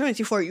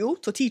opportunity for you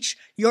to teach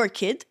your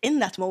kid in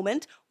that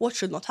moment what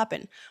should not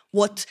happen,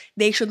 what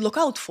they should look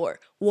out for,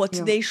 what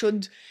they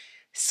should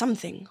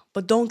something.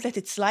 But don't let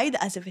it slide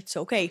as if it's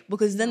okay,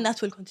 because then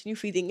that will continue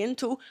feeding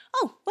into,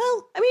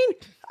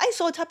 I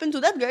saw it happen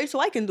to that girl, so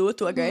I can do it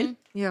to a girl.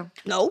 Yeah.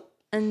 No.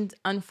 And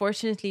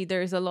unfortunately,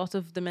 there's a lot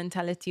of the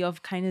mentality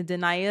of kind of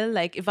denial.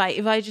 Like if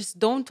I just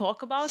don't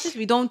talk about it,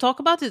 we don't talk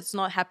about it, it's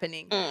not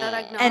happening. Not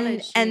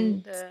And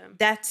acknowledging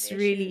that's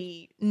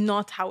really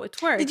not how it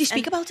works. Did you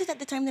speak about it at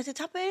the time that it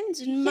happened?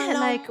 Yeah,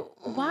 like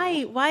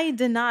why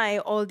deny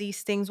all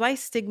these things? Why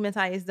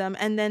stigmatize them?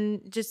 And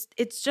then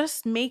it's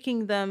just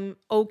making them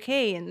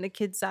okay in the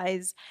kids'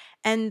 eyes.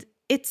 And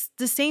it's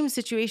the same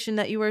situation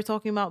that you were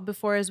talking about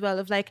before as well,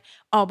 of like,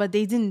 oh, but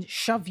they didn't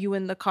shove you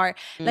in the car.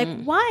 Like,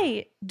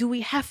 why do we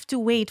have to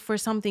wait for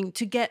something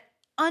to get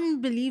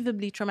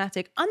unbelievably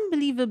traumatic,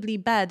 unbelievably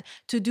bad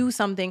to do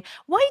something?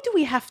 Why do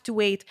we have to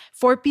wait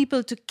for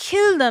people to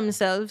kill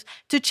themselves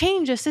to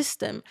change a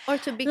system? Or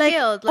to be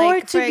killed,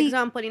 like, for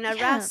example, in Yeah.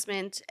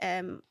 harassment,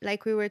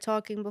 like we were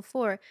talking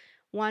before,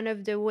 one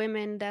of the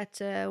women that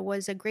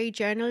was a great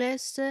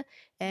journalist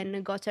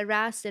and got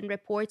harassed and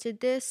reported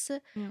this,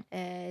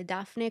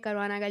 Daphne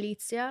Caruana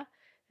Galizia.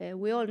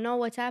 We all know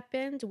what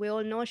happened. We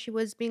all know she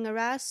was being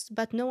harassed,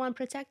 but no one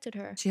protected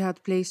her. She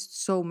had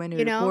placed so many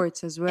You know?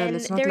 reports as well. And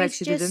It's not there like is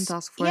she just- didn't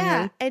ask for yeah,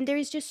 help. and there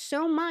is just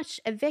so much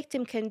a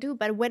victim can do.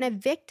 But when a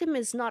victim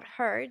is not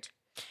heard,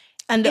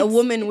 And a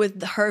woman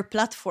with her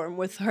platform,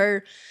 with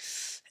her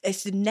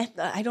net,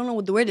 I don't know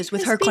what the word is,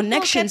 with her because people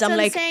connections, kept I'm on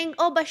like, saying,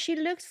 "Oh, but she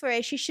looked for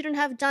it. She shouldn't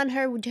have done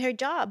her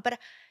job." But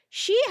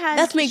she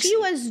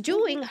was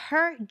doing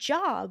her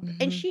job,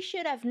 and she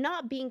should have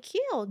not been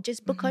killed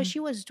just because she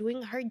was doing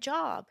her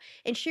job.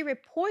 And she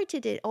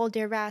reported it, all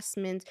the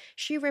harassment.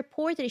 She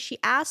reported it. She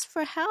asked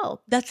for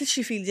help. that's what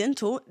she feeds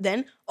into. Then,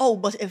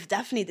 but if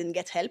Daphne didn't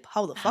get help,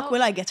 how the fuck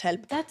will I get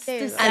help? That's There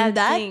the you go. sad And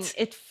that- thing.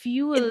 It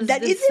fuels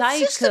That the it's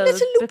cycle. just a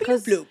little loop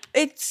because loop.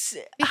 It's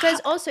Because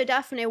also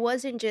Daphne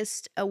wasn't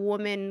just a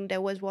woman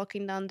that was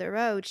walking down the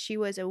road. She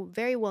was a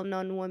very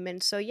well-known woman.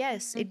 So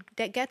yes,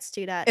 that gets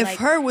to that. if Like,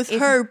 her with if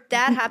her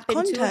that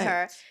happened to her,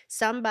 contact.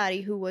 somebody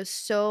who was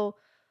so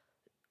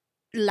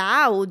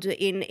loud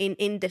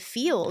in the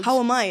field. How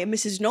am I,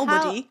 Mrs.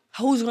 Nobody?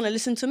 Who's gonna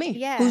listen to me?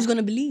 Yeah. Who's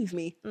gonna believe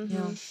me?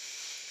 Yeah.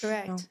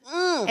 Correct.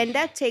 And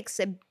that takes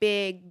a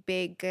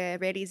big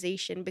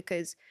realization,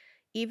 because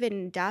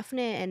even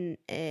Daphne and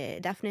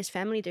Daphne's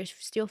family, they're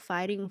still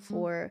fighting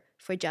for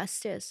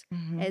justice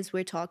as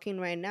we're talking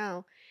right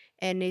now.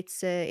 And it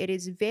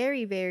is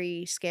very,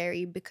 very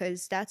scary,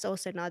 because that's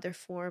also another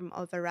form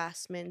of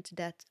harassment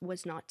that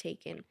was not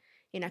taken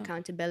in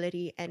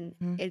accountability, and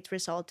it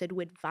resulted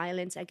with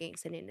violence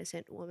against an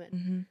innocent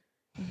woman.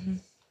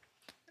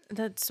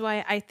 that's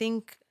why I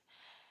think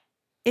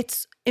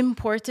it's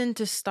important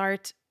to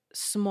start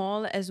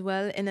small as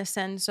well, in a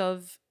sense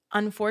of,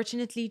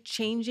 unfortunately,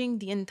 changing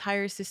the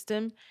entire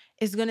system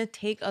is going to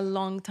take a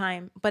long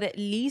time. But at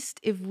least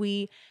if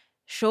we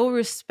show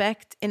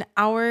respect in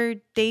our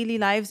daily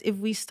lives, if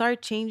we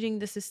start changing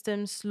the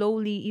system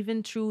slowly,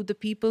 even through the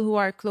people who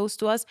are close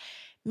to us,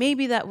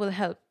 maybe that will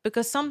help.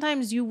 Because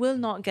sometimes you will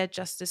not get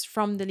justice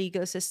from the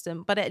legal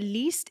system, but at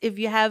least if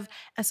you have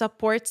a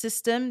support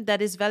system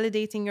that is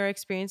validating your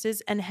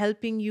experiences and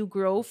helping you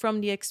grow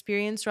from the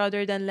experience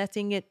rather than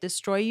letting it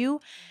destroy you,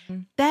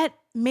 that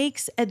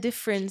makes a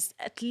difference,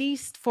 at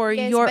least for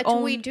Yes, your but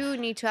own. we do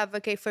need to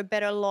advocate for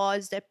better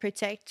laws that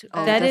protect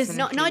That is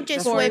not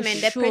just for women,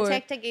 that sure.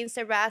 protect against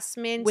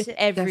harassment with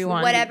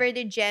everyone. whatever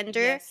the gender.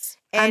 Yes.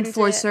 And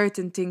for uh,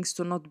 certain things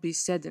to not be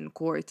said in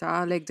court.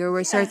 Like there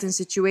were certain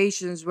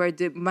situations where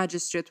the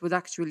magistrate would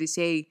actually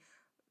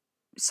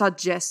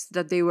suggest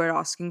that they were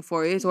asking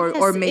for it, or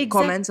Yes, make exact-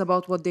 comments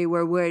about what they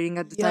were wearing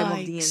at the time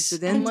of the Yikes.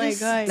 incident. Oh my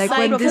God. Like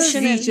when this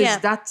Professional, reaches yeah.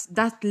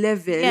 that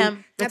level, Yeah,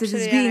 that it is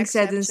absolutely being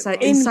said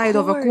unacceptable. inside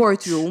of a court.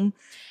 courtroom,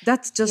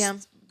 that just Yeah.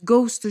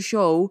 goes to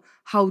show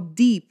how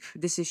deep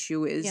this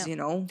issue is, Yeah. you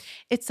know?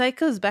 It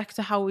cycles back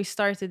to how we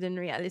started in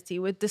reality,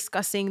 with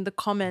discussing the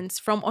comments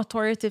from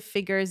authoritative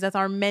figures that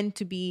are meant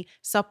to be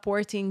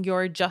supporting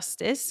your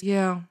justice,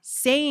 Yeah.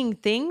 saying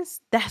things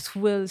that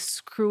will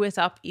screw it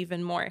up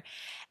even more.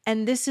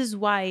 And this is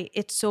why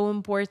it's so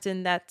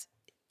important that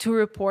to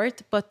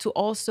report, but to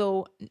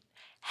also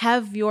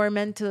have your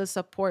mental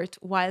support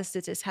whilst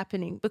it is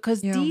happening.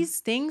 Because Yeah. these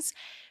things,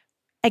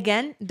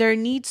 again, there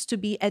needs to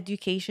be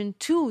education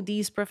to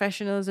these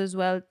professionals as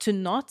well to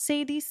not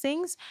say these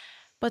things,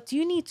 but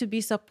you need to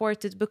be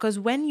supported, because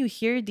when you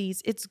hear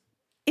these, it's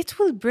it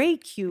will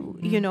break you,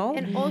 you know?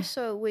 And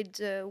also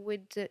with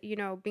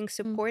being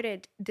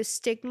supported, the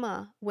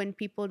stigma when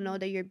people know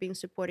that you're being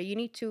supported, you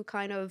need to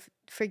kind of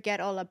forget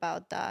all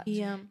about that.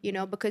 Yeah.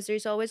 Because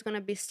there's always going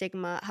to be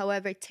stigma.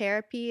 However,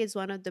 therapy is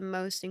one of the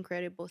most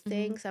incredible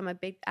things. I'm a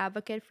big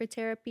advocate for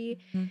therapy.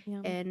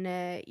 Yeah.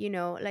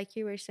 And like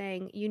you were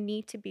saying, you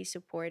need to be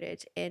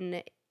supported.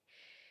 And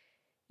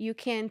you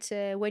can't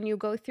when you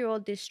go through all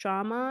this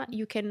trauma,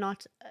 you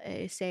cannot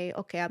say,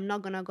 okay, I'm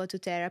not gonna go to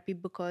therapy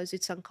because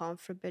it's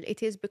uncomfortable.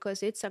 It is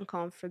because it's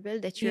uncomfortable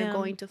that you're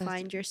going to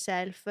find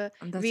yourself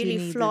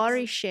really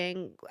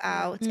flourishing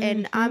out.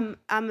 And I'm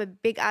a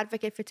big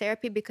advocate for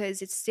therapy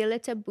because it's still a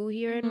taboo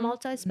here in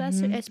Malta,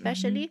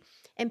 especially.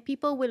 And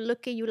people will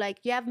look at you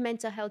like you have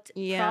mental health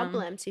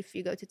problems if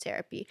you go to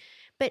therapy,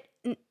 but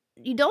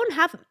you don't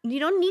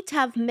need to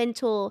have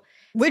mental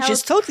which health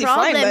is totally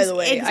problems. fine, by the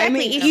way. Exactly, I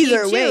mean, if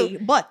either you way, do.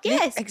 but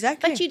Yes,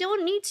 exactly. But you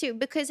don't need to,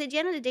 because at the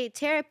end of the day,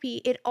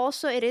 therapy, it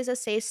is a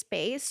safe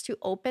space to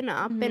open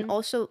up and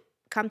also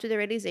come to the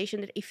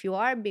realization that if you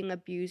are being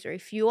abused, or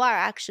if you are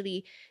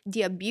actually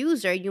the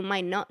abuser, you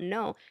might not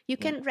know. You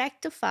can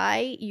rectify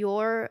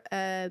your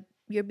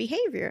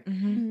behavior.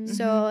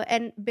 So,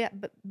 and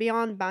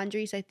beyond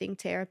boundaries, I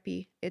think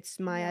therapy, it's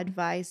my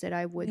advice that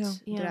I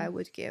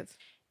would give.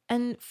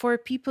 And for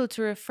people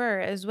to refer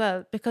as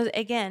well, because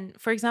again,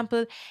 for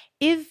example,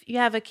 if you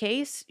have a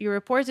case, you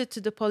report it to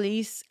the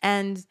police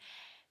and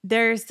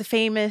there's the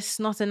famous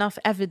not enough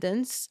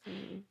evidence,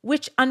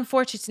 which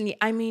unfortunately,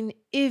 I mean,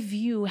 if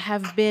you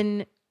have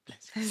been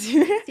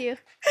you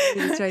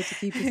We'll try to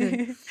keep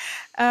it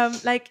in.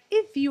 like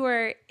if you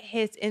were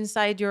hit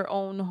inside your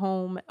own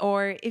home,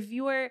 or if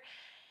you were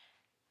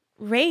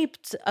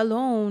raped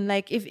alone,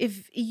 like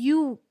if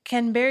you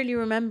can barely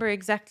remember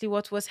exactly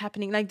what was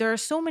happening, like there are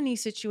so many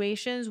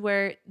situations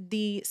where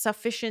the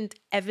sufficient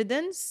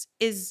evidence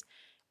is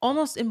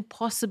almost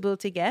impossible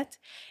to get.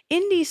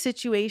 In these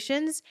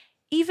situations,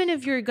 even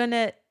if you're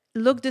gonna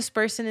look this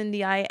person in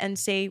the eye and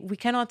say we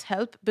cannot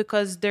help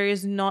because there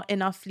is not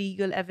enough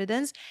legal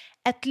evidence,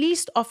 at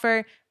least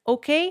offer,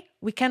 okay,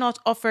 we cannot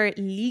offer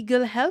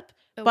legal help,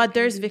 but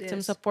there's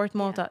Victim Support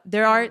Malta.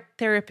 There are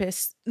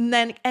therapists,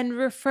 and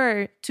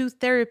refer to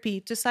therapy,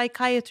 to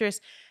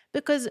psychiatrists,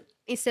 because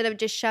instead of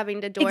just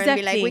shoving the door and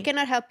be like, we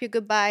cannot help you,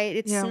 goodbye,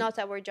 it's not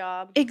our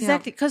job.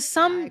 Exactly, because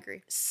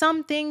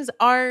some things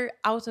are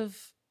out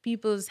of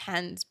people's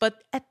hands,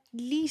 but at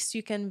least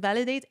you can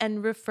validate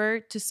and refer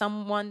to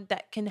someone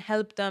that can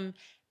help them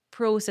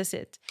process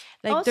it.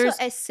 Like also,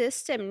 a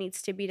system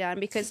needs to be done,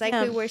 because like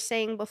we were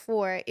saying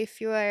before,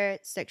 if you are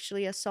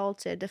sexually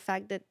assaulted, the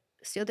fact that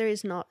still there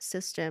is not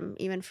system,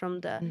 even from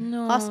the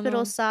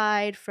hospital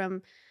side,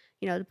 from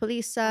the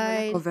police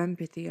side. Lack of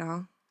empathy,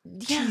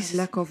 Yes.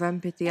 Lack of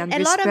empathy and a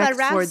lot of respect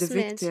for harassment. the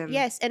victim.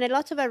 Yes, and a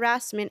lot of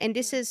harassment, and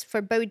this is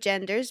for both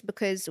genders,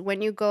 because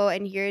when you go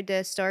and hear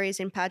the stories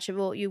in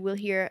Patchable, you will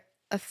hear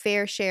a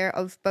fair share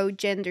of both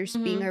genders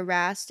being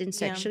harassed and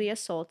sexually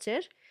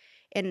assaulted.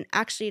 And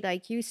actually,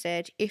 like you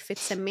said, if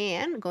it's a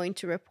man going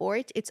to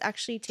report, it's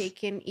actually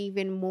taken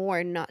even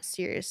more not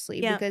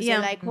seriously, because they're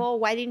like, oh,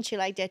 why didn't you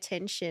like the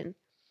attention?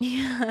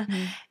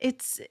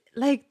 It's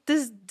like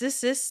this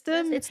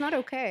system, it's not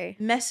okay,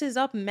 messes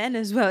up men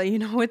as well.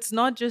 It's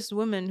not just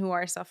women who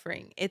are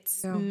suffering,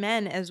 it's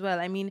men as well.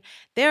 I mean,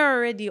 they're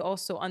already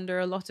also under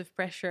a lot of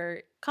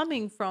pressure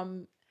coming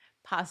from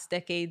past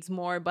decades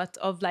more, but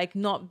of like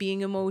not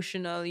being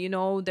emotional.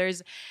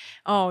 There's,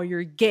 oh,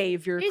 you're gay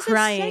if you're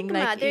crying.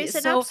 Like there's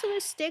an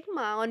absolute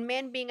stigma on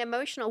men being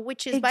emotional,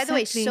 which is by the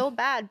way so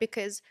bad,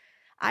 because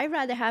I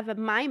rather have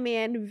my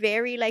man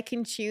very like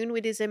in tune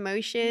with his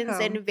emotions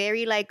and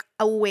very like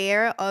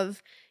aware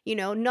of,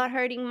 not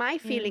hurting my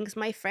feelings,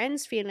 my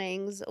friends'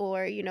 feelings,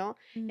 or,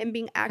 and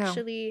being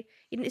actually,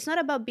 it's not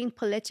about being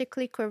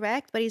politically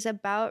correct, but it's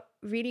about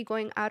really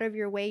going out of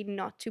your way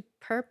not to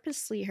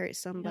purposely hurt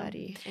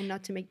somebody and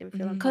not to make them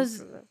feel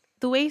uncomfortable. Because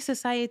the way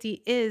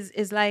society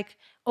is like,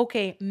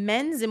 okay,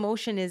 men's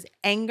emotion is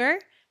anger,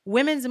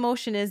 women's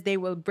emotion is they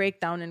will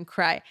break down and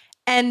cry.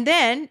 And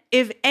then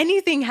if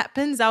anything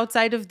happens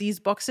outside of these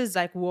boxes,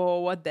 like, whoa,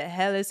 what the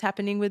hell is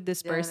happening with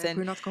this person? Like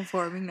we're not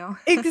conforming now.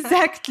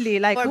 Exactly.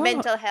 Like, or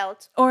mental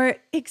health. Or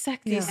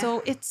exactly.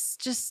 So it's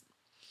just...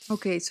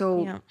 Okay,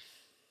 so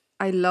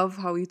I love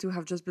how you two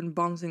have just been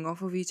bouncing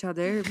off of each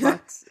other,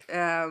 but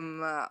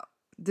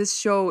this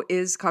show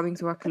is coming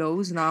to a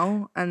close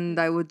now, and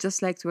I would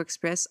just like to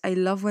express, I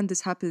love when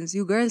this happens.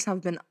 You girls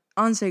have been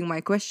answering my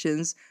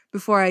questions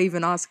before I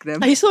even ask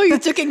them. I saw you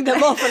taking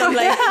them off and I'm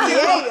like,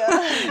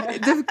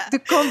 yeah. The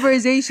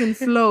conversation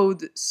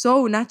flowed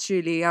so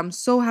naturally. I'm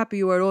so happy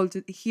you are all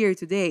here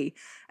today.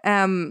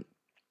 I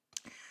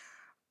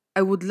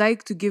would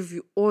like to give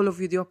all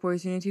of you the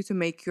opportunity to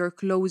make your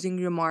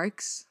closing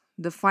remarks,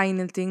 the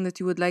final thing that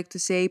you would like to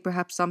say,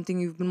 perhaps something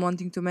you've been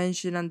wanting to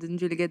mention and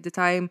didn't really get the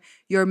time,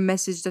 your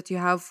message that you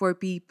have for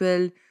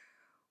people.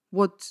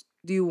 What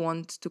do you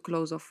want to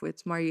close off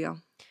with, Maria?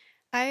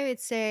 I would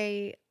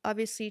say,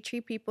 obviously,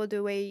 treat people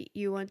the way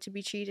you want to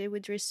be treated,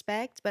 with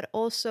respect. But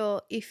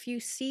also, if you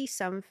see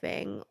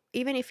something,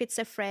 even if it's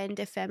a friend,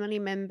 a family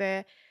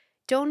member,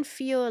 don't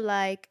feel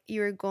like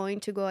you're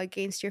going to go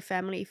against your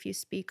family if you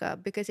speak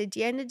up. Because at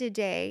the end of the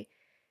day,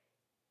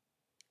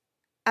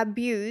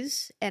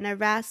 abuse and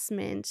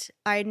harassment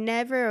are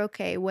never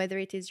okay, whether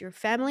it is your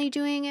family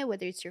doing it,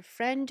 whether it's your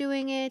friend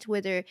doing it,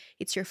 whether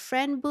it's your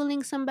friend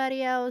bullying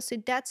somebody else. So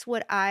that's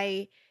what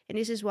and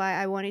this is why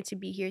I wanted to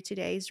be here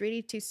today, is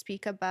really to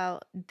speak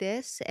about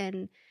this,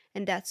 and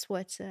that's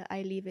what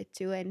I leave it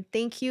to. And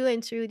thank you,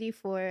 and Trudy,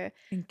 for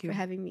Thank you.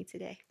 having me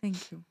today.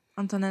 Thank you.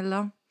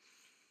 Antonella?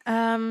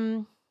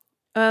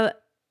 Well,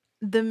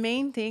 the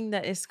main thing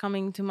that is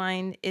coming to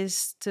mind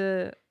is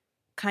to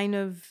kind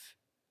of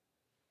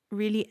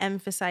really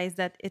emphasize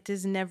that it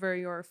is never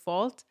your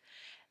fault.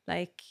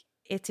 Like,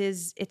 it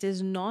is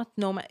not,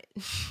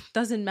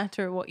 doesn't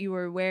matter what you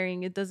were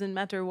wearing, it doesn't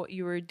matter what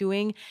you were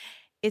doing.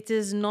 It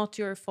is not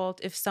your fault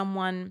if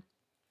someone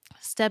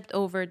stepped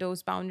over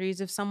those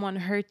boundaries, if someone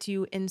hurt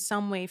you in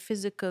some way,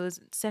 physical,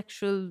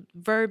 sexual,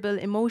 verbal,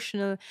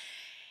 emotional.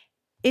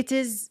 It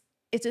is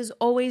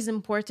always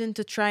important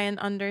to try and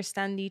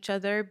understand each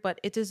other, but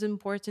it is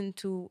important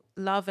to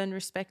love and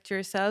respect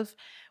yourself.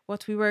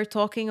 What we were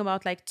talking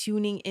about, like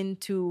tuning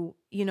into,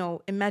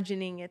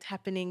 imagining it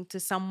happening to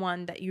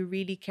someone that you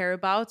really care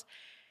about,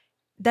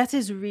 that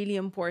is really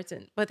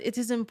important. But it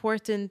is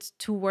important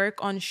to work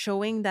on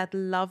showing that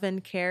love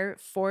and care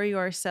for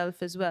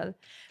yourself as well,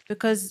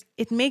 because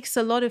it makes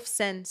a lot of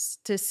sense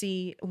to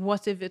see,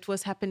 what if it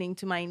was happening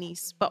to my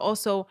niece? But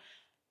also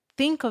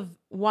think of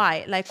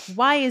why. Like,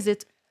 why is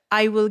it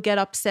I will get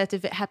upset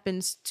if it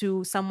happens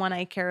to someone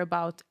I care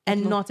about,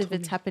 and not if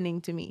it's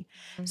happening to me?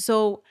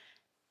 So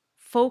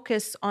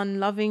focus on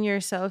loving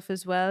yourself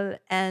as well.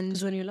 And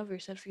Because when you love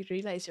yourself, you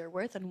realize your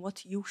worth and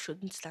what you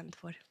shouldn't stand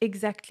for.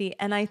 exactly.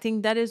 And I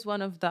think that is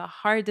one of the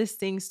hardest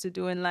things to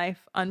do in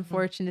life,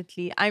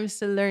 unfortunately. I'm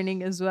still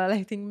learning as well.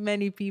 I think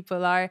many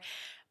people are.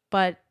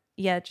 But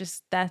yeah,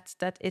 just that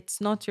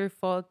it's not your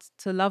fault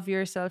to love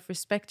yourself,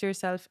 respect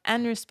yourself,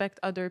 and respect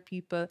other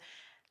people.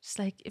 Just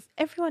like, if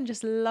everyone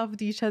just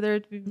loved each other,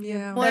 it would be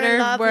a More better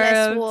love, world.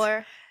 less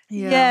war.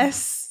 Yeah.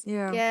 Yes.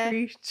 Yeah. Yeah.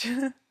 Preach.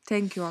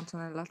 Thank you,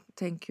 Antonella.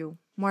 Thank you.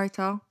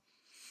 Martha?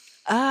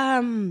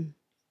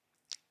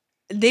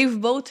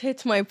 They've both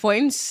hit my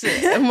points,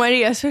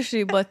 Maria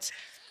especially, but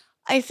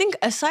I think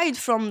aside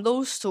from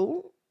those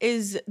two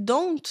is,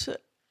 don't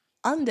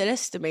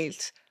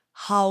underestimate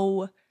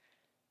how,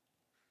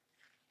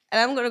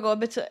 and I'm going to go a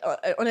bit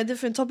on a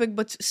different topic,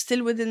 but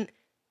still within,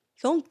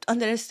 don't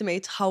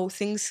underestimate how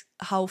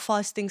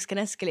fast things can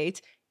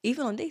escalate,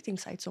 even on dating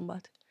sites on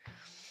bad.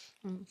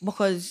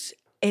 Because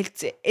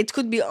it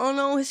could be, oh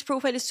no, his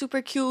profile is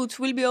super cute,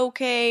 we'll be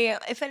okay.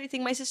 If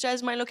anything, my sister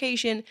has my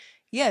location.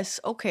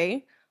 Yes,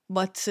 okay.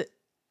 But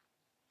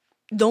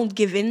don't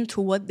give in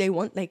to what they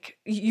want. Like,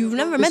 you've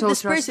never met so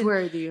this person.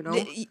 trustworthy, you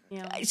know?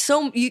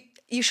 So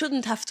you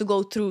shouldn't have to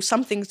go through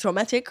something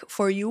traumatic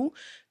for you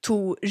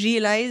to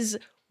realize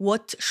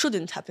what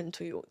shouldn't happen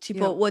to you.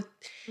 Tipo, what...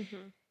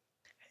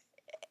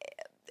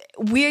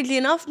 Weirdly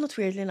enough, not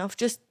weirdly enough,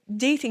 just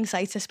dating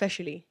sites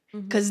especially.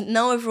 Because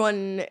now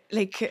everyone,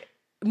 like,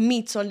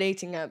 meets on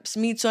dating apps,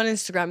 meets on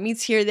Instagram,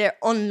 meets here, there,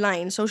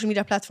 online, social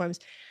media platforms.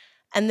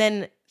 And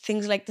then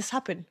things like this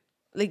happen.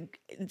 Like,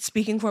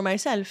 speaking for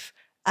myself.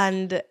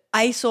 And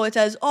I saw it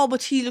as, oh,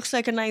 but he looks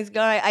like a nice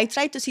guy. I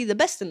tried to see the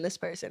best in this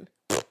person.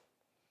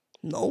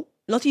 No.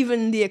 Not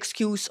even the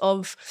excuse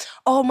of,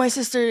 oh, my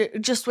sister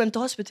just went to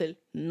hospital.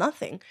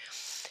 Nothing.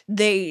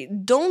 They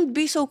don't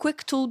be so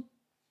quick to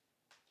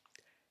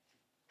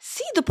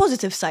see the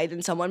positive side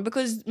in someone,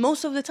 because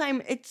most of the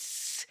time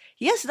it's,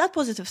 yes, that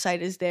positive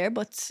side is there,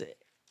 but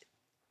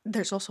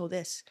there's also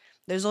this.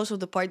 There's also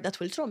the part that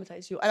will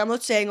traumatize you. And I'm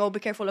not saying, oh, be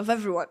careful of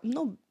everyone.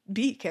 No,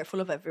 be careful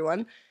of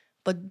everyone,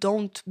 but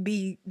don't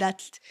be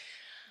that...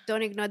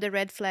 Don't ignore the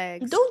red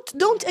flags. Don't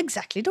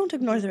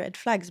ignore the red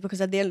flags,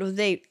 because at the end of the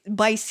day,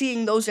 by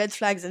seeing those red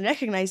flags and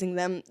recognizing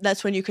them,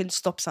 that's when you can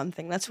stop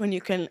something. That's when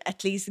you can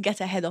at least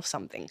get ahead of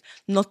something,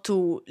 not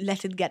to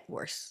let it get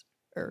worse.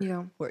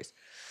 Worse.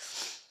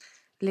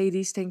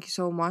 Ladies, thank you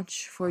so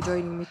much for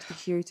joining me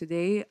here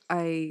today.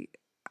 I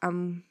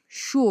am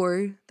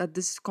sure that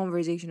this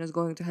conversation is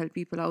going to help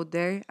people out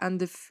there.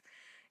 And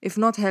if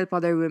not help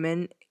other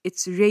women,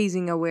 it's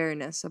raising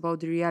awareness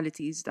about the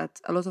realities that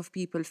a lot of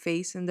people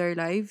face in their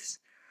lives.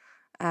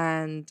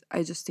 And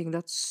I just think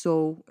that's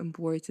so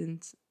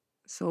important.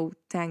 So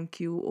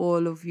thank you,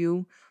 all of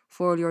you,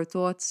 for all your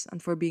thoughts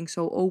and for being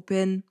so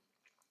open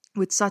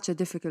with such a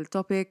difficult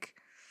topic.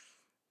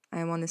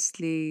 I'm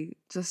honestly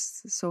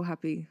just so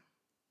happy.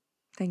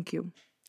 Thank you.